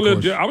collision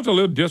course. I was a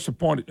little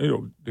disappointed.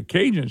 The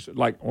Cajuns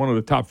like one of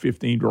the top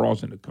 15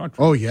 draws in the country.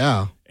 Oh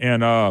yeah,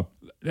 and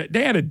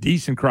they had a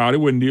decent crowd. It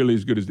wasn't nearly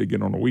as good as they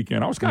get on the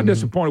weekend. I was kind of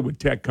disappointed with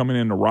Tech coming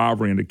in the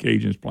rivalry and the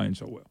Cajuns playing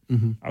so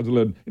well. I was a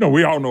little,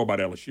 we all know about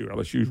LSU.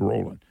 LSU's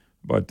rolling.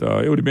 But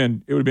it would have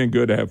been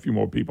good to have a few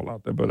more people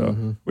out there. But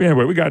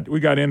anyway, we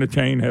got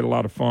entertained, had a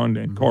lot of fun,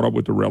 and caught up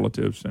with the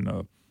relatives,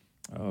 and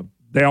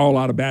they all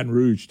out of Baton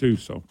Rouge too.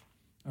 So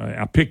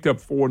I picked up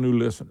 4 new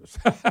listeners.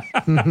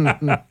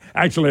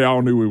 Actually, they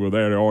all knew we were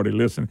there. They already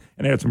listened,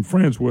 and they had some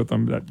friends with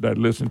them that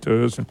listened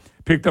to us. And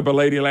picked up a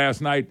lady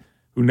last night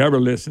who never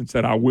listened.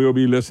 Said I will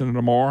be listening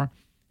tomorrow.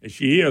 And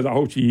she is. I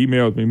hope she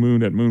emails me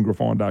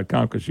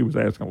moon@moongriffon.com because she was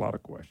asking a lot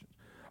of questions.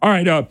 All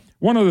right,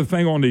 one other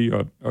thing on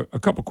a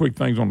couple quick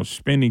things on the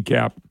spending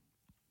cap.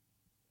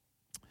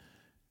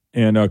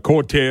 And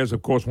Cortez,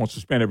 of course, wants to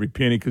spend every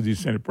penny because he's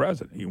Senate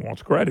president. He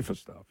wants credit for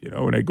stuff,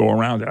 and they go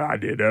around, I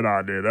did that.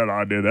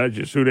 That's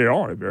just who they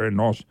are. They're very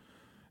nice.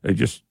 They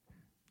just,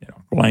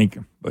 blank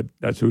them, but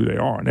that's who they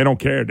are. And they don't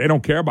care. They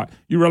don't care about it.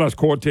 You realize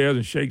Cortez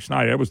and Shake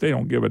Snyder, they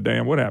don't give a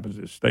damn what happens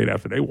to the state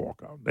after they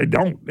walk out. They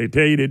don't. They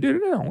tell you they did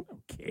it. They don't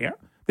care.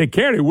 If they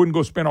care, they wouldn't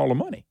go spend all the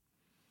money.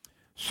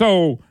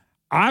 So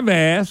I've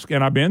asked,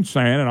 and I've been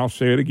saying, and I'll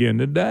say it again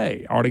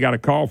today. I already got a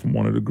call from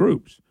one of the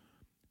groups.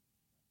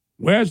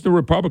 Where's the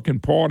Republican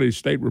Party,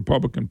 state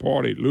Republican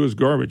Party, Louis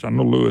Gourvitch? I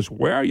know Louis.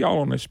 Where are y'all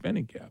on the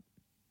spending cap?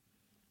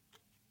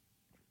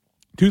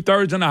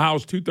 2/3 in the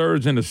House,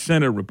 2/3 in the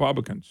Senate,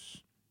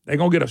 Republicans. They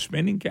going to get a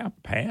spending cap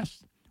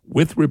passed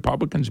with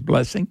Republicans'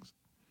 blessings?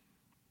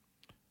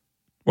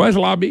 Where's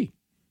Lobby?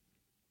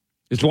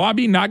 Is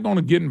Lobby not going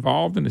to get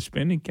involved in the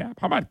spending cap?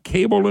 How about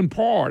Cable and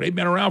Parr? They've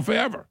been around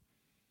forever.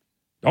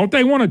 Don't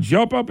they want to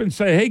jump up and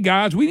say, hey,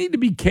 guys, we need to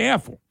be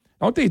careful?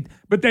 Don't they?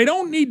 But they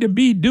don't need to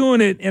be doing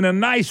it in a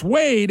nice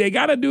way. They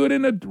got to do it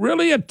in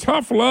a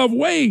tough love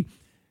way.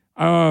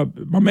 My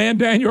man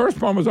Daniel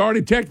Earthbaum has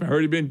already texted me. I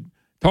heard he'd been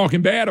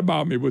talking bad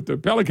about me with the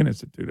Pelican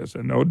Institute. I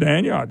said, no,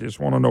 Daniel, I just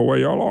want to know where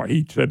y'all are.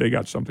 He said they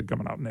got something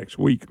coming out next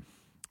week.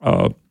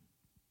 And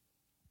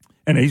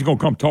he's going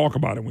to come talk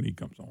about it when he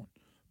comes on.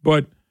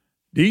 But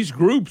these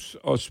groups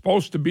are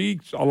supposed to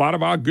be a lot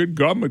of our good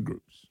government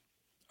groups.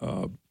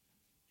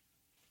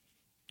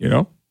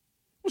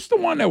 What's the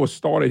one that was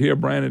started here,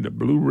 Brandon? The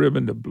Blue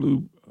Ribbon,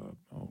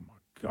 oh, my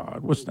God.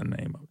 What's the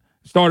name of it?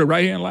 Started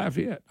right here in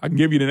Lafayette. I can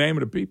give you the name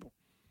of the people.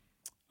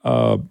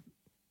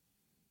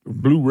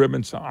 Blue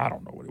Ribbon, I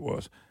don't know what it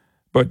was.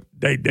 But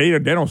they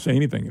don't say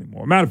anything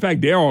anymore. Matter of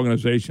fact, their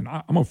organization,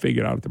 I'm going to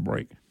figure it out at the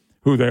break,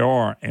 who they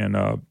are. And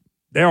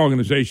their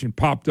organization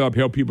popped up,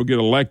 helped people get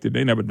elected.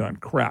 They never done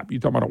crap.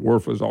 You're talking about a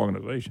worthless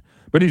organization.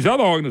 But these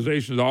other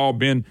organizations have all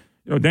been,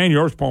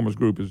 Daniel Earthpalmer's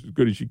group is as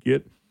good as you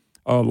get.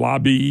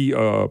 Lobby,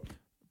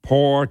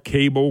 Parr,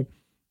 Cable,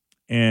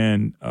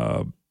 and,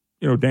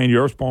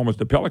 Daniel Earthpalmer's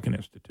the Pelican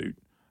Institute.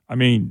 I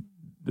mean,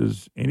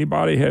 does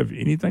anybody have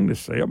anything to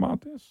say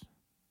about this?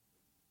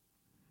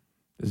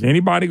 Is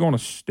anybody going to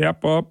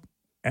step up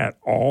at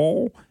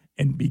all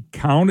and be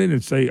counted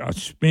and say,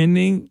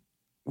 spending,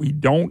 we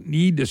don't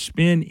need to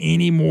spend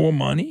any more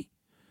money?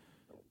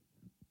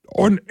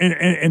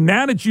 And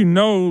now that you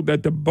know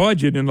that the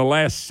budget in the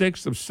last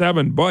 6 of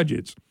 7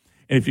 budgets,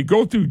 and if you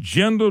go through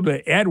Jindal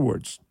to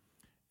Edwards,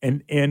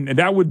 and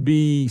that would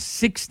be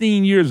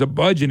 16 years of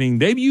budgeting,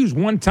 they've used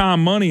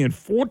one-time money in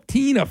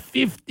 14 or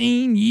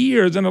 15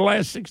 years in the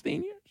last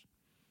 16 years.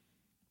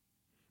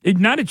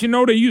 Now that you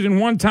know they're using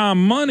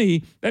one-time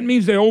money, that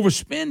means they're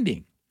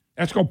overspending.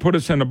 That's going to put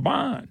us in a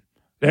bind.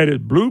 That is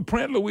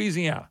Blueprint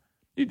Louisiana.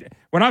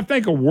 When I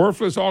think of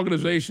worthless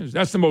organizations,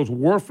 that's the most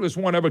worthless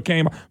one ever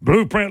came.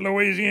 Blueprint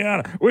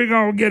Louisiana, we're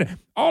going to get it.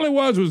 All it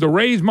was to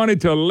raise money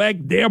to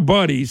elect their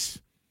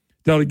buddies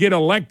to get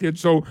elected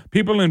so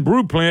people in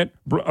Blueprint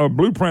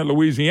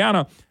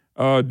Louisiana,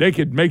 they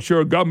could make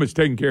sure government's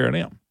taking care of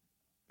them.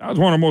 That was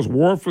one of the most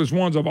worthless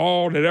ones of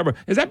all that ever.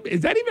 Is that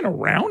even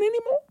around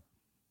anymore?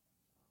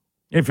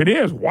 If it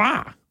is,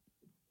 why?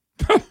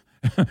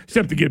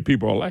 Except to get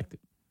people elected.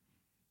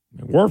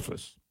 I mean,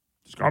 worthless.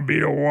 It's going to be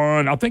the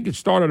one. I think it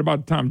started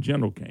about the time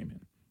General came in.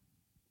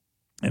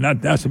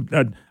 And that's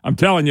I'm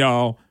telling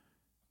y'all,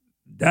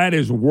 that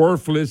is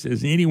worthless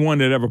as anyone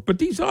that ever. But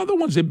these other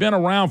ones have been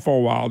around for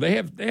a while. They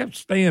have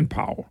staying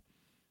power.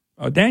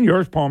 Daniel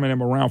Earthpalm and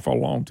them are around for a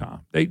long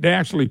time. They're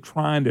actually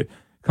trying to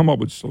come up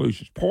with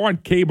solutions. PAR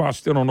and KBOS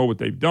still don't know what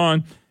they've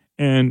done,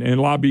 and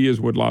lobby is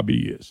what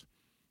lobby is.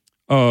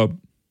 But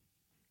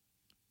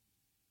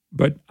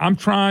I'm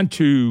trying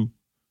to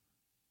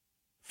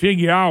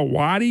figure out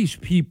why these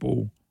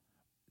people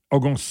are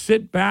going to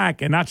sit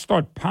back and not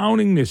start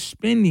pounding this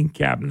spending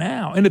cap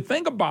now. And the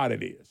thing about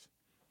it is,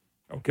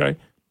 okay,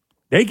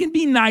 they can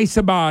be nice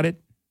about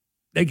it.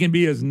 They can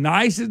be as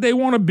nice as they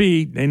want to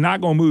be. They're not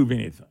going to move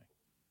anything.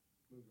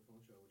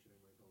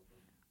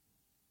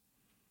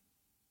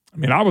 I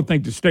mean, I would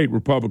think the state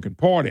Republican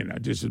Party, and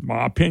that just is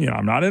my opinion,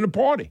 I'm not in the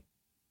party.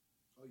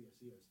 Oh,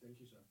 yes. Thank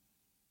you, sir.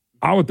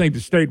 I would think the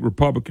state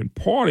Republican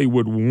Party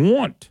would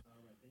want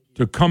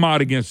to come out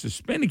against the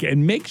spending cap. It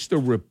makes the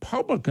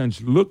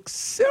Republicans look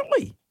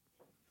silly.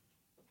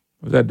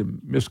 Was that the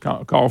missed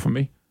call for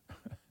me?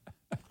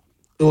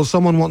 It was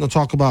someone wanting to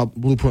talk about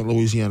Blueprint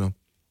Louisiana.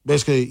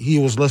 Basically, he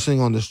was listening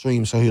on the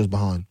stream, so he was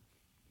behind.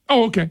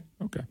 Oh, okay.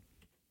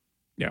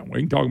 Yeah,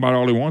 we can talk about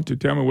all he wants to.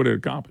 Tell me what it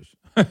accomplished.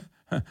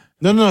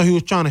 No, he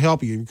was trying to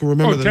help you. You can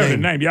remember the name. The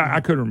name. Yeah, I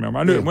couldn't remember.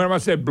 I knew it. Whenever I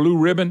said Blue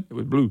Ribbon, it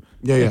was blue.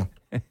 Yeah.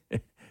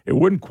 It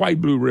wasn't quite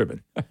Blue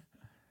Ribbon.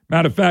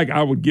 Matter of fact,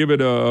 I would give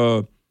it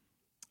a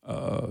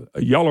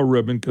yellow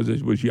ribbon because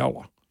it was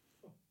yellow.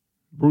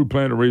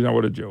 Blueprint, the reason I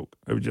would have joked.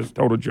 It was just a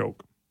total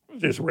joke. It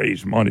was just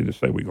raise money to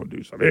say we're going to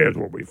do something. Here's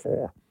what we're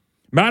for.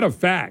 Matter of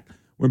fact,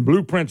 when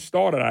Blueprint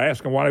started, I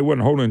asked them why they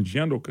wasn't holding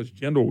Jindal because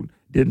Jindal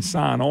didn't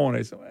sign on.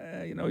 They said,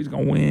 well, he's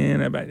going to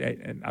win. And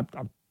I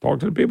talked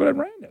to the people that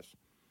ran this.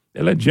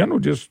 They let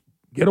Jindal just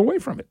get away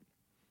from it.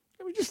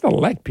 It was just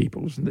elect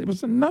people. It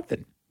was a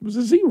nothing. It was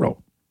a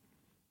zero.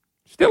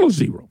 Still a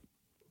zero.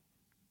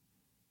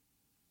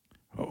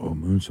 Oh,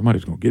 Moon,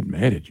 somebody's going to get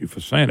mad at you for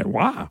saying that.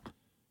 Why?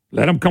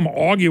 Let them come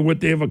argue what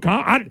they've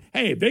accomplished.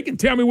 Hey, if they can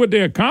tell me what they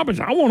accomplished,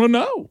 I want to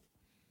know.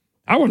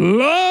 I would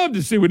love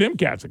to see what them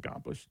cats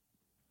accomplished.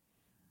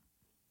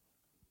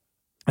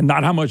 And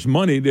not how much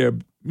money their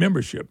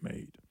membership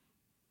made.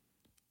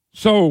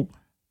 So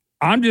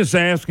I'm just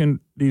asking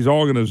these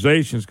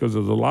organizations, because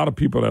there's a lot of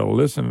people that are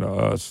listening to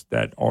us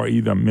that are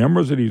either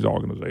members of these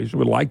organizations,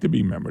 would like to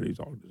be members of these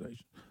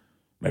organizations.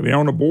 Maybe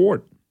on the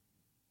board.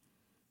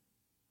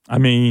 I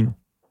mean,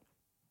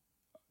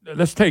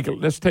 let's take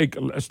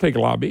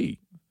lobby.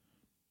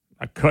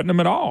 Not cutting them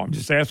at all. I'm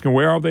just asking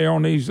where are they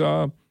on these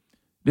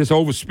this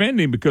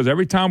overspending, because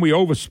every time we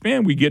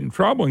overspend, we get in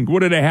trouble. And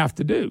what do they have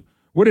to do?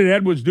 What did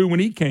Edwards do when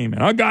he came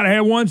in? I got to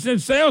have 1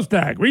 cent sales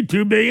tax. We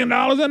 $2 billion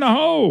in the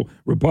hole.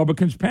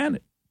 Republicans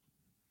panic.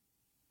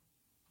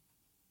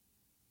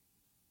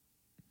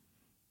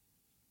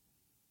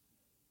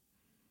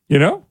 You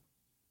know?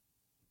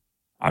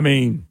 I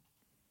mean,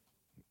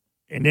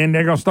 and then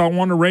they're going to start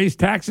wanting to raise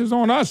taxes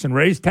on us and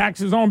raise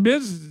taxes on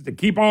businesses to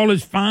keep all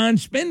this fine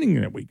spending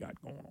that we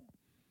got going on.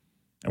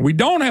 And we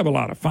don't have a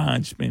lot of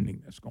fine spending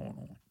that's going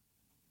on.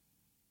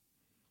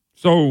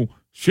 So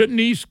shouldn't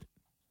these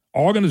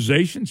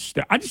organizations,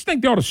 I just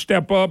think they ought to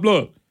step up.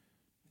 Look,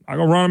 I'm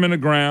going to run them in the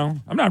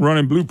ground. I'm not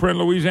running Blueprint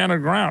Louisiana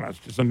in the ground. That's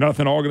just a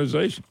nothing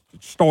organization.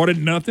 It started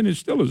nothing. It's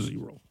still a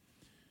zero.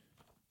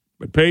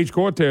 But Paige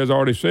Cortez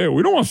already said,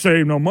 we don't want to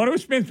save no money. We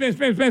spend.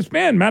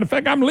 Matter of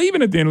fact, I'm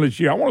leaving at the end of this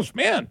year. I want to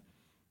spend.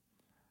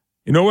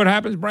 You know what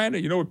happens,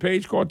 Brandon? You know what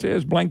Paige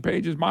Cortez, Blank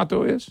Page's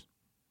motto is?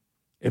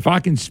 If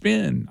I can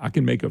spend, I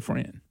can make a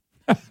friend.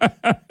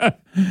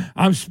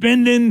 I'm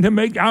spending to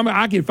make,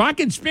 if I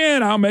can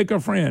spend, I'll make a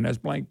friend. That's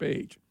Blank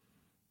Page.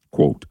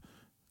 Quote.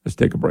 Let's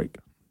take a break.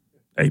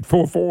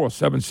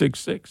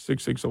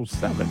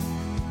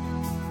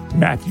 844-766-6607.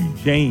 Matthew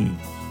James,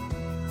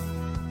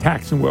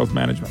 Tax and Wealth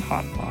Management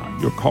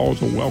Hotline. Your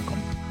calls are welcome.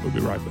 We'll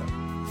be right back.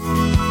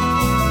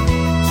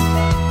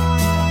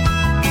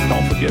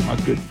 Don't forget my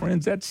good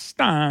friends at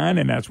Stein,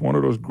 and that's one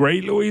of those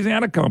great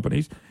Louisiana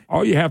companies.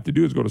 All you have to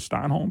do is go to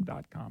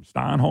steinhome.com,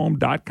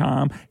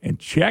 steinhome.com, and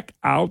check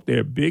out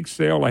their big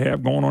sale they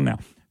have going on now.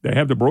 They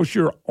have the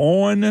brochure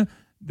on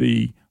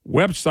the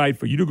website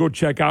for you to go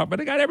check out, but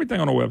they got everything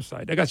on the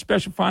website. They got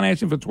special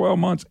financing for 12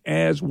 months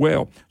as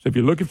well. So if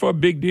you're looking for a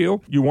big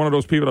deal, you're one of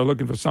those people that are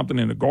looking for something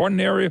in the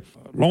garden area,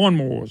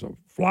 lawnmowers or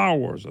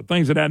flowers or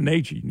things of that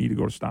nature, you need to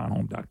go to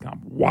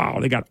steinhome.com. Wow,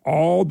 they got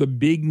all the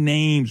big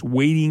names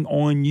waiting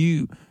on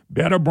you.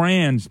 Better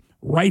brands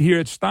right here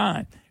at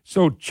Stein.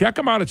 So check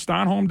them out at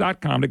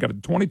steinhome.com. They got a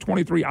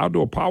 2023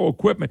 outdoor power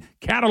equipment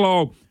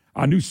catalog,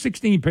 a new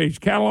 16-page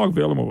catalog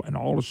available in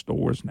all the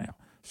stores now.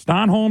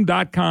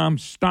 Steinhome.com,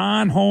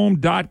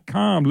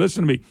 steinhome.com.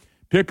 Listen to me.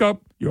 Pick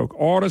up your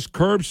orders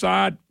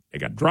curbside. They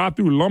got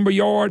drive-through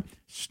lumberyard.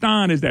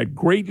 Stein is that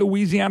great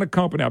Louisiana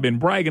company I've been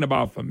bragging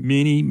about for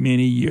many,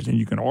 many years, and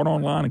you can order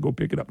online and go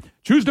pick it up.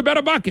 Choose the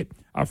better bucket.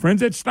 Our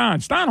friends at Stein,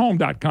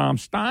 steinhome.com,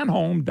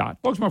 steinhome.com.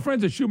 Folks, my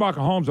friends at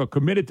Schumacher Homes are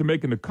committed to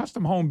making the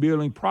custom home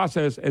building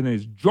process as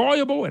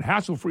enjoyable and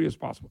hassle-free as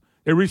possible.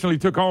 They recently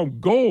took home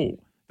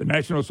Gold, the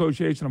National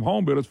Association of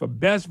Home Builders, for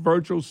best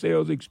virtual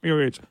sales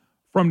experience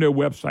from their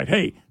website.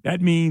 Hey,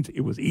 that means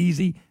it was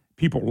easy.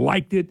 People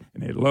liked it,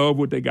 and they love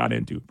what they got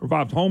into. It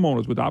provides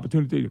homeowners with the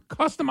opportunity to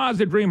customize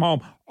their dream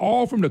home,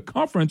 all from the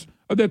comforts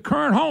of their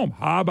current home.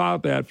 How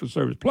about that for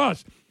service?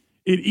 Plus,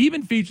 it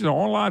even features an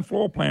online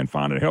floor plan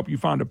finder to help you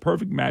find the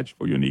perfect match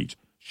for your needs.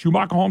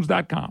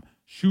 SchumacherHomes.com.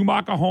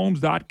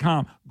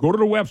 SchumacherHomes.com. Go to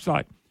the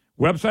website.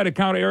 Website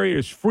account area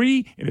is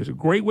free, and it's a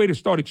great way to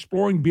start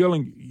exploring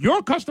building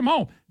your custom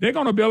home. They're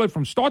going to build it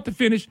from start to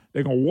finish.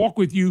 They're going to walk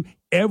with you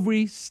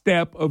every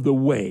step of the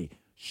way.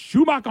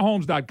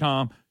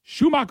 SchumacherHomes.com.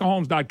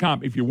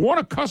 SchumacherHomes.com. If you want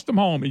a custom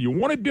home and you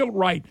want it built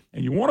right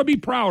and you want to be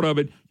proud of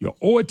it, you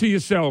owe it to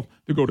yourself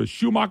to go to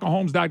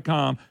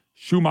SchumacherHomes.com,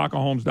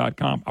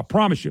 SchumacherHomes.com. I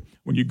promise you,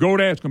 when you go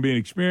there, it's going to be an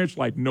experience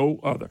like no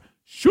other.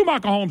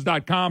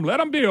 SchumacherHomes.com. Let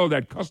them build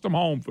that custom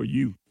home for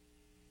you.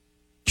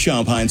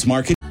 Shop Hines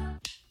Market.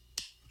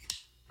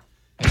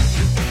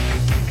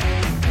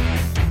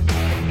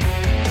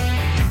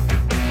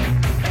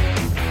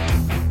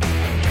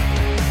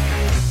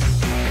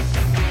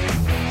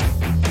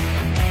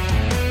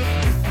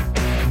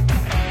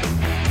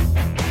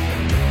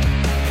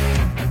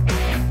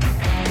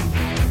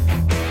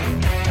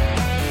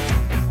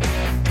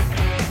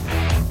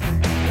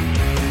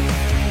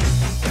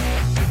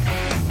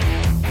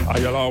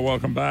 Y'all,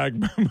 welcome back.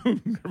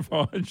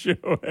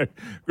 Show.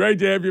 Great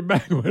to have you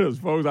back with us,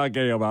 folks. I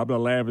can't help it. I'm the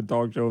laughing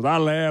talk shows. I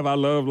laugh. I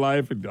love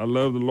life. And I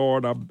love the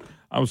Lord.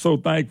 I'm so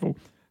thankful.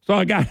 So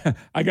I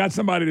got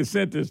somebody that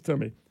sent this to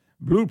me.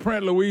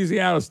 Blueprint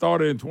Louisiana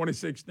started in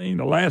 2016.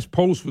 The last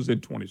post was in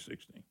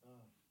 2016.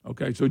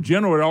 Okay, so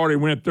General had already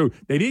went through.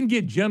 They didn't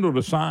get General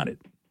to sign it.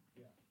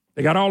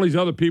 They got all these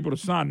other people to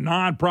sign,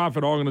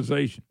 nonprofit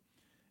organization.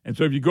 And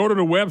so if you go to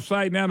the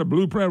website now, the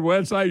Blueprint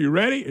website, you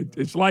ready?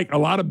 It's like a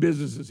lot of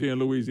businesses here in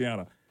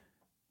Louisiana.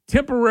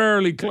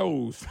 Temporarily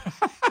closed.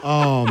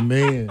 Oh,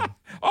 man.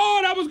 Oh,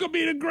 that was going to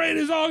be the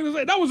greatest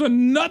organization. That was a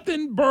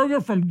nothing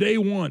burger from day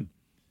one.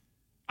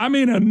 I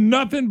mean, a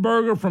nothing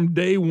burger from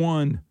day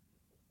one.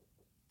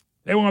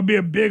 They want to be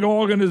a big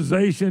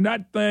organization.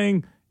 That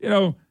thing,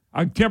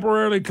 I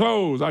temporarily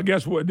closed. I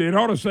guess what they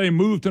ought to say,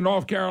 move to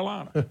North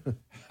Carolina.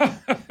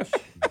 That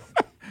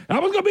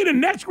was going to be the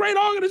next great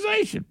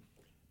organization.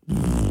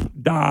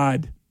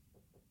 Died.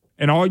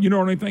 And all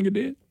anything it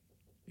did?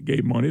 It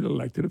gave money to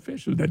elected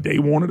officials that they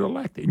wanted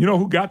elected. And you know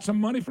who got some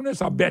money from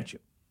this? I'll bet you.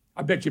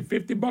 I bet you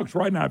 $50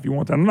 right now if you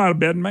want that. I'm not a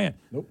betting man.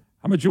 Nope.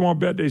 How much you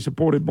want to bet they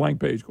supported Blank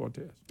Page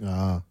Cortez?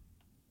 I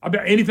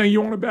bet anything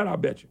you want to bet, I'll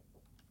bet you.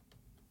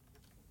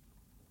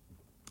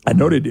 I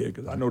know they did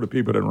because I know the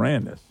people that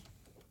ran this.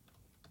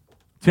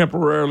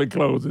 Temporarily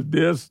closed. Is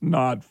this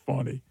not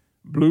funny?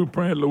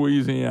 Blueprint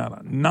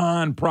Louisiana,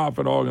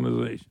 nonprofit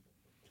organization.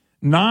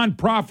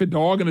 Nonprofit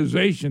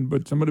organization,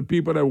 but some of the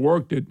people that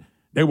worked it,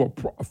 they were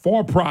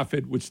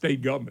for-profit with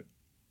state government.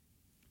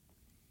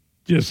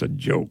 Just a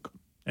joke.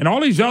 And all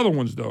these other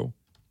ones, though,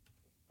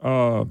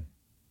 I'm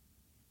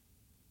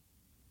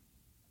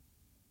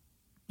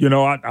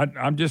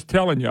just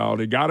telling y'all,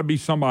 there got to be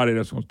somebody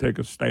that's going to take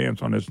a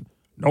stance on this.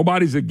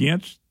 Nobody's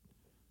against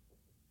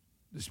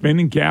the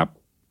spending cap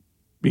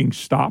being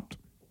stopped.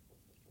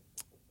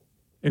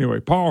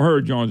 Anyway, Paul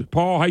Hurd joins us.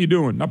 Paul, how you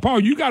doing? Now,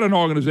 Paul, you got an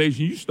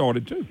organization you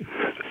started, too.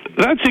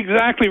 That's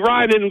exactly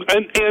right.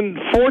 And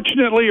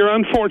fortunately or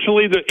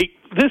unfortunately,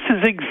 this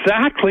is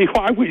exactly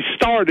why we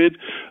started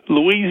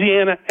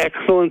Louisiana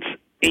Excellence,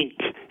 Inc.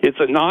 It's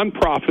a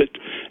nonprofit,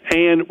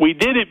 and we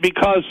did it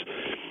because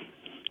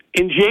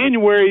in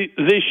January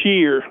this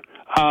year,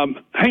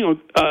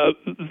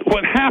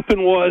 what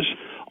happened was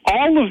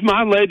all of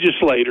my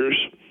legislators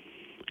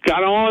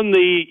got on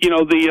the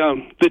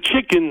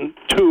chicken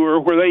tour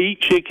where they eat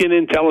chicken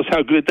and tell us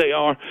how good they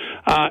are.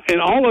 And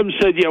all of them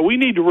said, we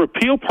need to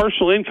repeal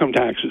personal income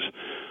taxes.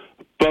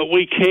 But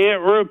we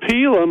can't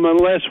repeal them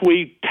unless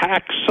we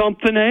tax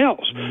something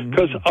else.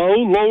 Because,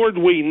 oh, Lord,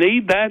 we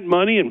need that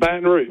money in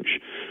Baton Rouge.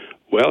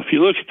 Well, if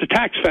you look at the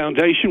Tax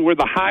Foundation, we're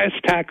the highest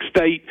tax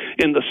state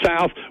in the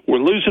South.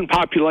 We're losing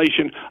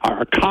population.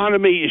 Our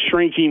economy is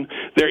shrinking.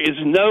 There is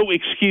no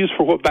excuse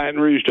for what Baton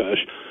Rouge does.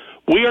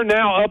 We are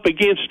now up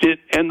against it,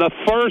 and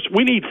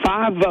we need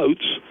 5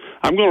 votes.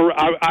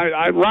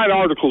 I write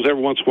articles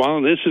every once in a while,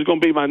 and this is going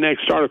to be my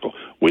next article.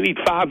 We need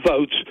 5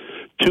 votes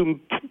to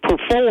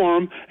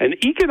perform an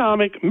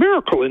economic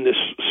miracle in this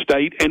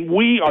state, and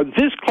we are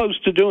this close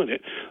to doing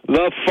it.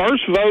 The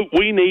first vote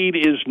we need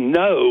is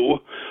no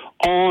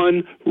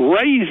on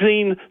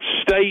raising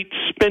state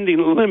spending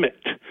limit.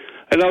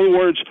 In other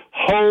words,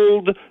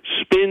 hold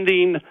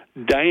spending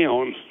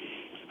down.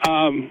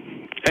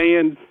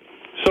 And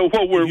so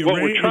what we're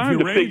trying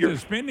to figure. If you raise the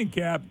spending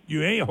cap,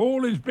 you ain't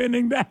holding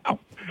spending down.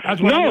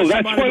 That's what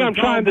I'm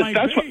trying to.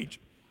 That's what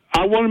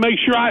I want to make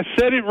sure I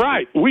said it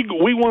right.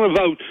 We want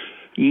to vote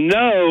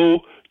no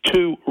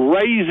to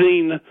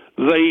raising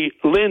the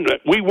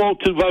limit. We want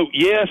to vote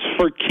yes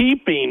for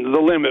keeping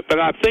the limit. But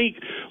I think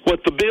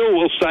what the bill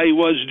will say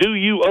was, do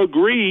you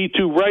agree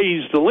to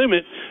raise the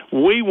limit?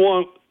 We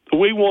want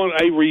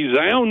a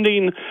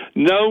resounding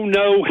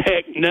no,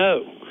 heck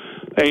no.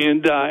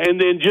 And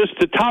then just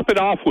to top it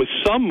off with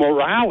some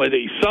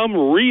morality, some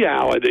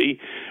reality,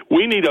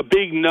 we need a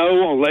big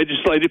no on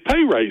legislative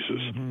pay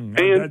raises. Mm-hmm.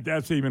 And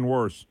that's even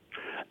worse.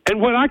 And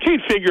what I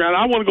can't figure out,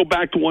 I want to go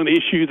back to one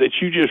issue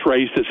that you just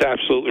raised that's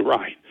absolutely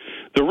right.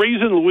 The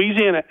reason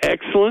Louisiana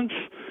Excellence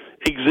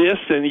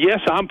exists, and yes,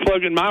 I'm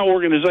plugging my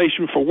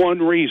organization for one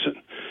reason.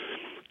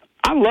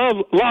 I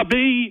love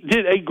LABI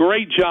did a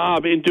great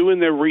job in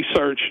doing their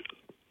research.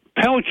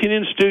 Pelican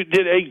Institute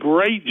did a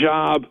great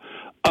job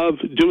of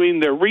doing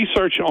their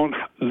research on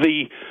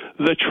the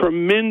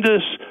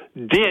tremendous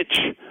ditch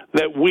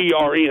that we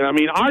are in. I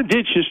mean, our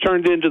ditch has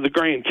turned into the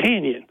Grand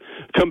Canyon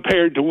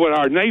compared to what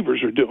our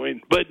neighbors are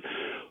doing. But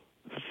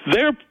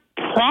their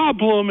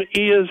problem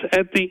is,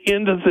 at the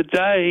end of the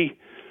day,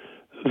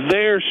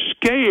 they're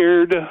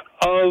scared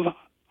of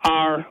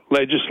our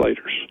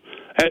legislators.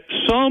 At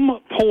some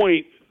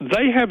point,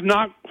 they have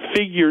not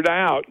figured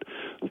out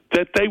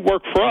that they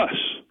work for us.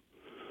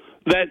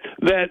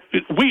 That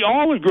we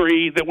all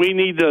agree that we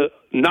need to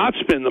not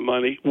spend the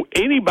money.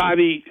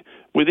 Anybody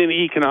with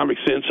any economic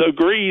sense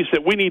agrees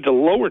that we need to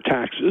lower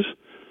taxes.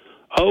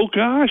 Oh,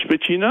 gosh, but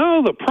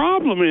the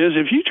problem is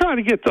if you try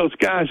to get those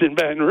guys in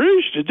Baton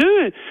Rouge to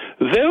do it,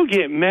 they'll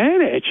get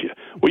mad at you.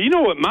 Well, you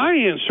know what my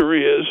answer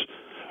is?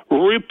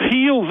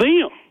 Repeal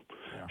them.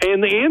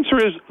 And the answer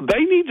is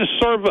they need to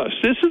serve us.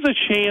 This is a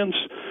chance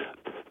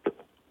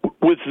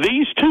with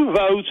these two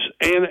votes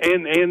and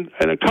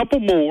a couple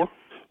more.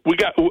 We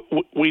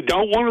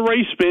don't want to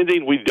raise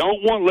spending. We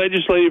don't want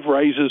legislative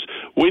raises.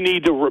 We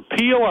need to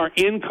repeal our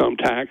income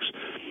tax.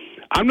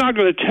 I'm not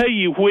going to tell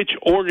you which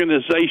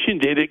organization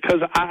did it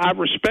because I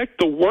respect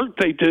the work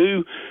they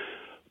do,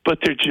 but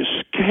they're just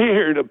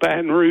scared of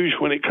Baton Rouge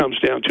when it comes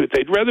down to it.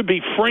 They'd rather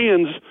be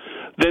friends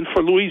than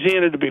for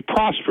Louisiana to be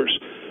prosperous.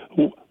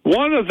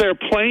 One of their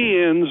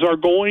plans are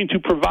going to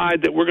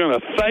provide that we're going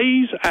to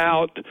phase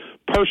out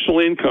personal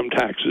income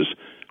taxes,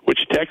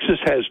 which Texas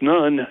has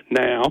none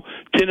now.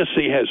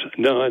 Tennessee has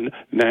none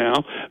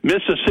now.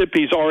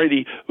 Mississippi's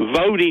already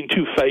voting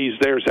to phase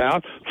theirs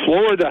out.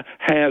 Florida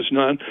has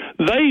none.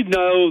 They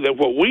know that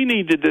what we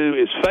need to do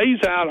is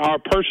phase out our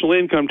personal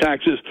income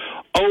taxes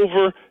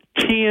over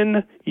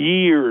 10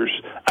 years,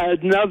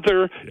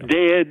 another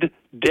dead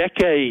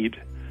decade.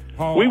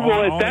 Paul, we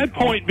will at that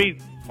point be...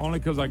 Only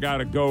because I got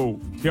to go.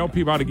 Tell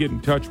people how to get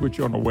in touch with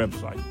you on the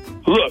website.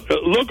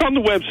 Look on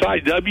the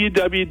website,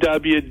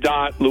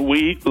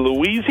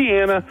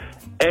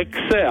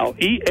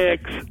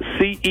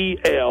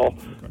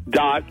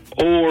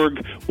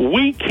 www.louisianaexcel.org.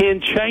 We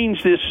can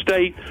change this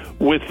state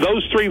with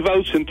those 3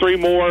 votes and 3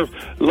 more.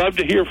 Love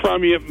to hear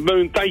from you.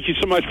 Moon, thank you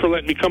so much for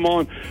letting me come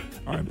on.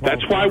 All right, Paul,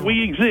 that's why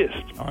we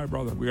exist. All right,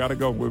 brother. We got to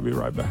go. We'll be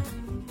right back.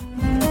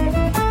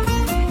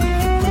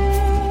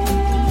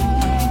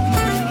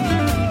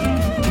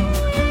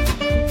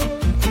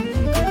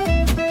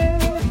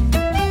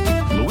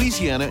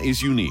 Louisiana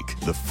is unique.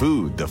 The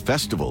food, the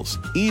festivals,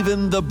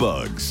 even the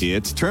bugs.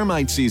 It's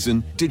termite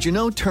season. Did you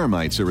know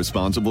termites are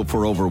responsible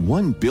for over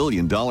 $1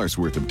 billion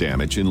worth of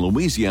damage in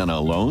Louisiana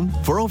alone?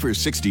 For over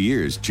 60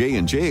 years,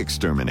 J&J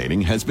Exterminating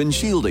has been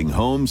shielding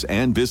homes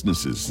and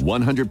businesses.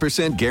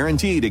 100%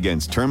 guaranteed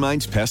against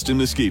termites, pests, and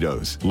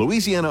mosquitoes.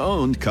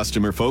 Louisiana-owned,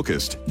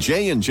 customer-focused.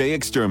 J&J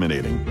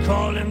Exterminating.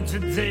 Call him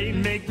today,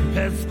 make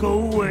pests go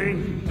away.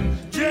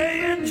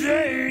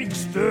 J&J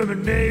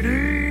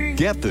Exterminating.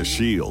 Get the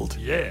shield.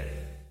 Yeah.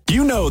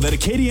 You know that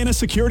Acadiana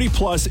Security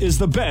Plus is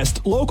the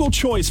best local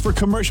choice for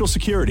commercial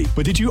security.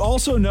 But did you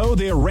also know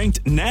they are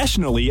ranked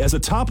nationally as a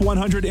top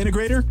 100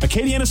 integrator?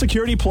 Acadiana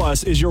Security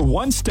Plus is your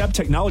one-step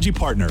technology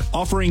partner,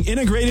 offering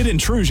integrated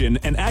intrusion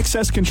and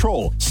access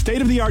control,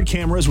 state-of-the-art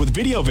cameras with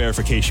video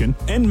verification,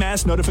 and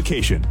mass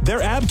notification.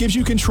 Their app gives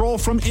you control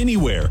from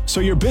anywhere, so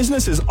your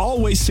business is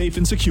always safe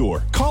and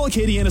secure. Call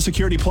Acadiana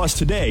Security Plus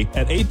today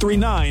at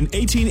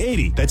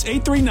 839-1880. That's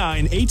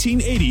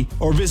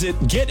 839-1880, or visit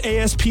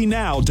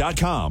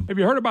getaspnow.com. Have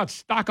you heard about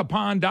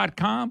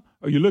stockapond.com?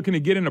 Are you looking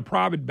to get into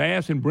private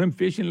bass and brim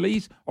fishing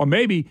lease? Or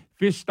maybe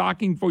fish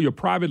stocking for your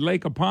private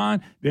lake or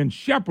pond? Then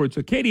Shepherd's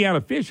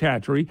Acadiana Fish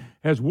Hatchery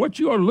has what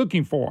you are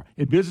looking for.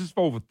 In business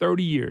for over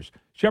 30 years.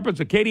 Shepherd's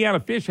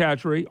Acadiana Fish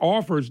Hatchery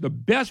offers the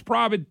best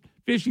private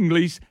fishing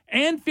lease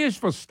and fish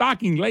for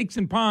stocking lakes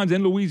and ponds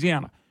in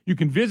Louisiana. You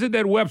can visit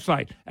their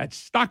website at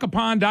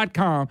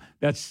stockapond.com.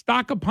 That's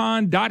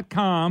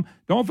stockapond.com.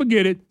 Don't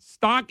forget it,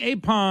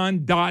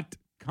 stockapond.com.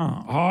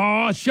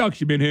 Oh, Shucks,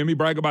 you've been hearing me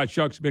brag about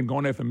Shucks. Been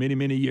going there for many,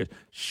 many years.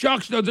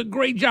 Shucks does a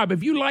great job.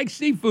 If you like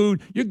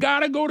seafood, you got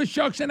to go to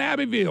Shucks in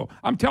Abbeville.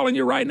 I'm telling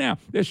you right now,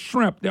 there's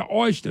shrimp, there's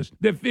oysters,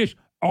 there's fish,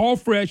 all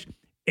fresh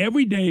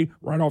every day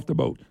right off the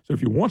boat. So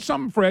if you want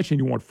something fresh and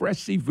you want fresh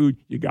seafood,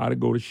 you got to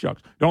go to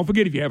Shucks. Don't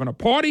forget, if you're having a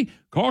party,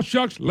 call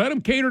Shucks. Let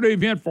them cater the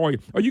event for you.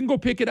 Or you can go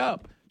pick it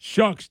up.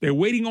 Shucks, they're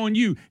waiting on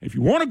you. If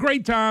you want a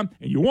great time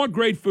and you want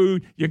great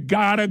food, you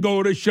got to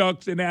go to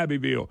Shucks in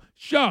Abbeville.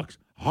 Shucks,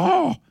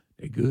 they're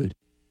good.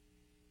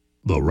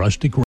 The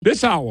Rusty Gray.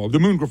 This hour of the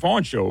Moon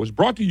Griffon Show is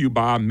brought to you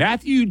by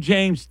Matthew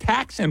James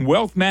Tax and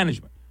Wealth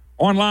Management.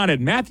 Online at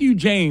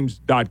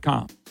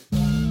MatthewJames.com.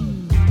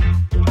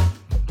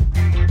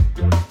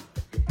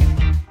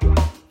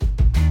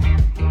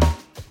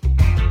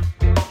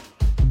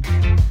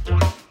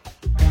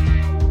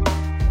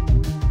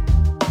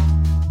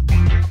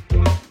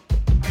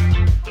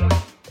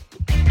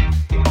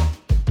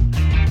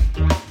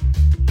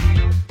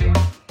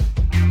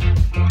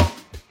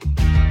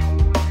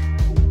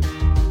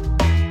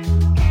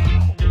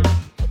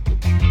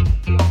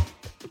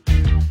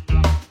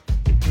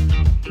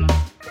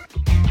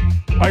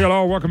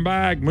 Hello, welcome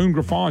back. Moon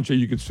Griffon Show.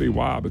 You can see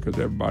why, because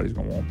everybody's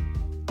going to want it.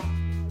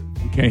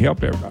 You can't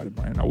help everybody,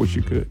 Brian. I wish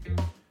you could.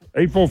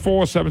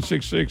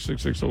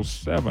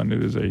 844-766-6607.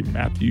 It is a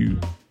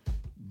Matthew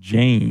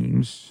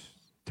James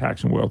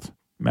Tax and Wealth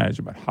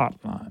Management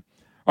hotline.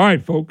 All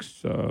right,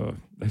 folks.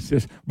 That's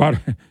just about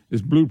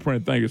this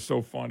blueprint thing is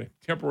so funny.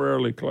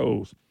 Temporarily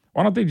closed.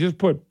 Why don't they just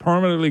put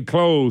permanently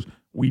closed?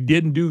 We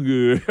didn't do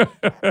good.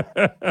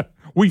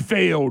 We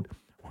failed.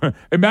 As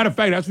a matter of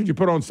fact, that's what you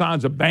put on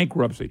signs of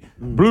bankruptcy.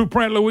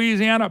 Blueprint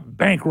Louisiana,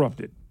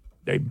 bankrupted.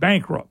 They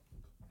bankrupt,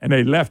 and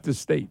they left the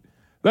state.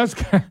 Let's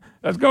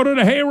go to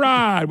the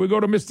hayride. We go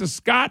to Mr.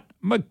 Scott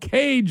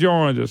McKay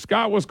joins us.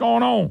 Scott, what's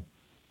going on?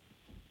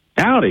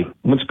 Howdy.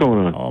 What's going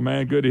on? Oh,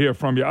 man, good to hear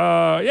from you.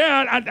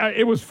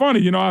 It was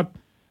funny. You know,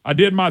 I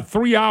did my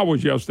 3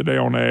 hours yesterday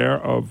on the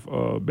air of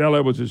Bell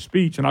Edwards'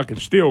 speech, and I can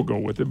still go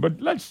with it.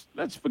 But let's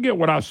forget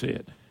what I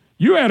said.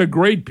 You had a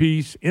great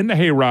piece in the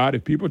hayride.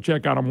 If people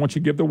check out, I want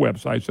you to give the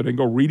website so they can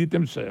go read it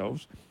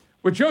themselves.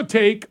 But your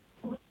take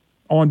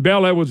on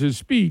Bell Edwards'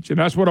 speech, and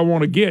that's what I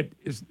want to get,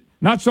 is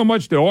not so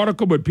much the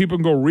article, but people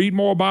can go read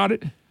more about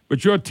it.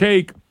 But your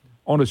take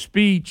on a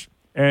speech,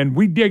 and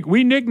we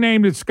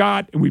nicknamed it,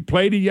 Scott, and we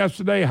played it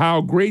yesterday, How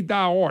Great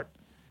Thou Art.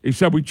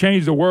 Except we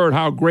changed the word,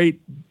 How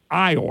Great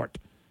I Art.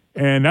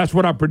 And that's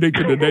what I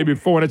predicted the day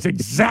before. And that's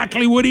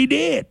exactly what he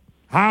did.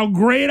 How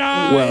great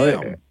I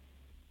am.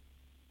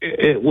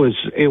 It was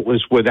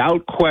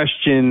without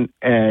question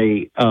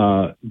a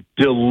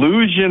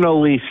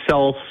delusionally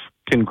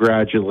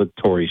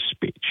self-congratulatory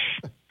speech.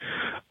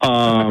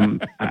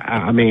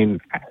 I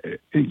mean,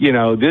 you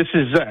know, this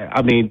is,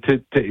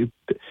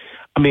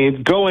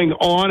 going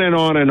on and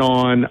on and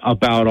on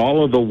about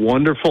all of the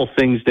wonderful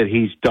things that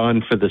he's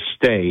done for the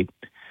state.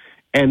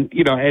 And,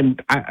 you know,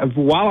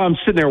 while I'm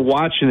sitting there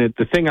watching it,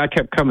 the thing I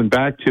kept coming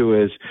back to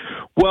is,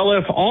 well,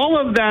 if all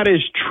of that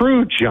is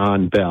true,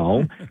 John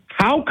Bell,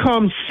 how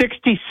come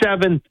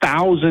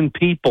 67,000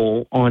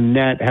 people on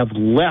net have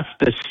left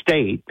the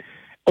state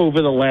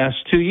over the last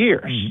 2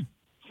 years? Mm-hmm.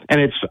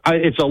 And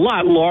it's a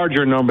lot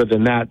larger number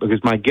than that,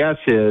 because my guess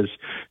is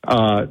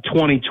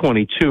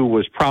 2022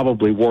 was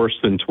probably worse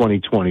than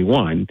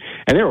 2021.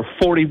 And there were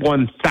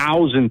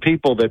 41,000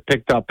 people that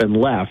picked up and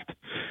left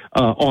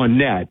on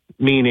net,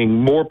 meaning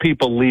more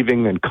people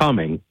leaving than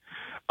coming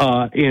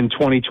in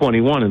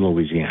 2021 in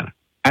Louisiana.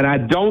 And I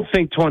don't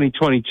think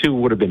 2022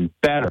 would have been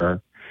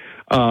better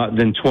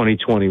than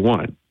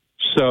 2021.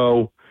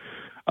 So,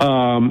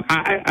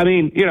 I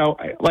mean, you know,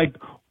 like,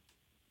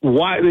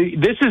 why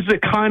this is the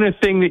kind of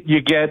thing that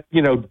you get,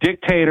 you know,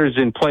 dictators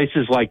in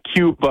places like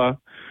Cuba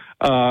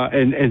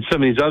and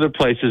some of these other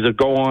places that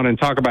go on and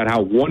talk about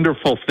how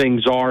wonderful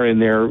things are in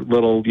their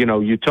little, you know,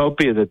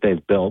 utopia that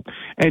they've built.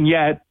 And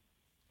yet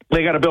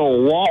they got to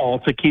build a wall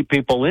to keep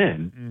people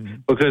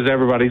in because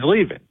everybody's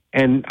leaving.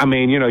 And, I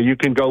mean, you know, you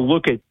can go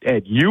look at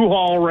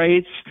U-Haul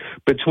rates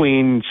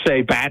between,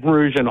 say, Baton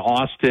Rouge and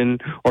Austin,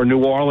 or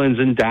New Orleans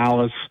and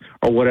Dallas,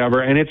 or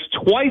whatever, and it's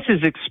twice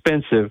as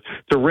expensive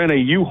to rent a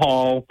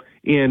U-Haul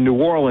in New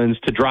Orleans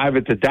to drive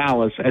it to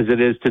Dallas as it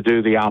is to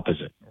do the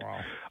opposite.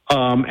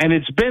 Wow. And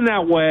it's been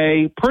that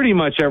way pretty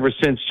much ever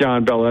since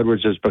John Bell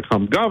Edwards has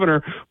become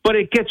governor, but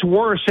it gets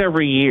worse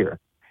every year.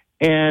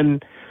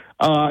 And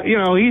you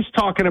know, he's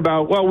talking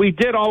about, well, we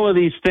did all of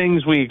these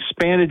things. We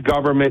expanded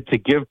government to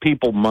give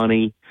people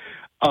money.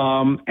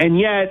 And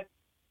yet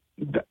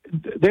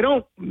they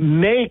don't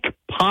make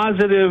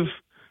positive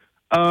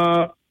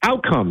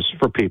outcomes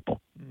for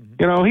people. Mm-hmm.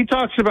 You know, he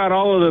talks about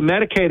all of the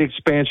Medicaid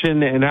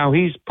expansion and how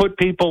he's put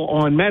people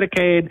on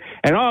Medicaid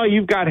and, oh,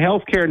 you've got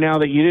health care now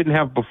that you didn't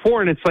have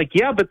before. And it's like,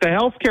 yeah, but the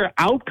health care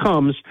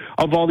outcomes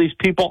of all these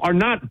people are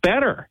not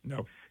better.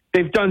 No.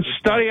 They've done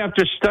study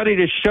after study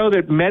to show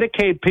that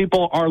Medicaid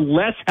people are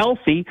less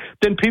healthy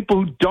than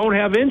people who don't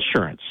have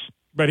insurance.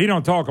 But he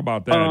don't talk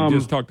about that. He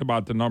just talked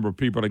about the number of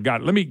people that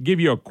got it. Let me give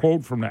you a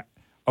quote from that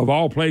of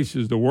all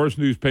places, the worst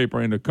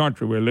newspaper in the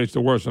country, well, at least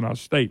the worst in our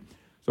state.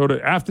 So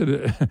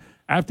after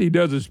he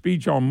does a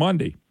speech on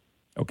Monday,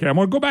 okay, I'm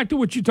going to go back to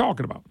what you're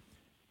talking about.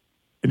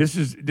 And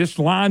this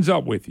lines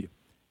up with you.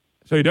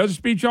 So he does a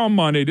speech on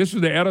Monday. This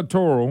is the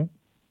editorial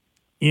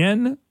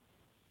in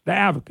The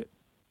Advocate.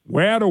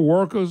 Where are the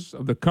workers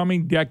of the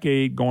coming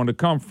decade going to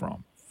come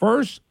from?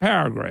 First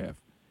paragraph.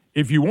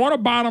 If you want a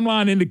bottom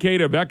line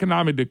indicator of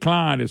economic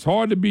decline, it's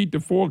hard to beat the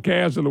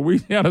forecast of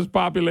Louisiana's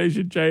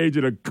population change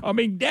in the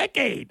coming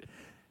decade.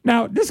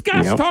 Now, this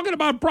guy's talking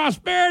about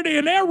prosperity,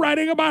 and they're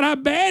writing about how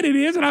bad it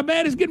is and how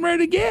bad it's getting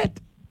ready to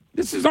get.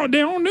 This is on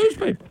their own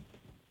newspaper.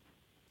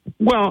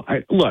 Well,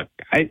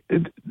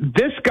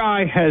 this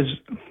guy has,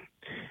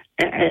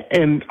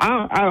 and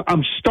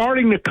I'm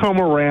starting to come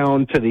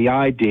around to the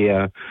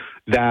idea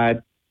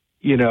that,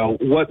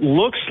 what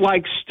looks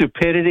like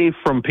stupidity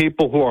from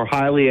people who are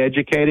highly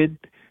educated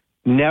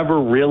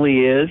never really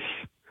is.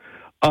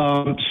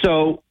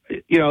 So,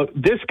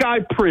 this guy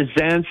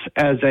presents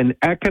as an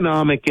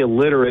economic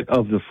illiterate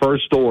of the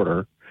first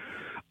order.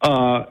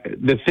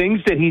 The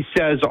things that he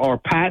says are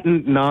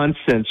patent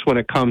nonsense when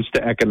it comes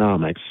to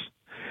economics.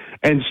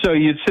 And so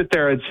you'd sit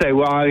there and say,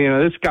 well,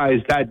 this guy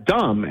is that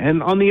dumb.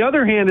 And on the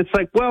other hand, it's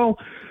like, well,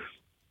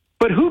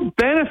 but who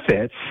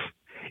benefits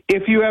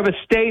if you have a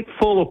state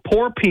full of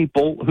poor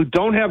people who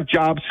don't have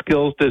job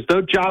skills? There's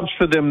no jobs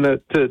for them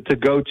to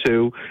go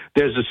to.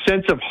 There's a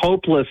sense of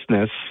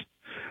hopelessness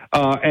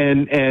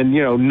and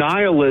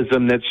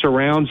nihilism that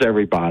surrounds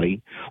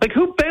everybody. Like,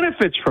 who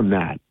benefits from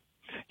that?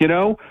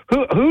 Who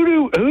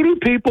do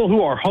people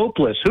who are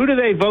hopeless, who do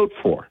they vote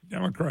for?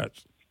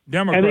 Democrats.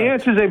 And the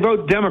answer is they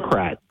vote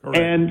Democrat. Correct.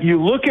 And you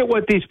look at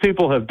what these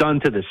people have done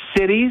to the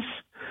cities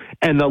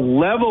and the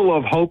level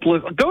of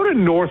hopeless. Go to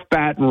North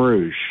Baton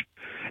Rouge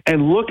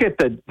and look at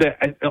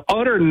the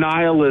utter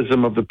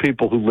nihilism of the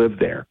people who live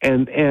there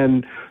and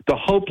the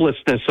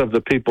hopelessness of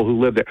the people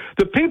who live there.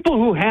 The people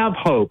who have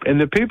hope and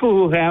the people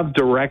who have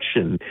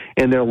direction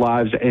in their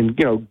lives and,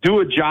 do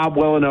a job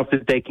well enough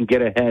that they can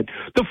get ahead,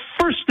 the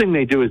first thing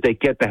they do is they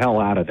get the hell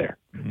out of there.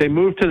 Mm-hmm. They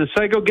move to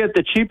go get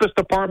the cheapest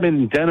apartment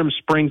in Denham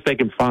Springs they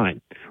can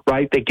find,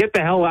 right? They get the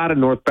hell out of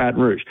North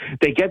Baton Rouge.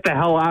 They get the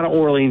hell out of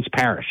Orleans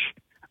Parish,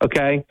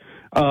 okay?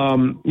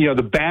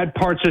 The bad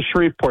parts of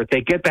Shreveport,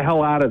 they get the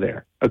hell out of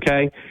there,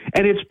 okay?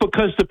 And it's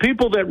because the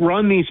people that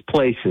run these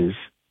places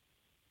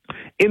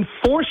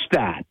enforce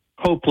that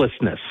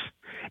hopelessness.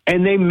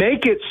 And they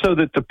make it so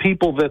that the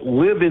people that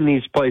live in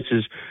these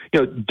places,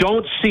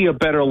 don't see a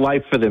better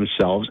life for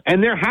themselves.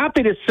 And they're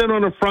happy to sit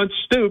on a front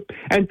stoop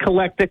and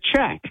collect a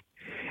check.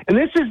 And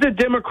this is the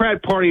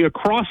Democrat Party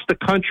across the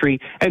country.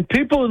 And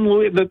people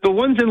the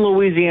ones in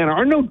Louisiana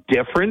are no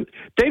different.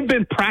 They've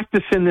been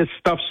practicing this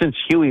stuff since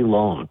Huey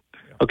Long.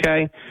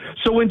 Okay?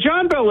 So when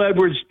John Bel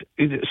Edwards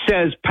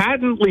says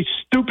patently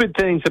stupid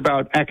things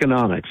about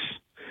economics,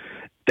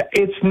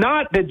 it's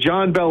not that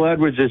John Bel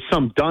Edwards is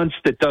some dunce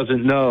that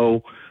doesn't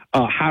know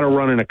how to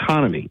run an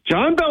economy.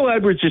 John Bel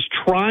Edwards is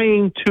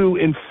trying to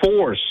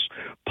enforce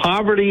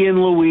poverty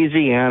in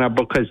Louisiana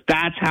because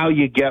that's how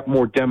you get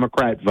more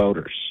Democrat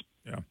voters.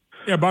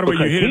 Yeah, by the way,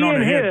 you hit it on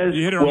the head.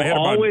 You hit it on the head.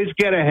 Always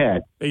get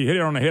ahead. You hit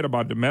it on the head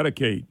about the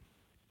Medicaid.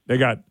 They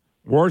got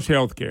worse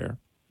health care.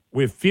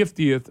 We're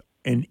 50th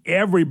in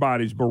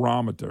everybody's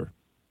barometer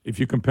if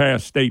you compare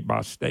state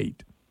by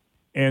state.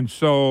 And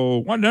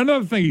so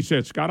another thing he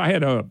said, Scott, I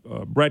had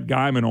Brett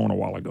Guyman on a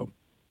while ago.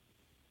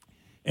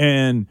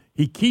 And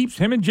he keeps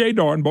him and Jay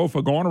Darden both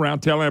are going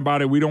around telling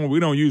everybody we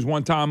don't use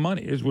one-time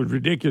money. It was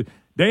ridiculous.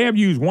 They have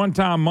used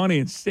one-time money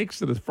in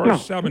 6 of the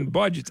first 7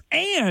 budgets.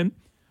 And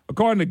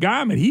according to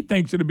Guyman, he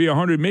thinks it'll be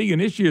 $100 million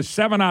this year,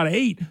 7 out of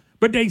 8.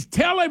 But they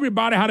tell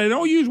everybody how they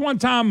don't use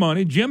one-time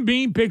money. Jim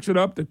Beam picks it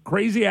up, the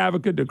crazy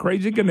advocate, the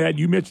crazy Gannett.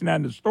 You mentioned that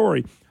in the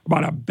story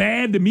about how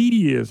bad the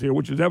media is here,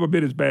 which has ever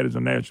been as bad as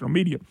the national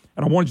media.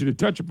 And I wanted you to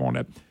touch upon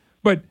that.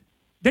 But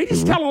they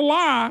just tell a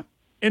lie,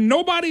 and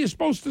nobody is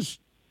supposed to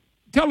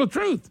tell the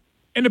truth.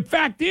 And the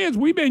fact is,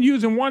 we've been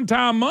using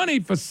one-time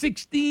money for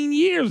 16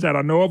 years that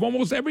I know of,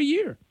 almost every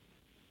year.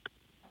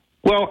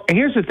 Well,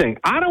 here's the thing.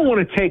 I don't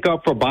want to take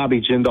up for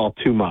Bobby Jindal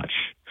too much.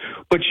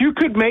 But you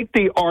could make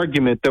the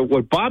argument that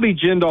what Bobby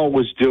Jindal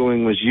was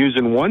doing was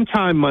using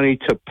one-time money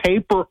to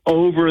paper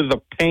over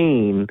the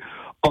pain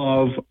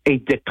of a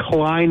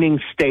declining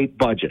state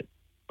budget.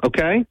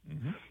 Okay?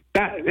 Mm-hmm.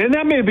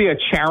 That may be a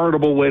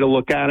charitable way to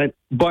look at it,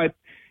 but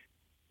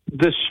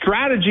the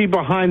strategy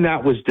behind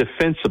that was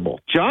defensible.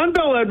 John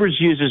Bel Edwards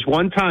uses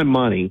one-time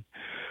money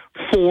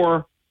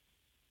for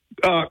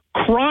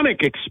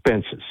chronic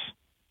expenses.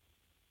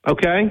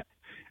 Okay?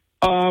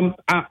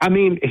 I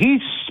mean,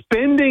 he's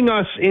spending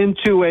us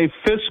into a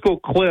fiscal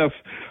cliff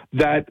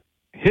that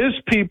his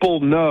people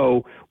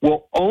know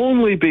will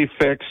only be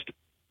fixed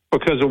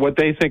because of what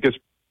they think is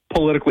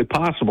politically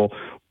possible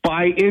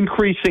by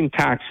increasing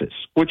taxes,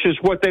 which is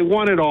what they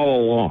wanted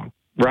all along,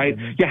 right?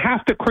 Mm-hmm. You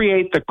have to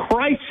create the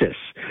crisis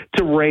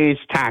to raise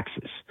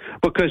taxes.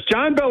 because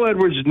John Bel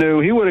Edwards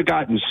knew he would have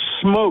gotten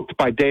smoked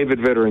by David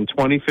Vitter in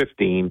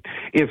 2015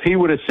 if he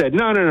would have said,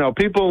 no,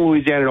 people in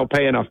Louisiana don't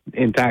pay enough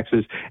in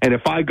taxes, and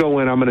if I go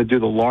in, I'm going to do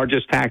the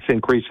largest tax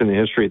increase in the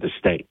history of the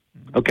state.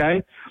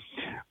 Okay?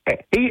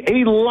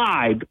 He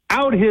lied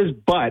out his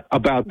butt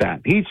about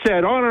that. He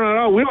said,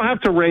 no, we don't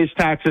have to raise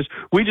taxes.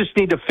 We just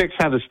need to fix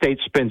how the state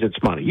spends its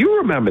money. You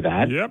remember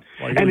that. Yep.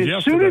 Like and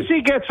as soon as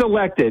he gets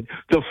elected,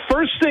 the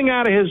first thing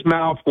out of his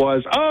mouth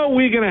was,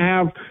 we're going to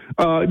have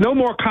no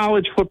more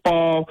college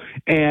football,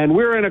 and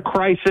we're in a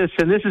crisis,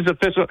 and this is a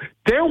fiscal.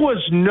 There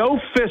was no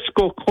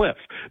fiscal cliff.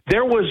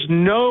 There was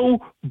no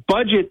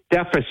budget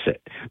deficit.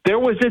 There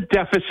was a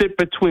deficit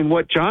between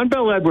what John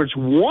Bel Edwards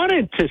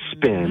wanted to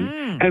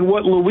spend and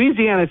what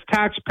Louisiana's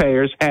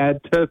taxpayers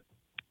had to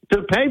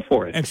pay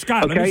for it. And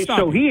Scott, let me stop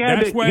so he you. had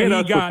That's to where hit he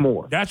us got, with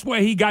more. That's where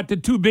he got the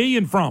 $2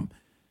 billion from.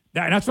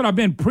 That's what I've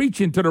been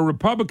preaching to the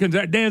Republicans.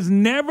 There's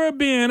never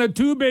been a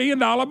 $2 billion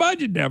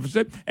budget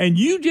deficit, and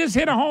you just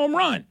hit a home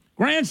run.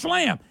 Grand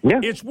slam. Yeah.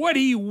 It's what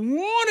he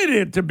wanted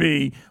it to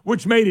be,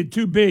 which made it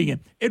 $2 billion.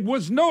 It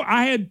was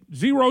I had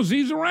zero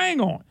Zerang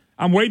on.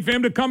 I'm waiting for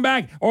him to come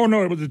back. Oh,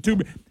 no, it was a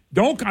 $2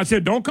 billion. I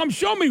said, don't come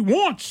show me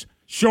once.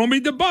 Show me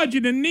the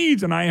budget and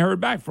needs, and I ain't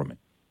heard back from it.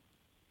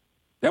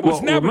 That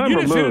was never,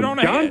 you just hit it on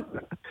the head.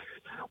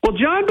 Well,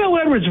 John Bel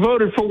Edwards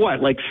voted for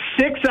what, like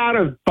 6 out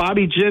of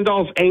Bobby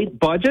Jindal's 8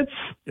 budgets?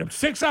 Yep,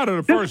 6 out of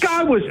the first. This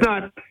guy was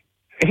not.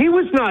 He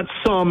was not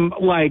some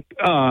babe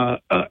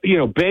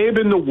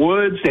in the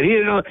woods that he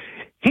didn't know.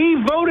 He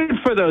voted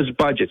for those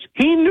budgets.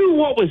 He knew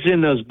what was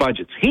in those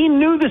budgets. He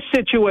knew the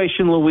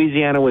situation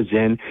Louisiana was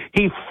in.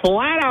 He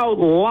flat out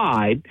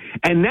lied,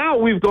 and now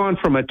we've gone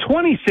from a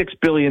 $26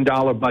 billion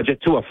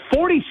budget to a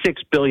 $46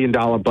 billion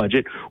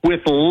budget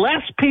with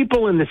less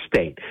people in the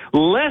state,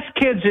 less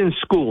kids in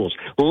schools,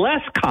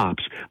 less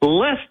cops,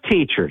 less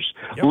teachers,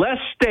 less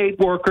state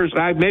workers.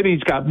 Maybe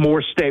he's got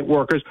more state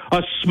workers,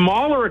 a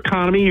smaller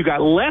economy. You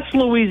got less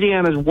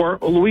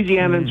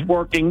Louisianans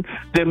working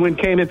than when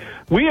came in.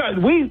 We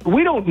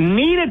don't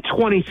need a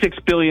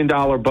 $26 billion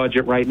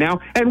budget right now,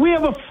 and we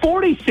have a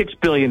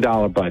 $46 billion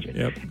budget.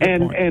 Yep,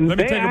 and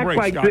they act break,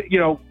 like Scott.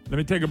 Let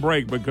me take a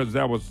break because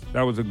that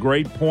was a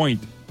great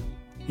point.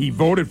 He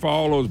voted for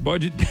all those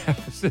budget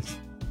deficits,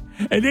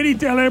 and then he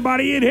tell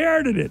everybody he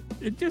inherited it.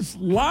 It just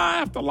lie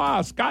after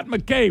lie. Scott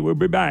McKay, we'll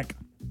be back.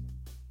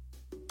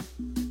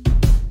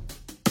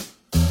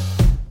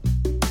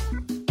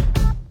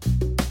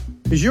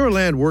 Is your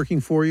land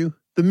working for you?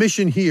 The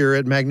mission here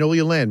at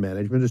Magnolia Land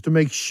Management is to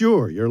make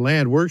sure your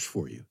land works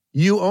for you.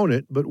 You own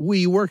it, but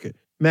we work it.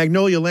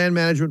 Magnolia Land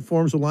Management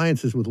forms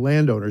alliances with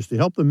landowners to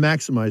help them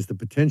maximize the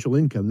potential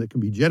income that can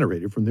be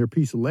generated from their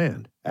piece of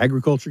land.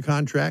 Agriculture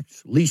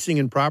contracts, leasing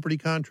and property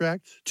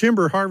contracts,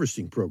 timber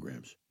harvesting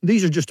programs.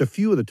 These are just a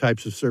few of the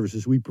types of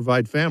services we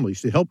provide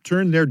families to help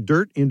turn their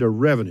dirt into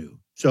revenue.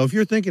 So if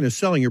you're thinking of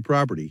selling your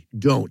property,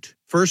 don't.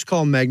 First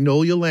call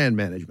Magnolia Land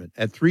Management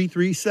at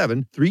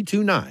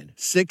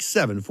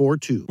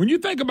 337-329-6742. When you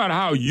think about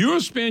how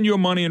you'll spend your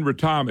money in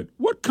retirement,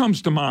 what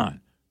comes to mind?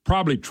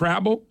 Probably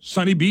travel,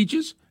 sunny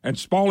beaches, and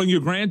spoiling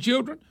your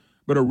grandchildren.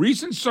 But a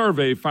recent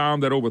survey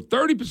found that over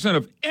 30%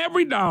 of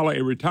every dollar a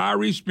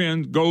retiree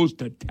spends goes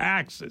to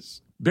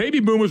taxes. Baby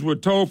boomers were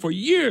told for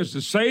years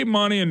to save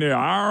money in their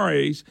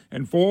IRAs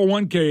and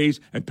 401ks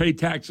and pay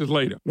taxes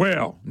later.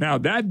 Well, now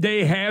that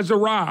day has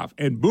arrived,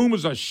 and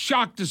boomers are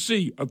shocked to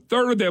see a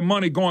third of their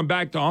money going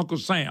back to Uncle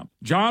Sam.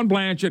 John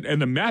Blanchard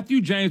and the Matthew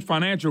James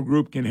Financial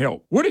Group can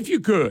help. What if you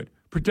could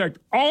protect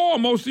all or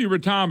most of your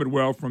retirement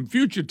wealth from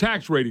future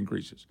tax rate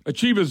increases?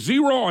 Achieve a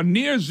zero or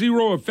near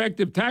zero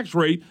effective tax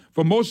rate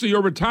for most of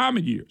your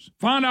retirement years.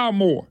 Find out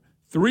more.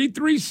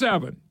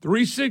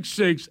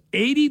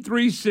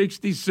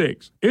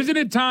 337-366-8366. Isn't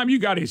it time you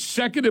got a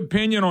second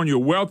opinion on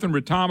your wealth and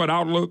retirement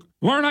outlook?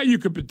 Learn how you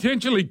could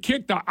potentially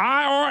kick the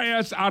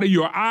IRS out of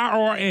your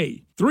IRA.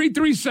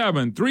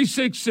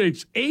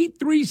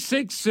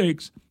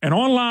 337-366-8366 and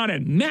online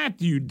at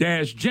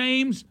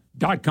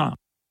matthew-james.com.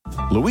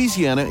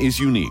 Louisiana is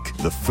unique.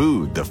 The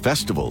food, the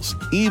festivals,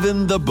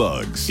 even the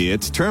bugs.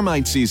 It's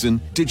termite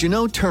season. Did you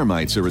know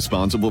termites are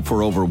responsible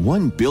for over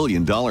 $1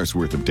 billion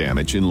worth of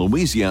damage in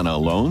Louisiana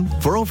alone?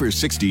 For over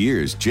 60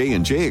 years,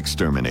 J&J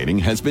Exterminating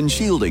has been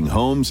shielding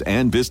homes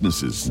and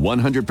businesses.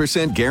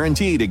 100%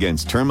 guaranteed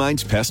against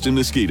termites, pests, and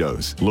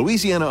mosquitoes.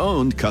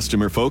 Louisiana-owned,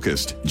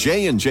 customer-focused.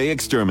 J&J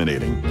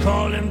Exterminating.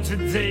 Call him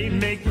today,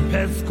 make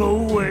pests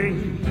go away.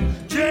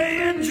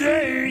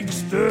 J&J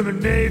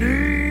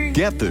Exterminating.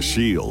 Get the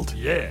shield.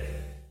 Yeah.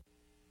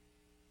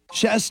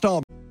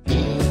 Shastal.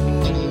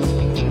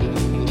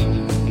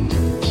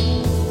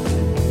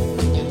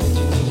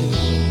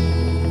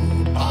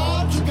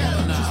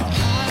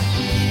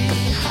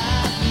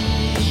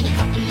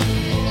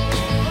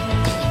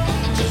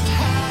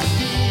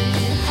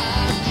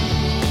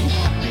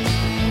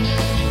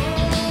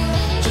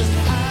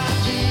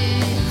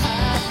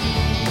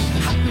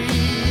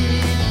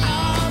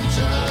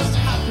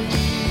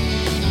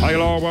 Hey,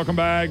 hello, welcome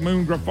back.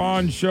 Moon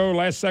Griffon Show,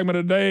 last segment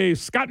of the day.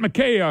 Scott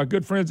McKay, our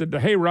good friends at the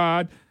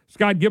Hayride.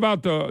 Scott, give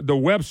out the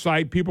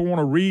website. People want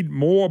to read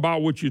more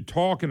about what you're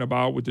talking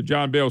about with the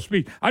John Bell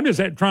speech. I'm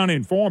just trying to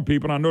inform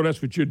people, and I know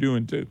that's what you're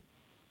doing too.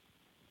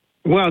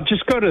 Well,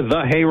 just go to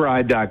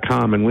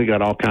thehayride.com, and we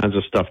got all kinds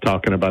of stuff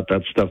talking about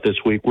that stuff this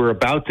week. We're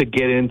about to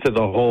get into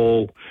the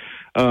whole,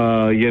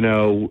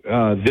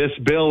 this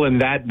bill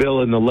and that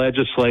bill in the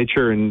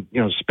legislature and,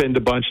 spend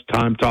a bunch of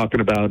time talking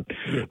about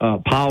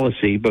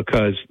policy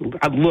because,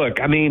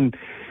 look, I mean,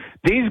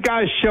 these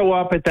guys show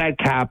up at that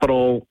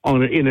Capitol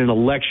in an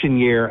election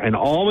year, and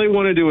all they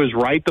want to do is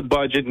write the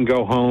budget and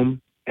go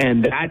home,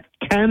 and that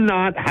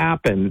cannot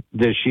happen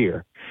this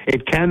year.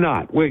 It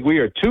cannot. We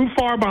are too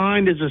far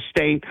behind as a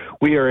state.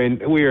 We are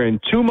in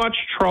too much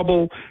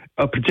trouble,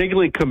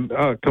 particularly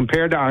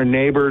compared to our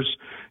neighbors.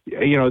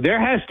 There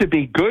has to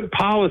be good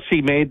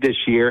policy made this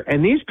year,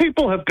 and these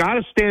people have got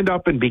to stand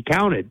up and be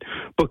counted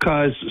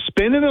because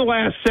spending the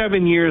last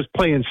 7 years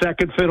playing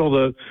second fiddle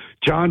to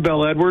John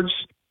Bell Edwards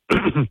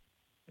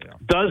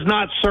does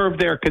not serve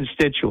their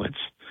constituents.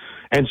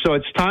 And so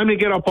it's time to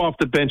get up off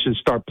the bench and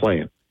start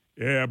playing.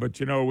 Yeah, but,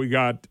 we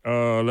got,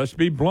 let's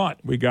be blunt,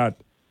 we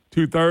got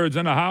 2/3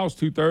 in the House,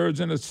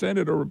 2/3 in the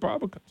Senate are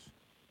Republicans.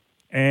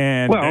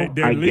 And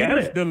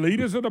the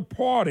leaders of the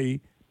party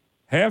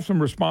have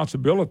some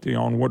responsibility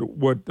on what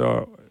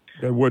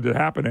would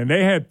happen. And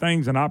they had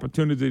things and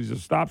opportunities to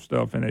stop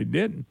stuff, and they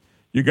didn't.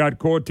 You got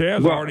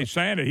Cortez already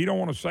saying that he don't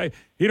want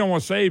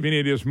to save any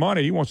of this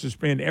money. He wants to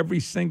spend every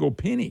single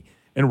penny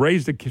and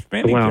raise the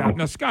spending cap.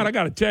 Now, Scott, I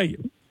got to tell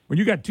you, when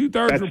you got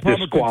 2/3 Republicans, that's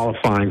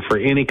disqualifying for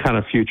any kind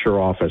of future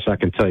office. I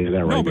can tell you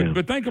that right now.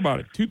 But think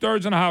about it: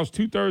 2/3 in the House,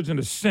 2/3 in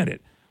the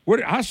Senate.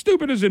 How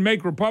stupid does it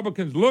make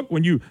Republicans look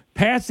when you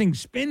passing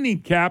spending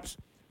caps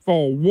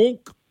for a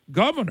woke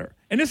governor?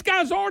 And this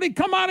guy's already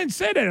come out and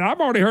said it. And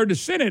I've already heard the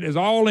Senate is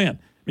all in. I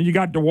mean, you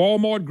got the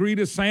Walmart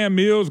greeter, Sam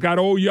Mills, got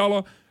Old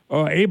Yeller,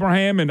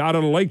 Abraham, and out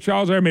of the Lake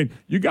Charles. I mean,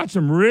 you got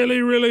some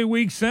really, really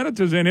weak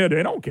senators in here.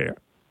 They don't care.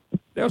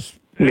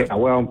 Yeah,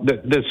 well,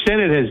 the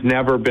Senate has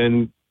never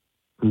been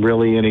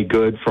really any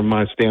good from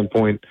my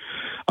standpoint.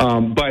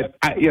 But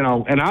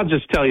and I'll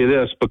just tell you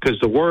this, because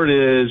the word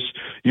is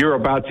you're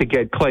about to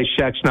get Clay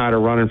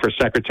Schexnayder running for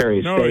Secretary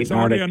of State. It's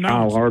already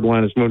announced. Kyle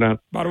Hardline has moved on.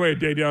 By the way,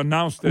 they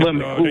announced it.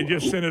 They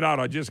just sent it out.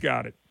 I just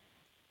got it.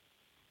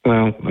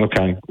 Well,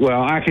 okay.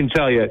 Well, I can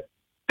tell you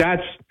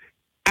that's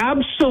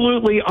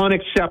absolutely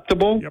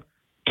unacceptable. Yep.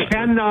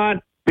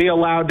 Cannot be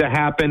allowed to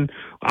happen.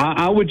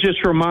 I would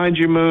just remind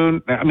you, Moon,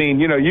 I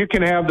mean, you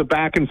can have the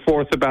back and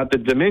forth about the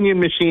Dominion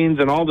machines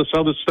and all this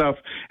other stuff,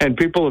 and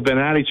people have been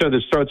at each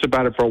other's throats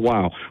about it for a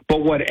while.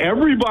 But what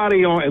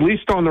everybody, at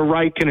least on the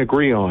right, can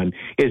agree on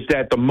is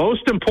that the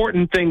most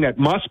important thing that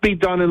must be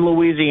done in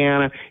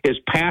Louisiana is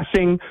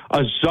passing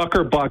a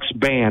Zuckerbucks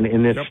ban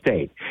in this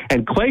state.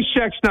 And Clay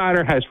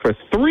Schexnayder has for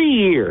 3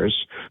 years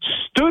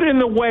stood in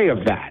the way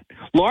of that,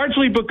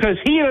 largely because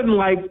he didn't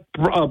like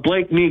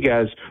Blake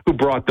Miguez, who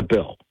brought the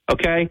bill.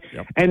 Okay?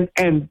 Yep.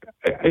 And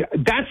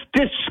that's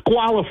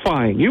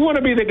disqualifying. You want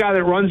to be the guy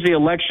that runs the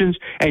elections,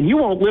 and you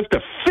won't lift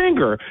a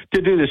finger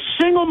to do the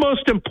single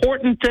most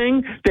important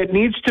thing that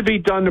needs to be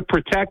done to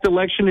protect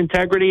election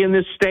integrity in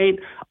this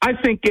state. I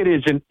think it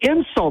is an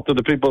insult to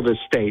the people of this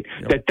state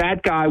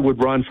that guy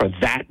would run for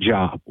that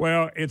job.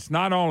 Well, it's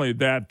not only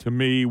that to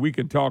me. We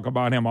can talk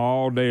about him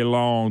all day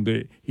long.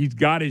 He's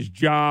got his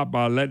job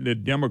by letting the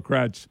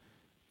Democrats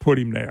put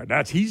him there.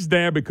 He's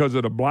there because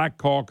of the Black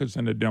Caucus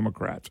and the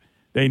Democrats.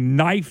 They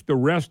knifed the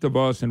rest of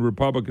us and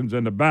Republicans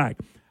in the back.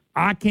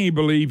 I can't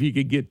believe he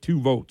could get 2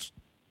 votes.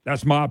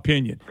 That's my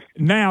opinion.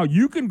 Now,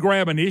 you can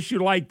grab an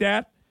issue like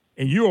that,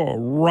 and you are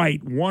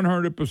right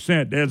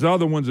 100%. There's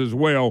other ones as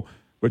well,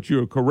 but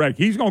you're correct.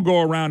 He's going to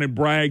go around and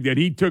brag that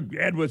he took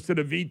Edwards to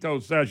the veto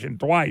session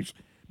twice.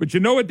 But you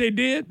know what they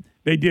did?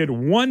 They did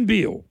one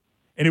bill,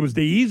 and it was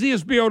the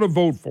easiest bill to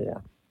vote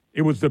for.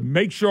 It was to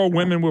make sure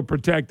women were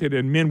protected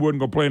and men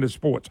wouldn't go play in the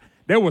sports.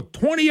 There were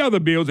 20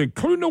 other bills,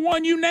 including the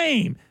one you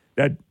named,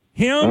 that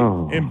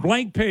him and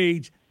Blank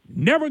Page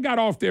never got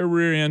off their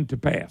rear end to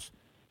pass.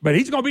 But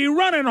he's going to be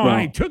running on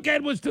it. He took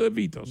Edwards to the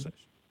veto session.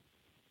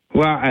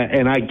 Well,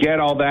 and I get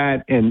all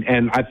that,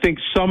 and I think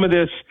some of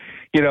this,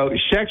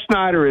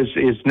 Schexnayder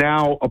is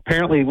now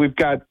apparently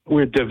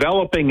we're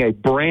developing a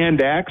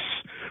brand X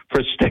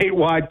for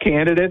statewide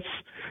candidates.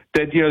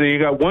 That you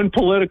got one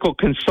political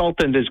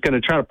consultant is going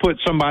to try to put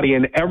somebody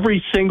in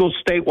every single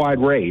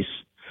statewide race.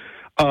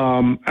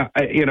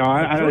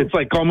 It's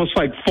like almost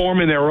like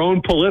forming their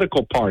own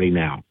political party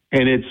now,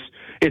 and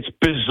it's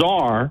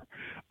bizarre.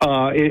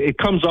 It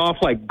comes off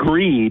like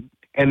greed,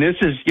 and this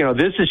is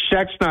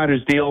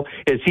Schexnayder's deal.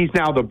 Is he's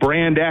now the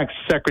brand X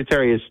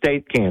Secretary of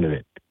State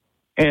candidate,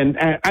 and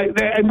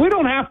we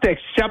don't have to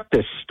accept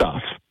this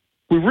stuff.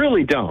 We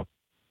really don't.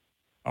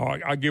 Oh,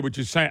 I get what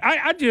you're saying.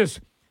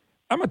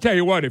 I'm gonna tell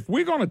you what. If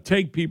we're gonna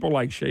take people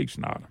like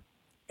Schexnayder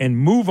and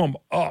move them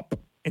up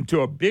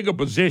into a bigger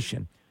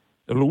position,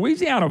 the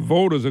Louisiana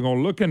voters are going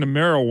to look in the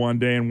mirror one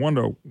day and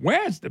wonder,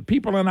 where's the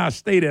people in our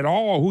state at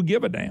all who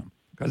give a damn?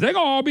 Because they're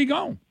going to all be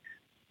gone.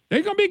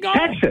 They're going to be gone.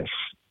 Texas.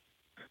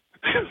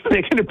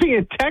 They're going to be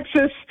in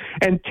Texas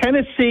and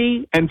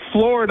Tennessee and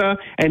Florida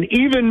and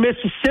even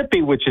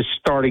Mississippi, which is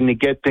starting to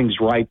get things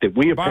right that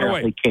we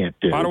apparently can't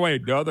do. By the way,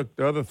 the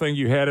other thing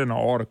you had in the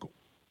article,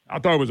 I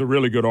thought it was a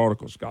really good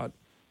article, Scott.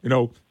 You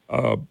know,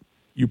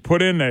 you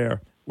put in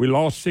there, we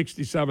lost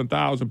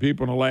 67,000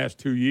 people in the last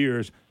 2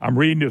 years. I'm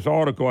reading this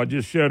article. I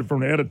just shared it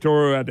from the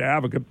editorial at the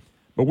Advocate.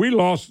 But we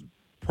lost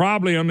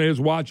probably under his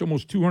watch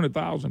almost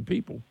 200,000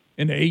 people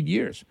in the 8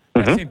 years.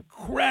 That's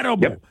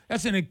incredible. Yep.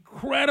 That's an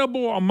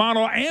incredible amount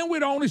and we're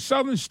the only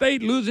southern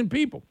state losing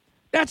people.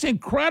 That's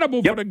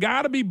incredible for the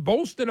guy to be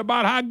boasting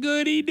about how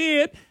good he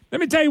did.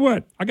 Let me tell you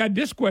what. I got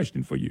this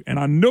question for you, and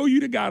I know you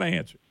the guy to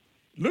answer.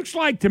 Looks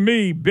like to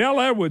me Bell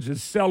Edwards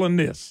is selling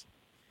this.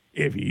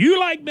 If you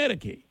like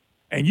Medicaid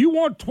and you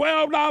want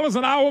 $12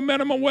 an hour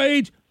minimum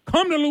wage,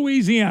 come to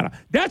Louisiana.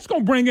 That's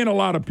going to bring in a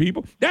lot of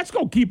people. That's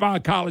going to keep our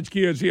college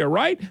kids here,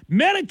 right?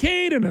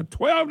 Medicaid and a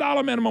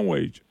 $12 minimum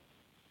wage.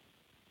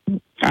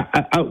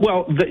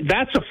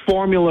 That's a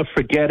formula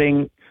for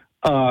getting,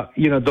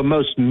 the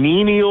most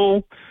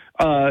menial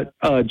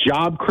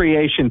job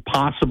creation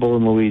possible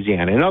in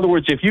Louisiana. In other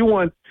words, if you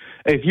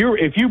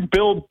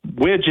build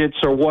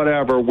widgets or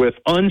whatever with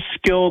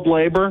unskilled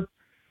labor,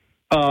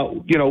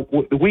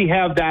 we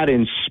have that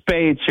in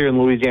spades here in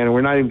Louisiana.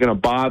 We're not even going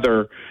to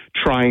bother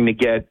trying to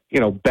get,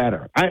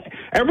 better.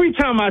 Every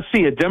time I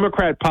see a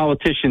Democrat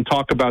politician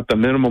talk about the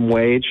minimum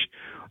wage,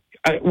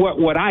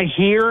 what I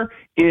hear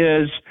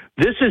is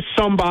this is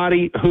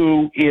somebody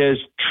who is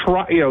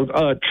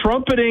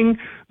trumpeting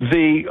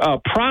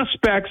the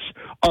prospects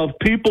of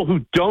people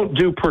who don't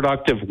do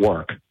productive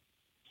work.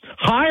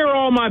 Hire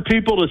all my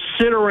people to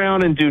sit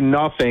around and do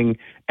nothing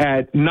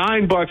at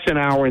 $9 an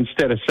hour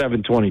instead of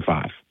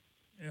 $7.25.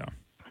 Yeah,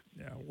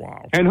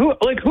 wow. And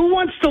who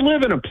wants to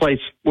live in a place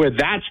where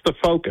that's the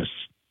focus?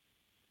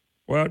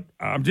 Well,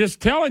 I'm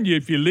just telling you,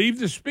 if you leave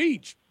the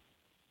speech,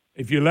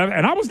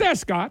 and I was there,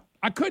 Scott.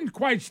 I couldn't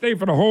quite stay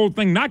for the whole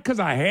thing, not because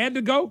I had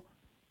to go.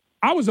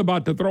 I was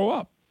about to throw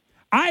up.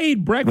 I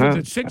ate breakfast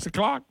at 6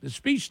 o'clock. The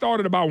speech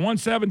started about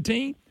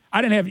 1:17.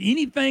 I didn't have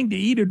anything to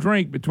eat or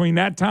drink between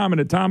that time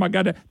and the time I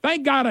got there.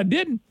 Thank God I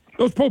didn't.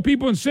 Those poor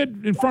people that sit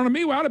in front of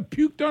me, I'd have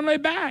puked on their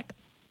back.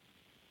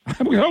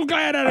 I'm so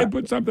glad I didn't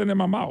put something in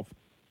my mouth.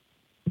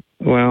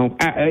 Well,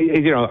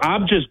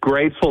 I'm just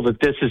grateful that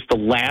this is the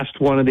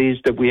last one of these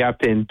that we have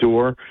to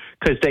endure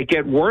because they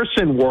get worse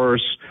and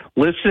worse.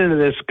 Listening to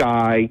this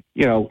guy,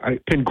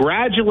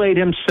 congratulate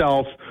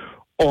himself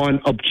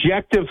on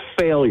objective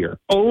failure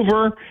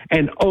over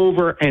and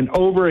over and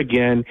over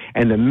again,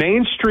 and the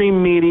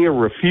mainstream media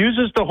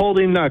refuses to hold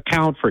him to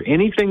account for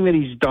anything that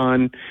he's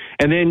done.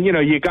 And then,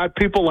 you got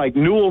people like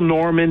Newell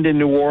Normand in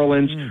New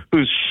Orleans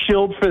who's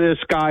shilled for this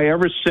guy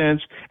ever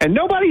since, and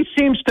nobody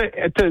seems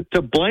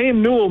to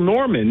blame Newell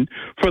Normand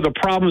for the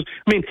problems.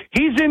 I mean,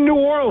 he's in New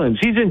Orleans.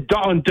 He's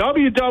on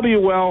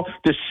WWL.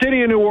 The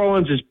city of New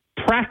Orleans is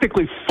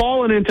practically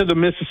fallen into the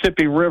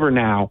Mississippi River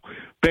now,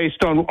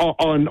 based on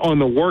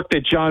the work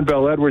that John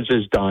Bell Edwards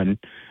has done,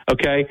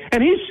 okay?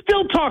 And he's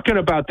still talking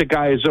about the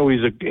guy as though he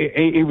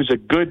was a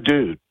good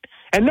dude.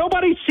 And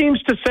nobody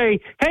seems to say,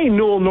 hey,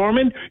 Newell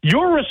Normand,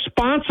 you're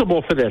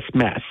responsible for this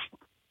mess.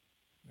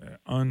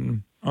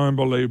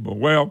 Unbelievable.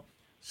 Well,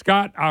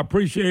 Scott, I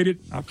appreciate it.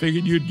 I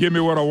figured you'd give me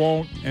what I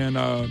want, and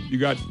you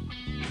got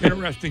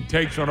interesting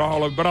takes on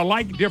all of it. But I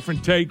like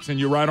different takes, and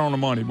you're right on the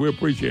money. We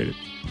appreciate it.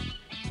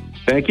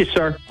 Thank you,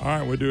 sir. All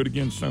right, we'll do it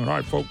again soon. All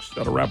right, folks,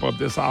 that'll wrap up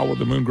this hour of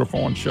the Moon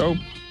Griffon Show.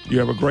 You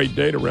have a great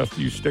day. The rest of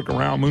you stick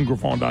around,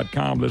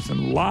 moongriffon.com.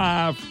 Listen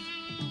live.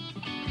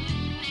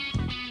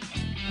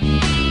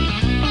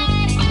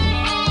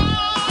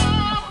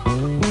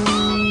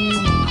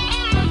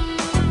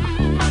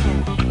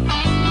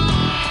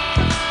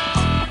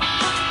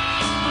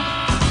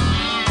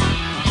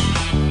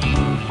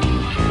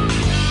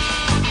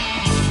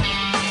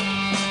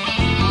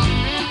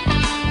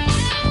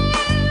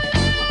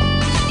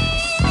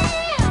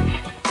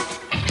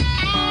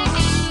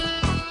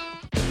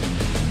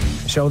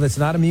 Show that's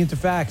not immune to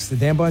facts. The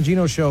Dan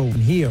Bongino Show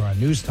here on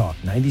News Talk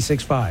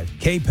 96.5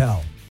 KPEL.